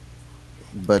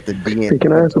 But the DNA. Hey,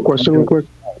 can I ask a question real quick?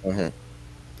 Go ahead.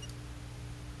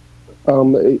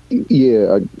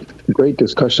 Yeah, great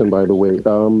discussion, by the way.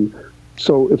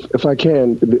 So if I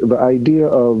can, the idea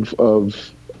of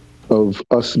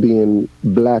us being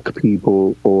black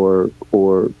people or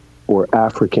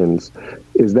Africans,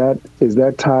 is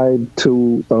that tied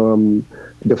to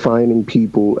defining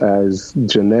people as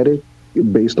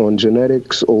based on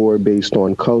genetics or based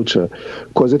on culture?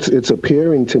 Because it's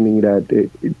appearing to me that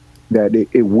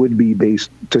it would be based,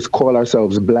 to call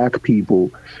ourselves black people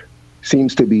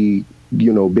seems to be,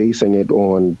 basing it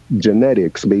on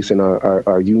genetics, basing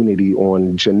our unity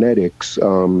on genetics,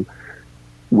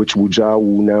 which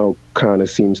Wujawu now kind of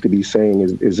seems to be saying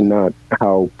is not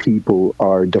how people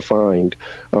are defined.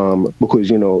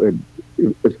 Because,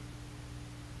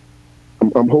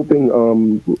 I'm hoping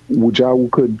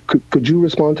Wujawu could you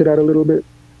respond to that a little bit?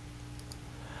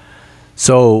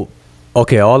 So,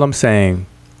 okay, all I'm saying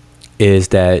is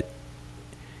that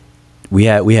we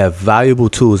have valuable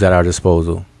tools at our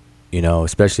disposal,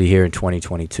 especially here in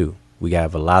 2022. We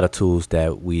have a lot of tools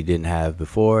that we didn't have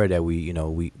before that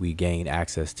we gain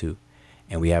access to,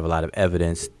 and we have a lot of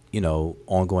evidence,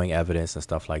 ongoing evidence and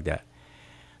stuff like that.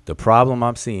 The problem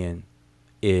I'm seeing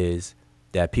is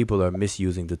that people are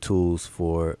misusing the tools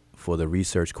for the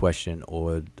research question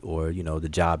or the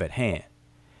job at hand.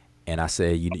 And I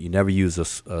say you never use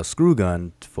a screw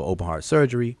gun for open heart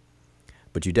surgery,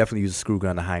 but you definitely use a screw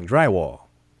gun to hang drywall.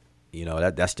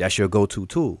 That's your go-to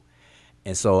tool.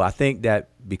 And so I think that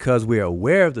because we're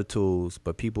aware of the tools,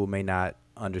 but people may not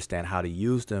understand how to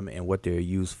use them and what they're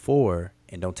used for,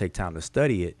 and don't take time to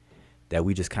study it, that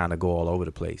we just kind of go all over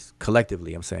the place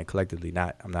collectively. I'm saying collectively,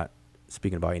 I'm not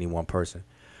speaking about any one person.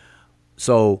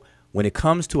 So when it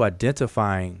comes to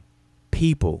identifying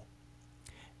people,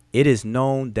 it is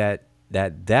known that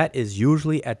is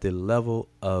usually at the level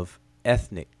of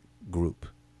ethnic group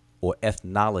or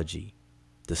ethnology,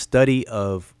 the study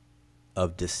of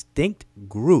distinct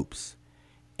groups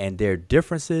and their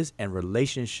differences and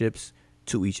relationships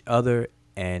to each other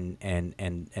and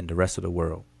the rest of the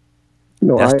world.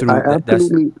 No, I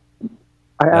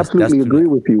absolutely agree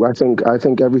with you. I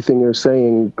think everything you're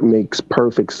saying makes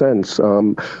perfect sense.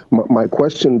 My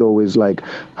question though is like,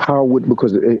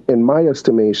 because in my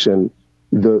estimation,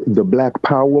 the Black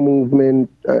Power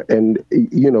movement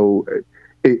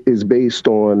is based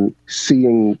on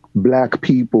seeing black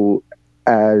people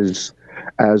as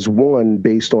one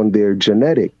based on their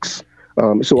genetics.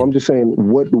 So I'm just saying,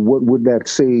 what would that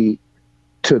say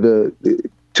to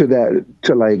to that,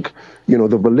 to like, you know,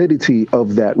 the validity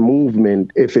of that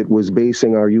movement if it was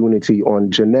basing our unity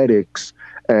on genetics.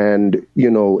 And you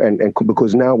know, and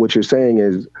because now what you're saying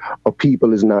is a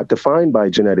people is not defined by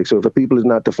genetics. So if a people is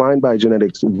not defined by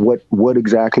genetics, what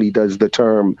exactly does the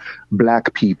term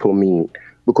black people mean?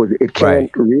 Because it Right.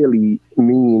 can't really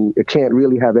mean, it can't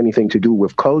really have anything to do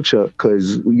with culture,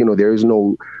 because you know there is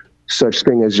no such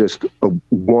thing as just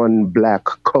one black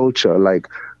culture. Like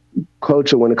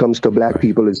culture when it comes to black Right.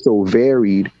 people is so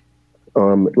varied.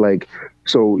 Like,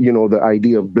 so you know, the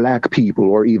idea of black people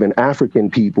or even African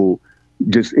people,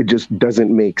 just it just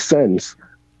doesn't make sense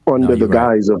No, under the you're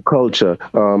right. guise of culture.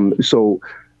 So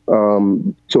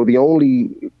the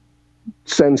only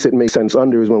sense it makes sense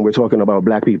under is when we're talking about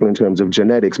black people in terms of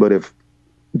genetics. But if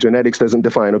genetics doesn't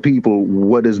define a people,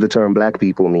 what does the term black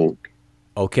people mean?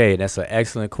 Okay, that's an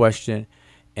excellent question,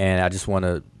 and I just want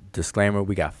to disclaimer: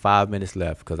 we got 5 minutes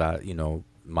left because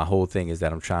my whole thing is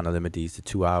that I'm trying to limit these to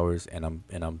 2 hours, and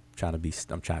I'm trying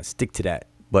to stick to that.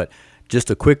 But just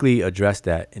to quickly address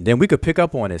that, and then we could pick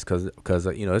up on this because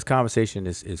this conversation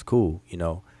is cool.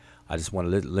 I just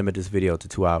want to limit this video to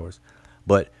 2 hours,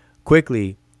 but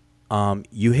quickly,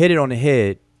 you hit it on the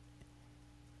head,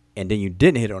 and then you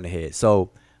didn't hit it on the head.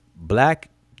 So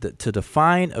to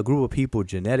define a group of people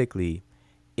genetically,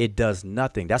 it does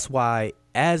nothing. That's why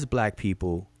as black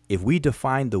people, if we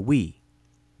define the we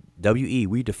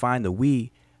define the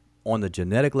we on the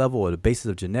genetic level or the basis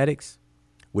of genetics,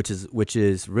 which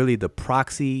is really the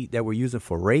proxy that we're using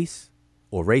for race,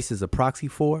 or race is a proxy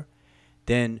for,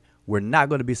 then we're not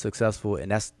going to be successful. And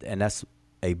that's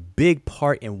a big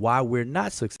part in why we're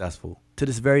not successful to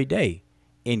this very day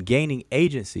in gaining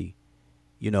agency.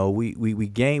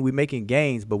 We're making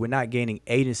gains, but we're not gaining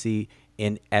agency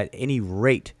at any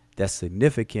rate that's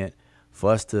significant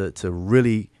for us to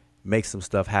really make some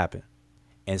stuff happen.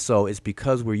 And so it's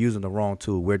because we're using the wrong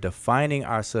tool. We're defining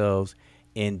ourselves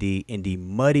in the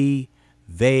muddy,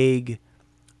 vague,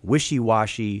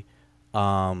 wishy-washy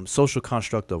social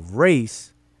construct of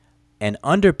race, and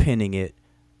underpinning it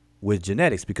with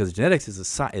genetics, because genetics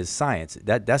is science.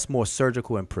 That's more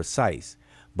surgical and precise.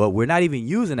 But we're not even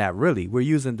using that really. We're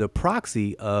using the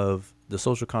proxy of the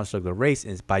social construct of race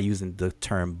is by using the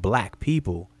term black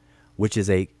people, which is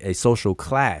a social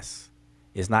class.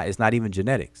 It's not even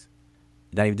genetics.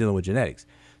 Not even dealing with genetics.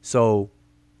 So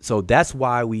that's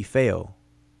why we fail.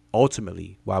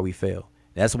 Ultimately, why we fail.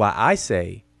 That's why I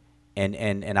say,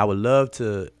 and I would love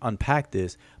to unpack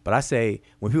this, but I say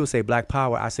when people say black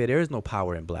power, I say there is no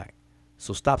power in black.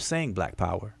 So stop saying black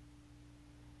power.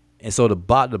 And so the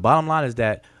bottom line is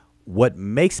that what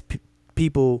makes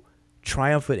people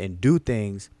triumphant and do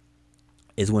things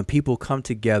is when people come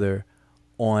together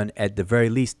on, at the very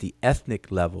least, the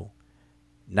ethnic level,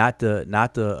 not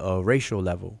the racial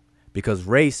level, because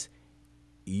race,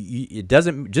 it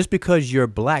doesn't, just because you're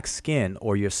black skin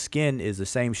or your skin is the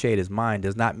same shade as mine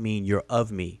does not mean you're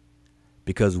of me,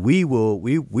 because we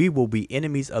will be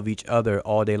enemies of each other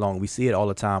all day long. We see it all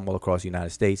the time all across the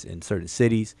United States in certain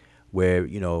cities where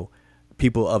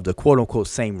people of the quote unquote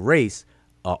same race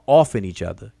are offing each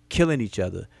other, killing each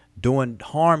other, doing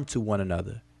harm to one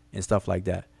another and stuff like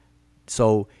that.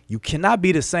 So you cannot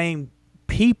be the same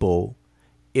people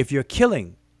if you're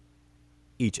killing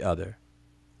each other.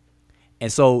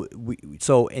 And so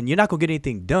and you're not gonna get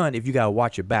anything done if you gotta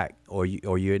watch your back, or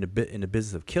you're in the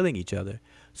business of killing each other.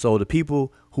 So the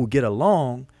people who get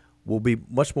along will be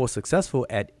much more successful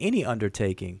at any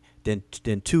undertaking than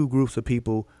two groups of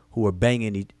people who are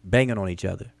banging on each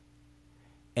other.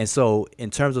 And so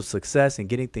in terms of success and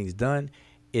getting things done,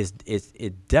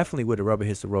 it definitely, where the rubber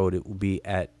hits the road, it will be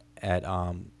at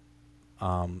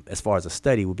as far as a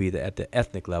study, will be at the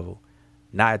ethnic level,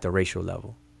 not at the racial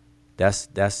level. That's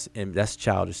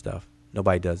childish stuff.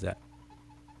 Nobody does that.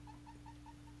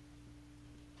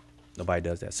 Nobody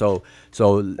does that. So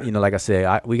like I said,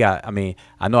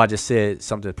 I know I just said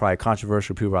something probably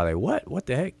controversial. People are like, what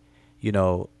the heck,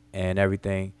 and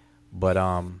everything. But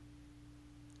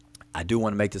I do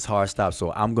want to make this hard stop.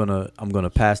 So I'm gonna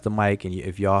pass the mic, and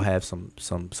if y'all have some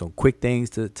quick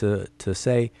things to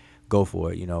say, go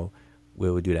for it.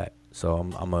 We'll do that. So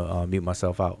I'm gonna mute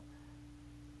myself out.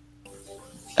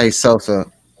 Hey Sosa,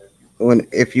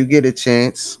 if you get a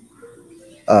chance,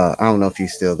 I don't know if you're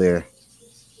still there.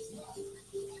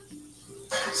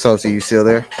 Sosa, you still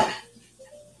there?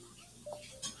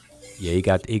 Yeah, he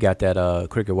got that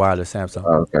Cricket Wireless Samsung.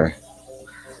 Okay.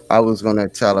 I was gonna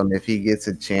tell him if he gets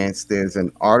a chance, there's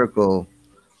an article.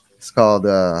 It's called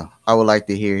I would like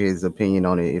to hear his opinion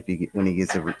on it when he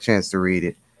gets a chance to read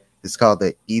it. It's called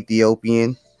The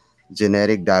Ethiopian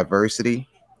Genetic Diversity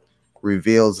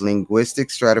Reveals Linguistic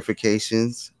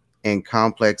Stratifications and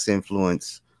complex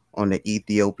influence on the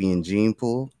Ethiopian gene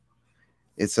pool.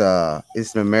 It's an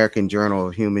American Journal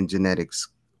of Human Genetics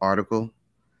article.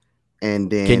 And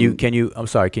then I'm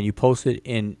sorry, can you post it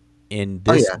in oh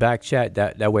this yeah, back chat,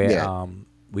 that way yeah,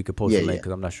 we could post yeah, the link, yeah.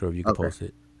 because I'm not sure if you could Okay. post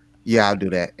it. Yeah, I'll do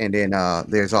that. And then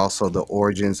there's also The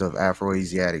Origins of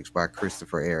Afroasiatics by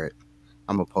Christopher Ehret.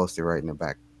 I'm gonna post it right in the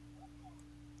back.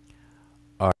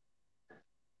 All right.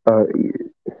 Uh,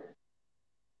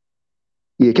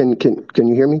 yeah, can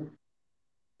you hear me?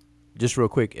 Just real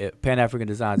quick, Pan African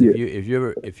Designs. Yeah, If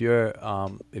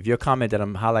your comment that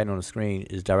I'm highlighting on the screen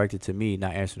is directed to me,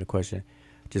 not answering the question,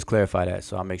 just clarify that,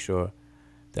 so I'll make sure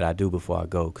that I do before I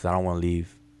go, because I don't want to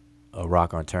leave a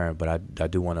rock unturned, but I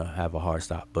do want to have a hard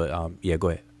stop. But yeah, go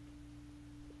ahead.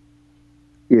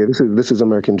 yeah. This is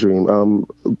American Dream.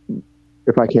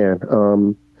 If I can,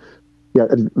 yeah.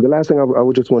 The last thing I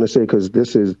would just want to say, because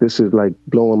this is like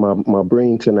blowing my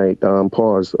brain tonight.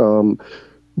 Pause.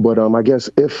 But I guess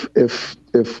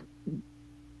if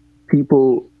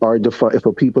people are defined, if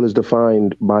a people is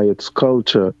defined by its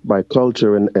culture,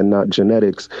 and not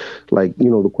genetics, like,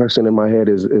 the question in my head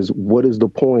is what is the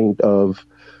point of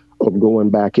going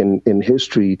back in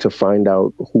history to find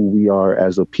out who we are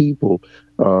as a people?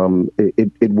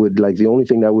 It would, like, the only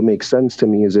thing that would make sense to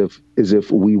me is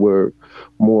if we were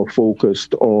more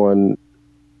focused on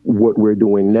what we're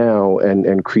doing now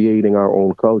and creating our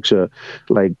own culture,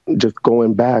 like just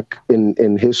going back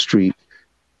in history,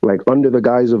 like under the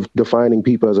guise of defining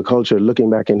people as a culture. Looking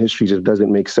back in history just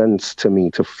doesn't make sense to me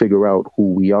to figure out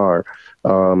who we are.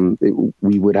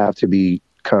 We would have to be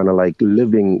kind of like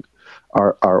living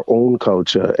our own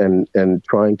culture, and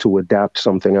trying to adapt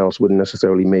something else wouldn't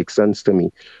necessarily make sense to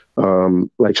me.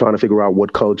 Like trying to figure out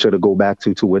what culture to go back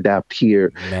to adapt here,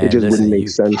 it Man, just listen, wouldn't make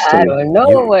sense to I me. don't know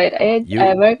you what you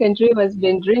American Dream has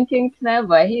been drinking tonight,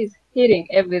 but he's hitting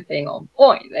everything on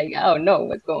point. Like, I don't know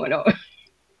what's going on.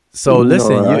 so No,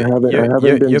 listen, I haven't been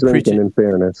you're drinking, preaching. in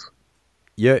fairness.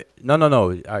 You're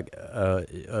no.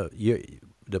 You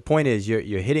The point is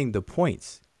you're hitting the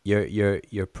points.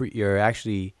 You're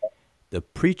actually the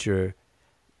preacher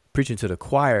preaching to the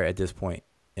choir at this point,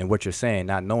 and what you're saying,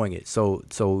 not knowing it. So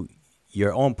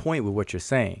you're on point with what you're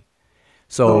saying.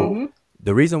 So Hmm.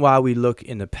 the reason why we look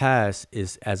in the past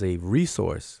is as a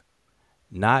resource,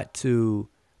 not to,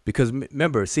 because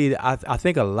remember, see, I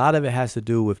think a lot of it has to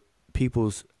do with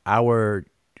our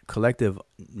collective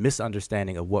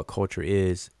misunderstanding of what culture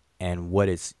is and what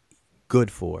it's good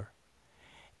for.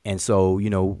 And so,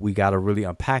 we got to really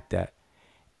unpack that.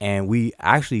 And we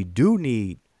actually do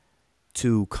need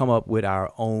to come up with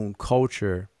our own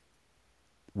culture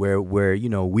where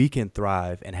we can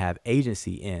thrive and have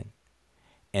agency in.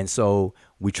 And so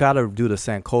we try to do the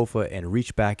Sankofa and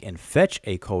reach back and fetch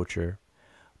a culture,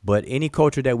 but any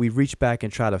culture that we reach back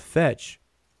and try to fetch,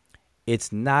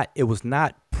 it was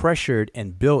not pressured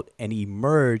and built and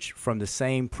emerged from the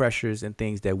same pressures and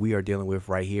things that we are dealing with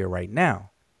right here, right now.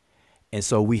 And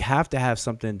so we have to have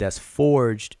something that's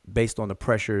forged based on the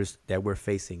pressures that we're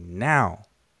facing now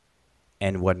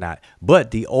and whatnot.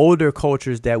 But the older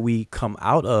cultures that we come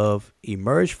out of,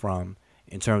 emerge from,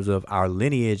 in terms of our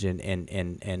lineage and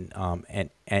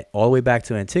all the way back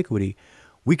to antiquity,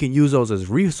 we can use those as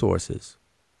resources,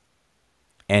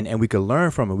 and we could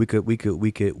learn from it. We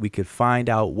could find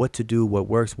out what to do, what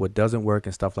works, what doesn't work,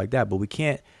 and stuff like that. But we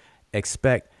can't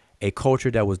expect a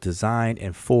culture that was designed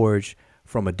and forged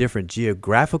from a different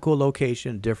geographical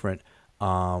location, different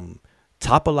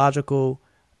topographical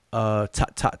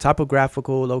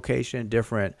location,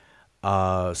 different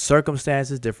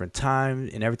circumstances, different time,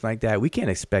 and everything like that. We can't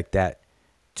expect that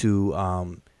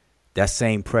to that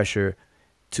same pressure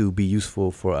to be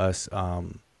useful for us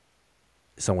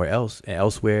somewhere else and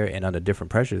elsewhere and under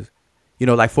different pressures.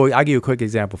 Like I'll give you a quick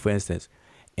example, for instance,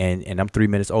 and I'm 3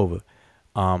 minutes over.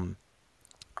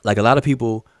 Like a lot of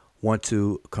people want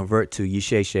to convert to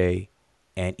Yisheshe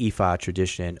and Ifa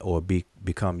tradition or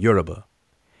become Yoruba.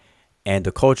 And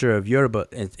the culture of Yoruba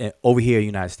and over here in the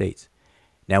United States.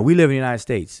 Now, we live in the United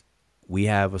States. We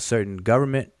have a certain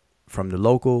government from the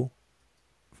local,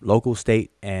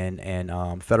 state,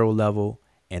 and federal level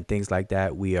and things like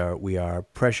that. We are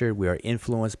pressured. We are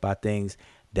influenced by things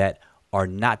that are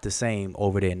not the same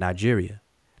over there in Nigeria.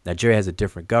 Nigeria has a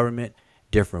different government,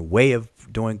 different way of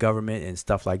doing government and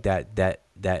stuff like that. That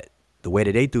the way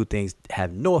that they do things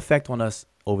have no effect on us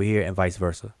over here, and vice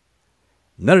versa.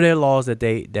 None of their laws that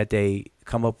they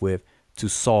come up with to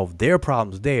solve their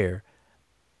problems there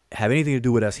have anything to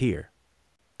do with us here.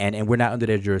 And we're not under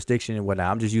their jurisdiction and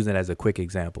whatnot. I'm just using it as a quick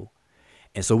example.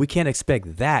 And so we can't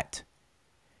expect that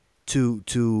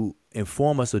to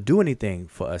inform us or do anything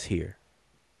for us here.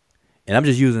 And I'm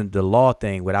just using the law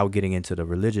thing without getting into the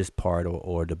religious part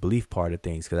or the belief part of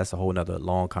things, because that's a whole nother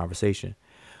long conversation.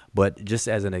 But just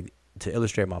as to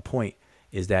illustrate my point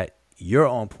is that you're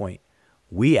on point.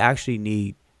 We actually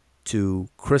need to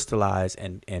crystallize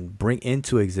and bring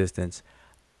into existence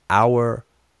our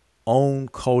own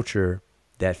culture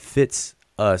that fits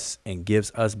us and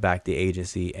gives us back the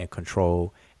agency and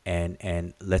control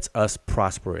and lets us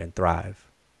prosper and thrive.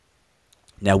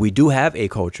 Now we do have a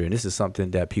culture, and this is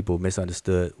something that people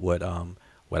misunderstood what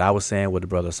I was saying, what the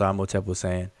brother Samotep was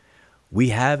saying. We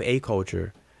have a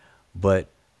culture, but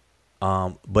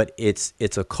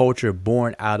it's a culture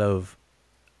born out of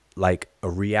like a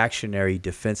reactionary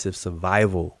defensive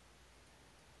survival,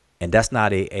 and that's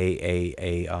not a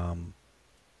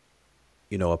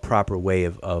a proper way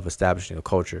of establishing a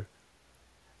culture.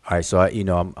 All right, so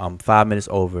I'm 5 minutes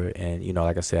over, and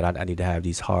like I said, I need to have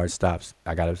these hard stops.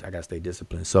 I gotta stay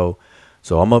disciplined. So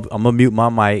I'm gonna mute my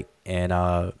mic,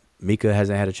 and Mika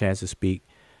hasn't had a chance to speak.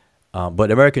 But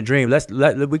American Dream,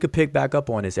 we could pick back up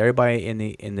on this. Everybody in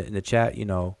the chat,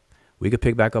 we could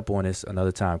pick back up on this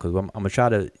another time, because I'm gonna try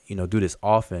to do this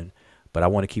often, but I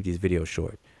want to keep these videos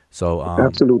short. So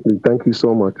absolutely, thank you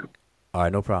so much. All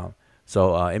right, no problem.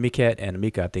 So Emicat and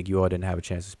Amika, I think you all didn't have a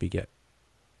chance to speak yet.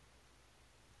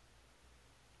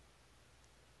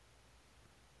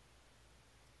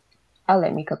 I'll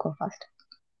let Mika go first.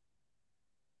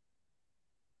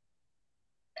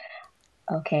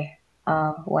 Okay.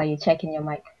 While you're checking your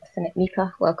mic,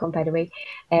 Mika, welcome, by the way.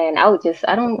 And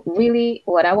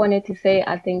what I wanted to say,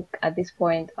 I think at this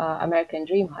point, American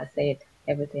Dream has said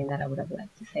everything that I would have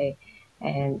liked to say.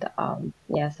 And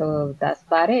yeah, so that's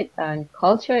about it. And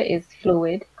culture is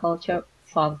fluid. Culture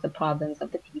solves the problems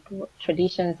of the people.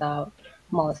 Traditions are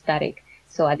more static.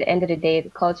 So at the end of the day, the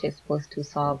culture is supposed to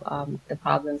solve the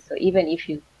problems. So even if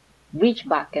you reach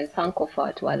back and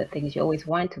sankofa to other things, you always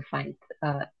want to find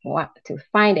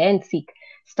and seek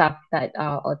stuff that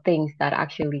or things that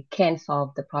actually can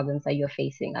solve the problems that you're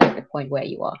facing at the point where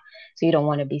you are. So you don't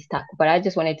want to be stuck. But I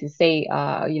just wanted to say,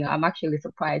 I'm actually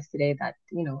surprised today that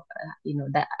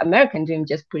that American Dream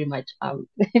just pretty much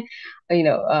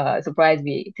surprised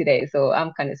me today. So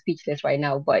I'm kind of speechless right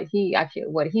now. But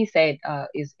what he said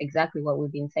is exactly what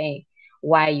we've been saying.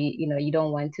 Why you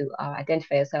don't want to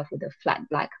identify yourself with a flat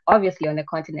black. Obviously, on the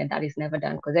continent that is never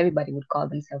done, because everybody would call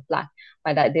themselves black.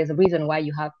 But there's a reason why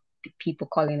you have people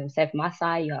calling themselves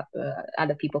Maasai. You have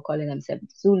other people calling themselves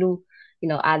Zulu.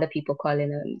 Other people calling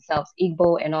themselves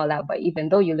Igbo and all that. But even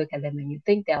though you look at them and you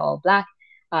think they're all black,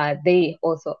 they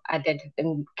also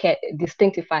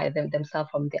distinctify themselves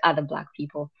from the other black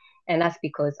people, and that's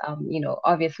because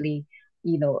obviously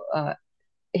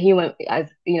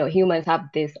humans have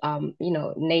this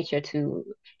nature to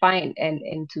find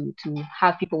and to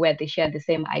have people where they share the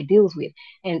same ideals with,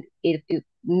 and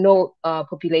no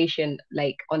population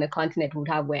like on a continent would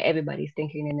have where everybody's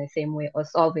thinking in the same way or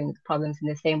solving problems in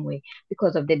the same way,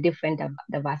 because of the different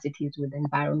diversities with the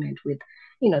environment, with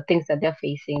things that they're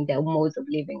facing, their modes of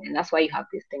living, and that's why you have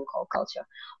this thing called culture.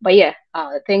 But yeah,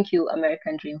 thank you,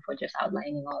 American Dream, for just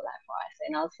outlining all that for us,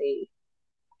 and I'll say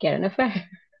get an affair.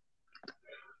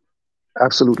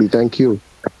 Absolutely, thank you.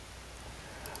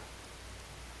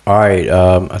 All right,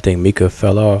 I think Mika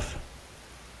fell off.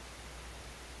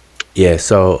 Yeah,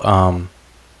 so all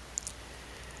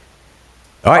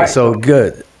right, so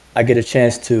good. I get a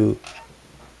chance to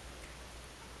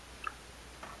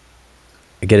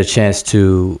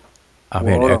I'm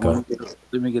hearing an echo.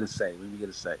 Let me get a say.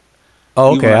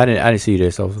 Oh, okay. I didn't see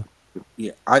this also.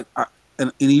 Yeah,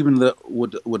 and even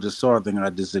with the SAR thing, I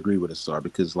disagree with the SAR,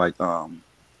 because like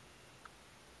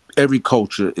every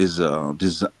culture is a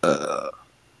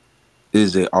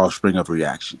offspring of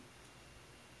reaction,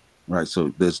 right?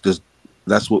 So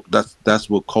that's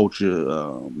what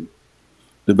culture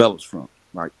develops from,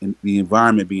 like the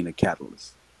environment being a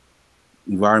catalyst.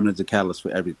 The environment is a catalyst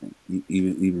for everything,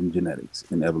 even genetics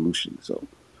and evolution. So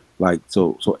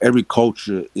every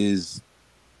culture is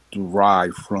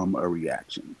derived from a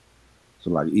reaction. So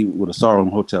like even with Asaro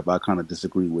and Hotep, I kind of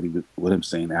disagree with him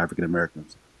saying African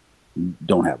Americans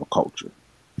don't have a culture.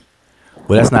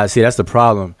 Well, that's the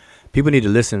problem. People need to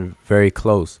listen very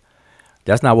close.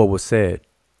 That's not what was said.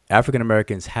 African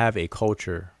Americans have a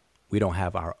culture. We don't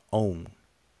have our own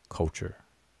culture.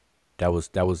 That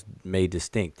was made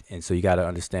distinct, and so you got to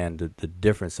understand the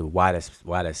difference of why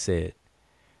that's said.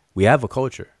 We have a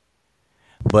culture,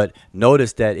 but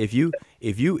notice that if you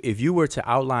were to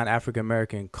outline African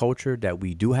American culture that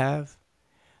we do have,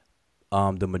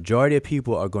 the majority of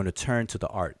people are going to turn to the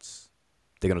arts.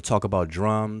 They're going to talk about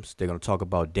drums. They're going to talk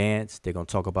about dance. They're going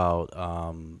to talk about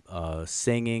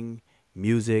singing,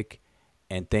 music,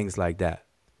 and things like that.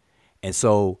 And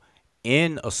so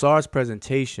in Asar's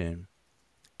presentation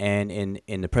and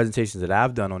in the presentations that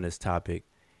I've done on this topic,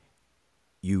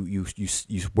 you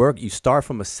start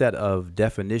from a set of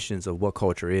definitions of what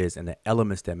culture is and the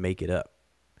elements that make it up.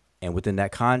 And within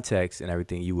that context and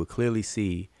everything, you will clearly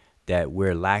see that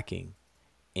we're lacking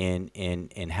in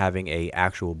having a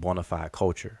actual bona fide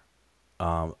culture,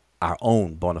 our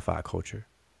own bona fide culture.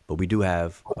 But we do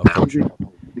have a culture.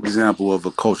 Example of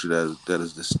a culture that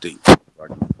is distinct.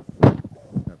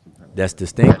 That's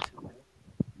distinct.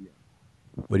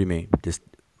 What do you mean?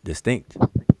 Distinct.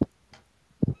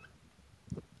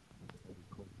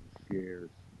 Shares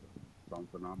some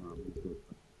phenomenon.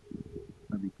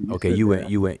 Okay, you went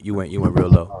real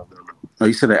low. No,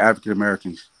 you said that African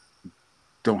Americans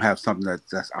don't have something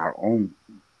that's our own,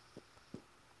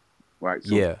 right?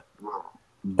 So, yeah.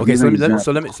 Okay, so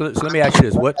let me ask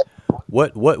you this: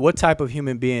 what type of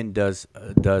human being does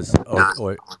does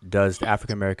the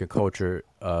African American culture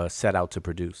set out to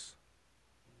produce?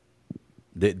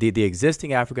 The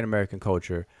existing African American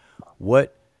culture,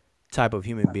 what type of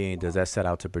human being does that set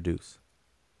out to produce?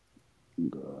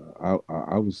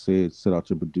 I would say it set out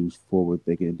to produce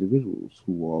forward-thinking individuals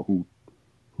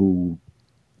who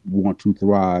want to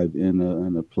thrive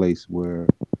in a place where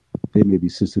they may be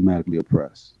systematically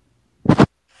oppressed.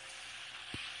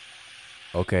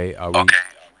 Okay, are we?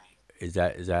 Is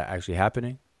that actually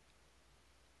happening?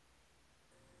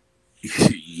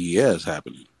 Yeah, it's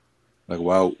happening. Like,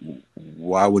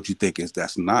 why would you think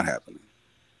that's not happening?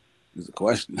 Is the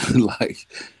question. Like,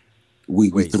 we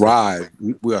thrive.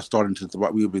 We are starting to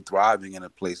thrive. We will be thriving in a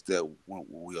place that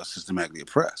we are systematically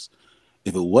oppressed.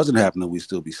 If it wasn't happening, we'd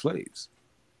still be slaves.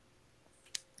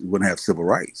 We wouldn't have civil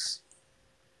rights.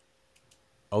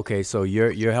 Okay, so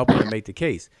you're helping to make the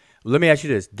case. Let me ask you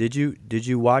this: Did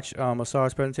you watch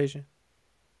Asar's presentation?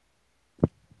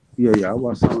 Yeah, I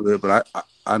watched some of it, but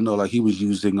I know like he was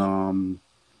using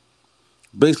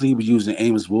basically he was using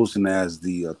Amos Wilson as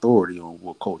the authority on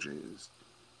what culture is.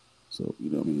 So you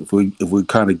know what I mean. If we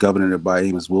kind of govern it by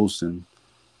Amos Wilson,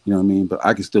 you know what I mean. But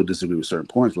I can still disagree with certain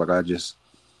points. Like I just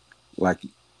gave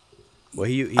an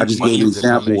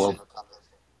example of.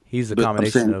 He's a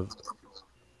combination of.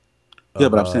 Yeah,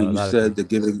 but I'm saying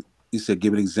you said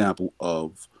give an example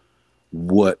of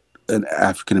what an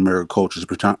African American culture is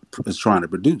trying to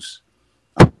produce.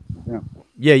 Yeah.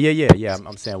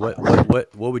 I'm saying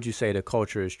what would you say the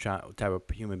culture is trying, type of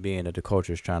human being that the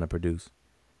culture is trying to produce?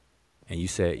 And you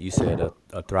said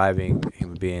a thriving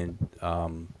human being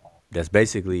that's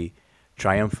basically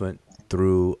triumphant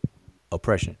through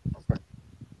oppression.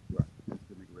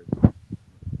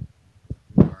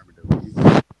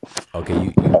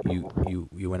 Okay,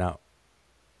 you went out.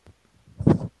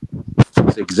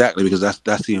 Exactly, because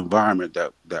that's the environment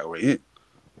that we're in.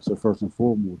 So first and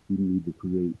foremost, we need to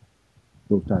create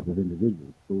those type of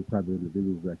individuals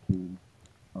that can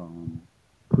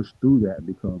push through that and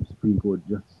become Supreme Court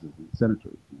justices and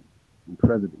senators and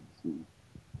presidents in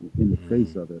the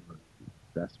face of it.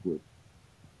 That's what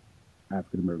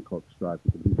African American culture strives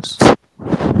to produce.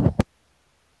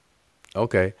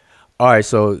 Okay. All right,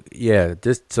 so yeah,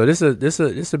 this will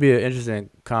be an interesting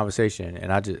conversation,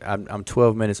 and I'm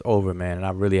 12 minutes over, man, and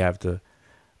I really have to.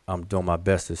 I'm doing my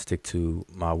best to stick to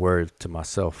my word to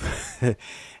myself, and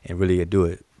really do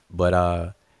it. But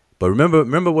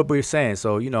remember what we were saying.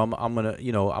 So I'm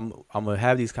gonna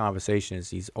have these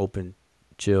conversations, these open,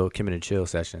 chill, Kemet and chill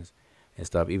sessions, and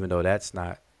stuff. Even though that's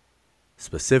not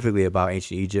specifically about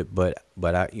ancient Egypt, but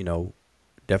I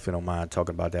definitely don't mind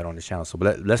talking about that on the channel. So,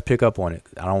 but let's pick up on it.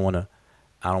 I don't want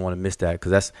to miss that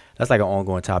because that's like an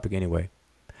ongoing topic anyway.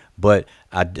 But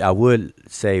I would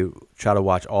say try to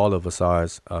watch all of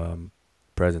Asar's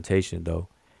presentation though,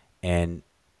 and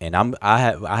I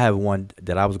have one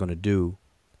that I was going to do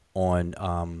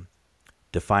on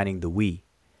defining the we,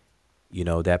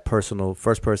 that personal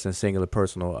first person singular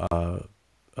personal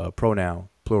pronoun,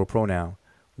 plural pronoun,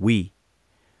 we.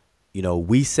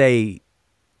 We say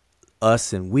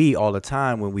us and we all the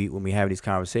time when we have these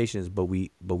conversations, but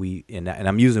we and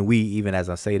I'm using we even as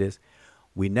I say this,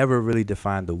 we never really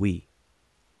define the we.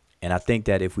 And I think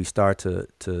that if we start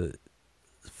to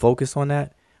focus on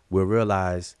that, we'll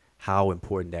realize how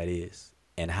important that is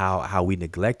and how we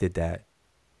neglected that,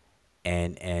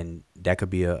 and that could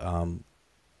be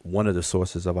one of the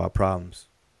sources of our problems,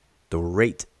 the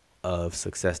rate of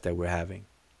success that we're having,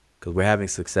 because we're having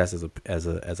success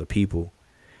as a people.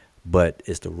 But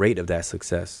it's the rate of that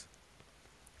success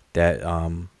that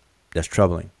that's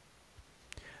troubling.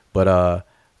 But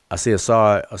I see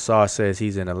Asar says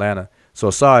he's in Atlanta. So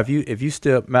Asar, if you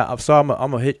still, Asar,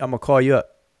 I'm gonna call you up.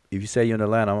 If you say you're in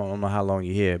Atlanta, I don't know how long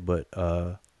you're here, but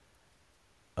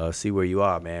see where you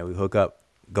are, man. We hook up,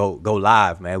 go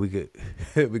live, man. We could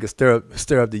we could stir up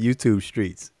the YouTube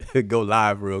streets. Go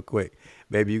live real quick.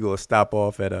 Maybe you gonna stop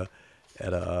off at a I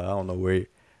don't know where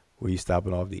you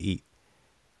stopping off to eat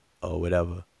or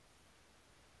whatever.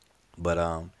 But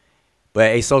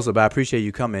hey, Sosa, but I appreciate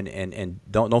you coming, and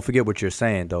don't forget what you're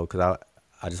saying though, because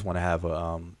I just want to have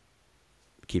a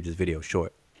keep this video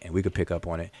short, and we could pick up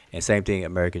on it. And same thing,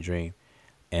 American Dream,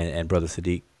 and Brother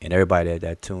Sadiq, and everybody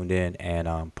that tuned in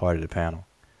and part of the panel.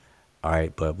 All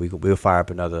right, but we'll fire up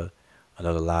another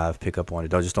live, pick up on it.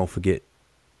 Don't forget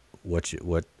what's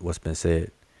been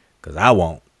said, because I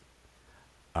won't.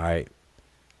 All right,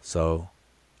 so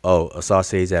Asar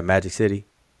says he's at Magic City.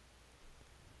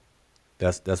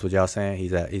 That's what y'all saying.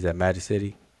 He's at Magic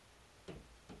City.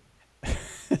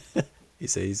 He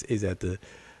says he's at the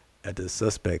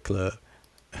suspect club.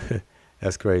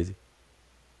 That's crazy.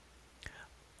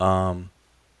 All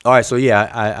right, so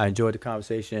yeah, I enjoyed the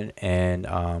conversation, and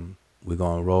we're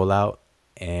gonna roll out,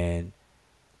 and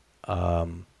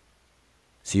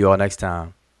see you all next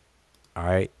time. All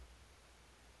right,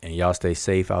 and y'all stay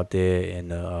safe out there in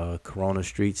the Corona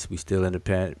streets. We still in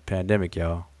the pandemic,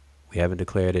 y'all. We haven't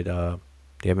declared it.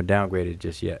 They haven't downgraded it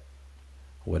just yet,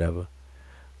 or whatever.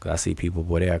 Cause I see people,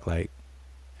 boy, they act like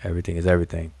everything is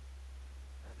everything.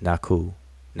 Not cool,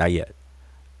 not yet.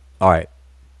 All right,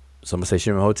 so I'm gonna say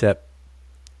Shimon Hotep,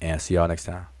 and see y'all next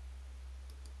time.